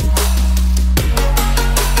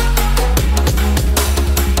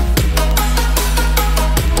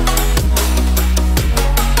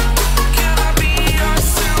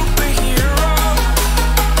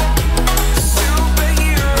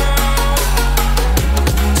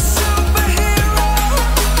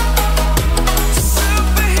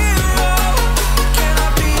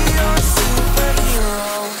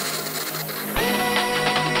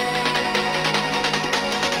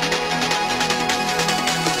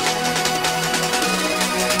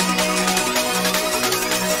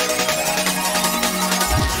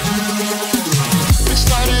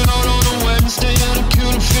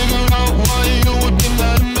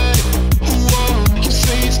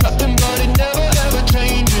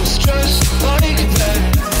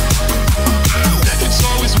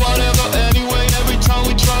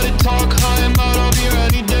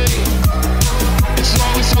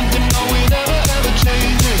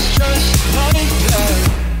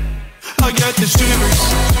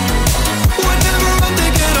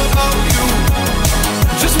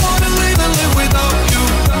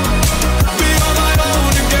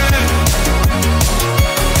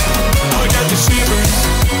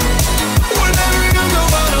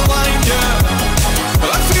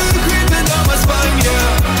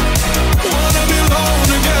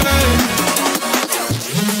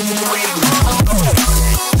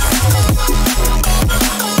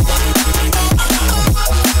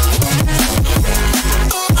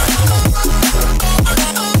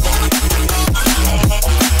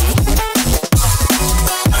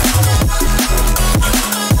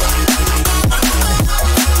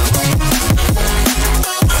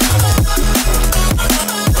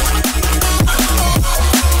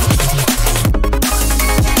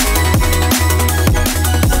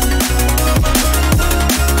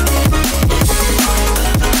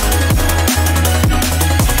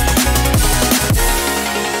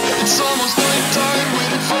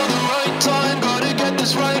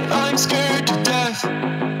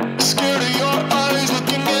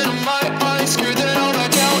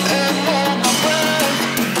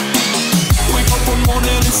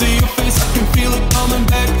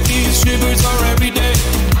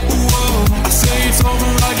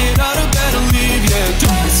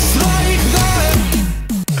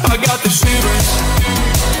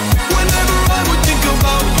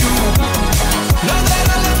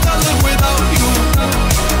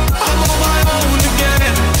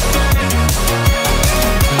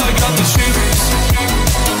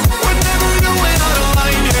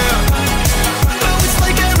 It's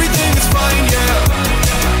like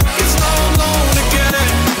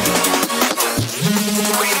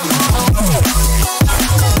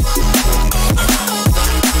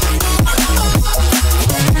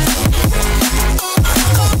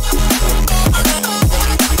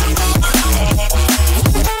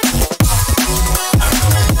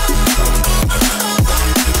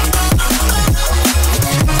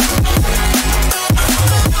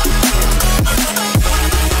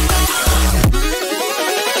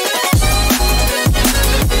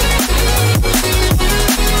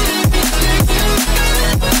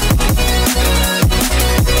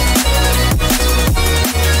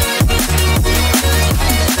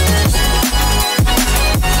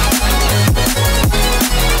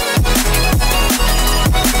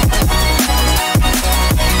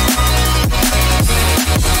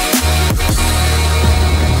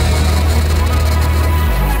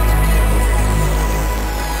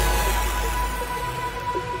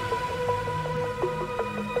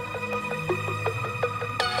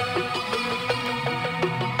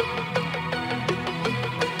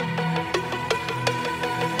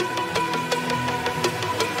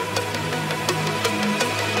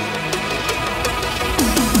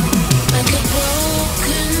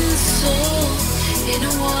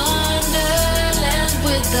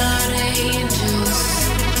without angels.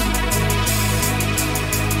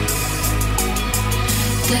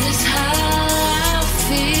 That is how I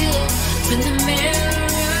feel when the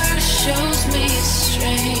mirror shows me a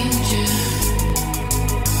stranger.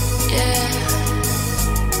 Yeah.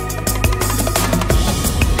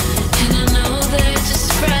 And I know they're just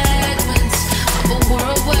fragments of a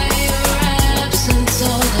world where your absence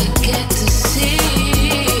all I get to see.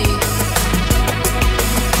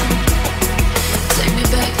 Take me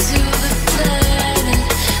back to the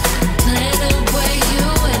planet where you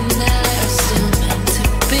and I are still meant to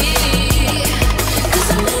be. 'Cause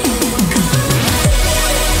I'm in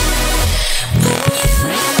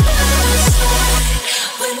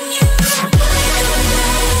when you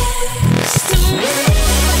next to me.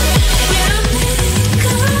 Yeah, I'm incomplete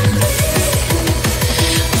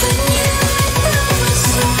when you're by my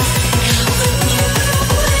side.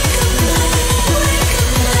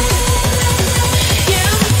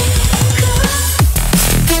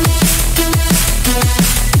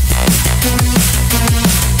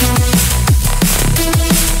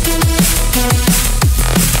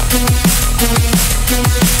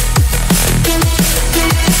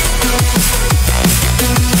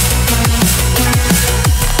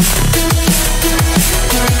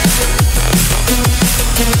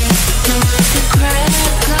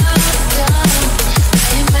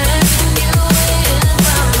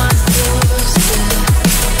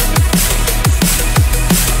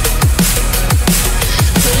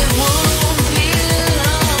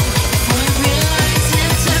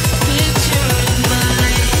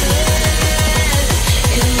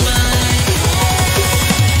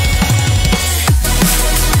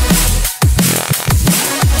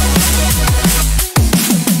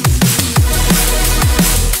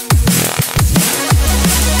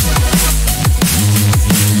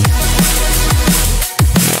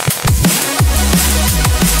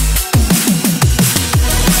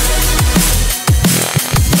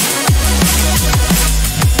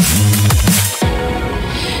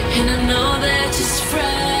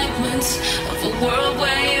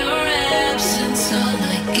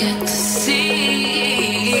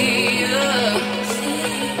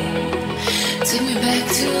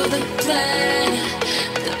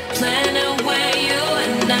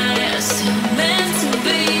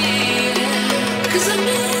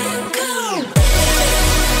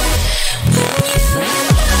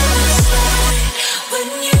 When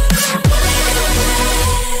you wake up late,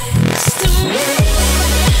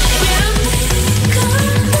 yeah,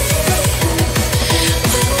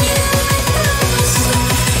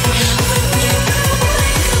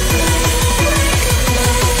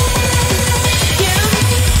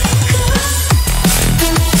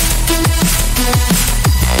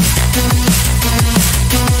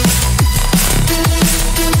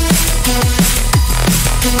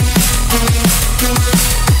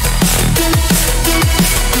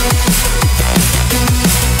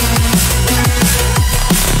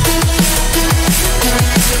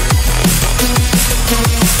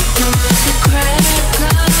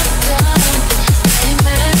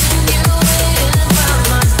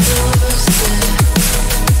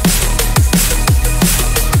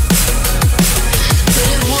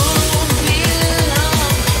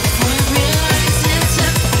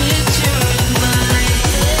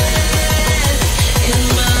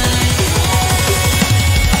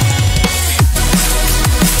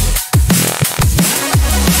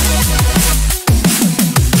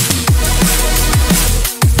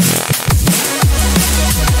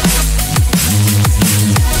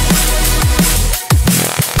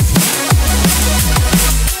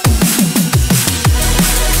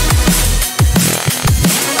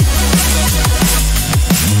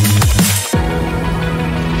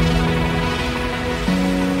 I'm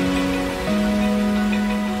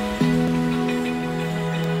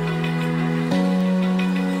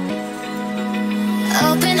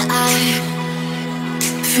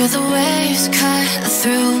Feel the waves cut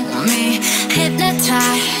through me,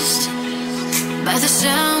 hypnotized by the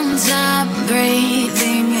sounds I'm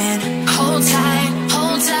breathing in. Hold tight,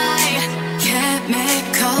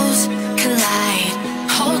 chemicals collide.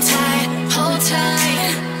 Hold tight, hold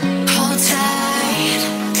tight, hold tight.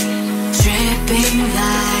 Dripping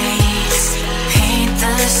lights paint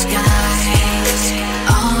the skies,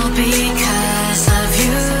 all because of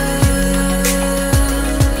you.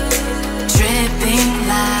 Dripping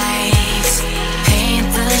lights paint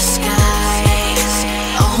the skies,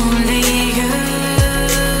 only you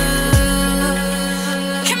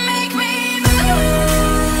can make me move.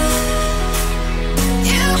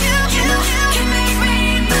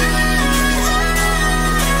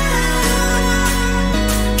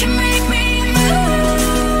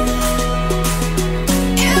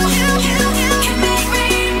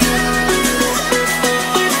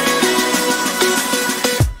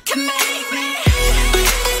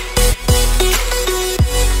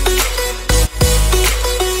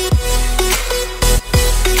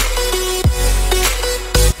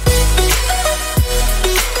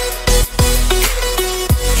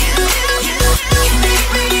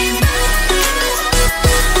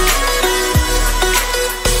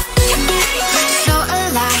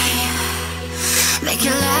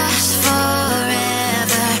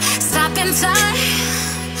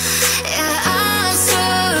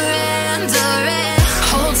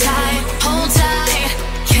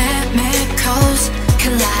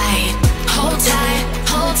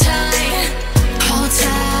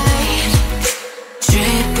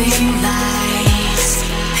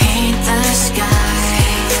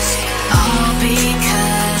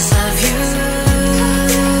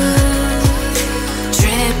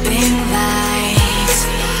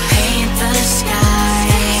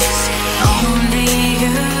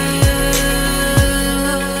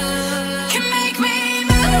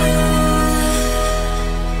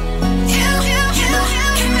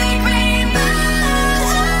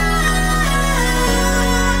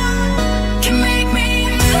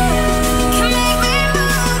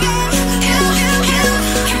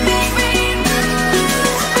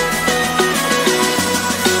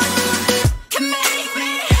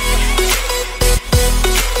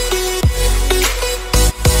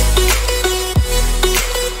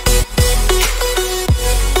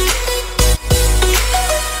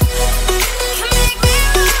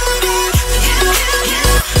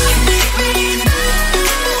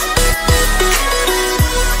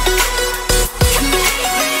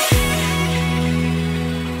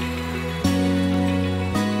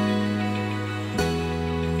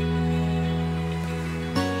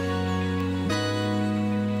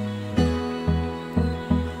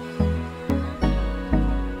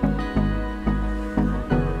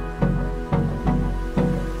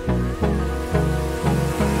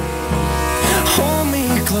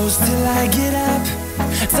 goes till I get up.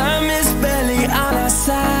 Time is barely on our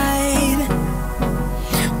side.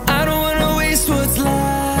 I don't wanna waste what's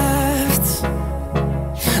left.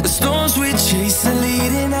 The storms we chase are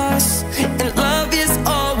leading us, and love is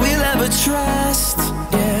all we'll ever trust.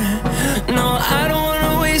 Yeah, no, I don't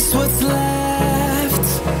wanna waste what's left.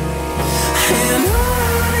 And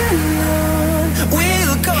on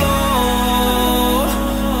we'll go,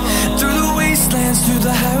 through the wastelands, through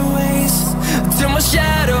the highways, till my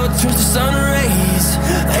shadow turns to sun rays.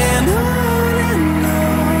 And on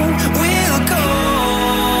we'll go,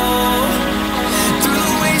 through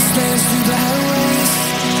the wastelands, through the highways,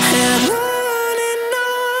 and on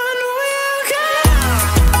we'll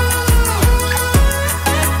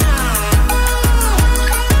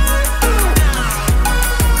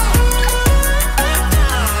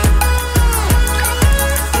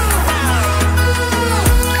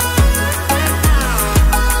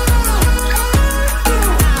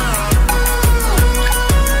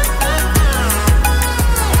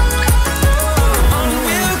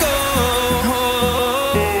go.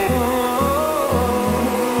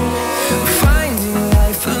 Finding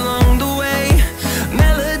life along the way,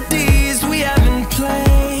 melodies we haven't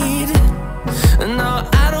played. No,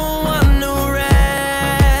 I don't want no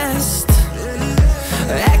rest.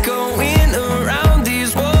 Echoing around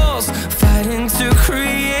these walls, fighting to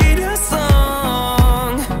create a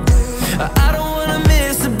song. I don't wanna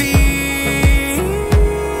miss a beat.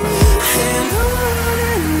 And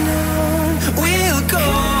on we'll go,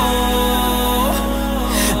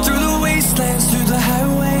 through the wastelands, through the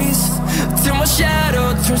highways, till my shadow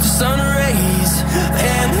turns to sun rays.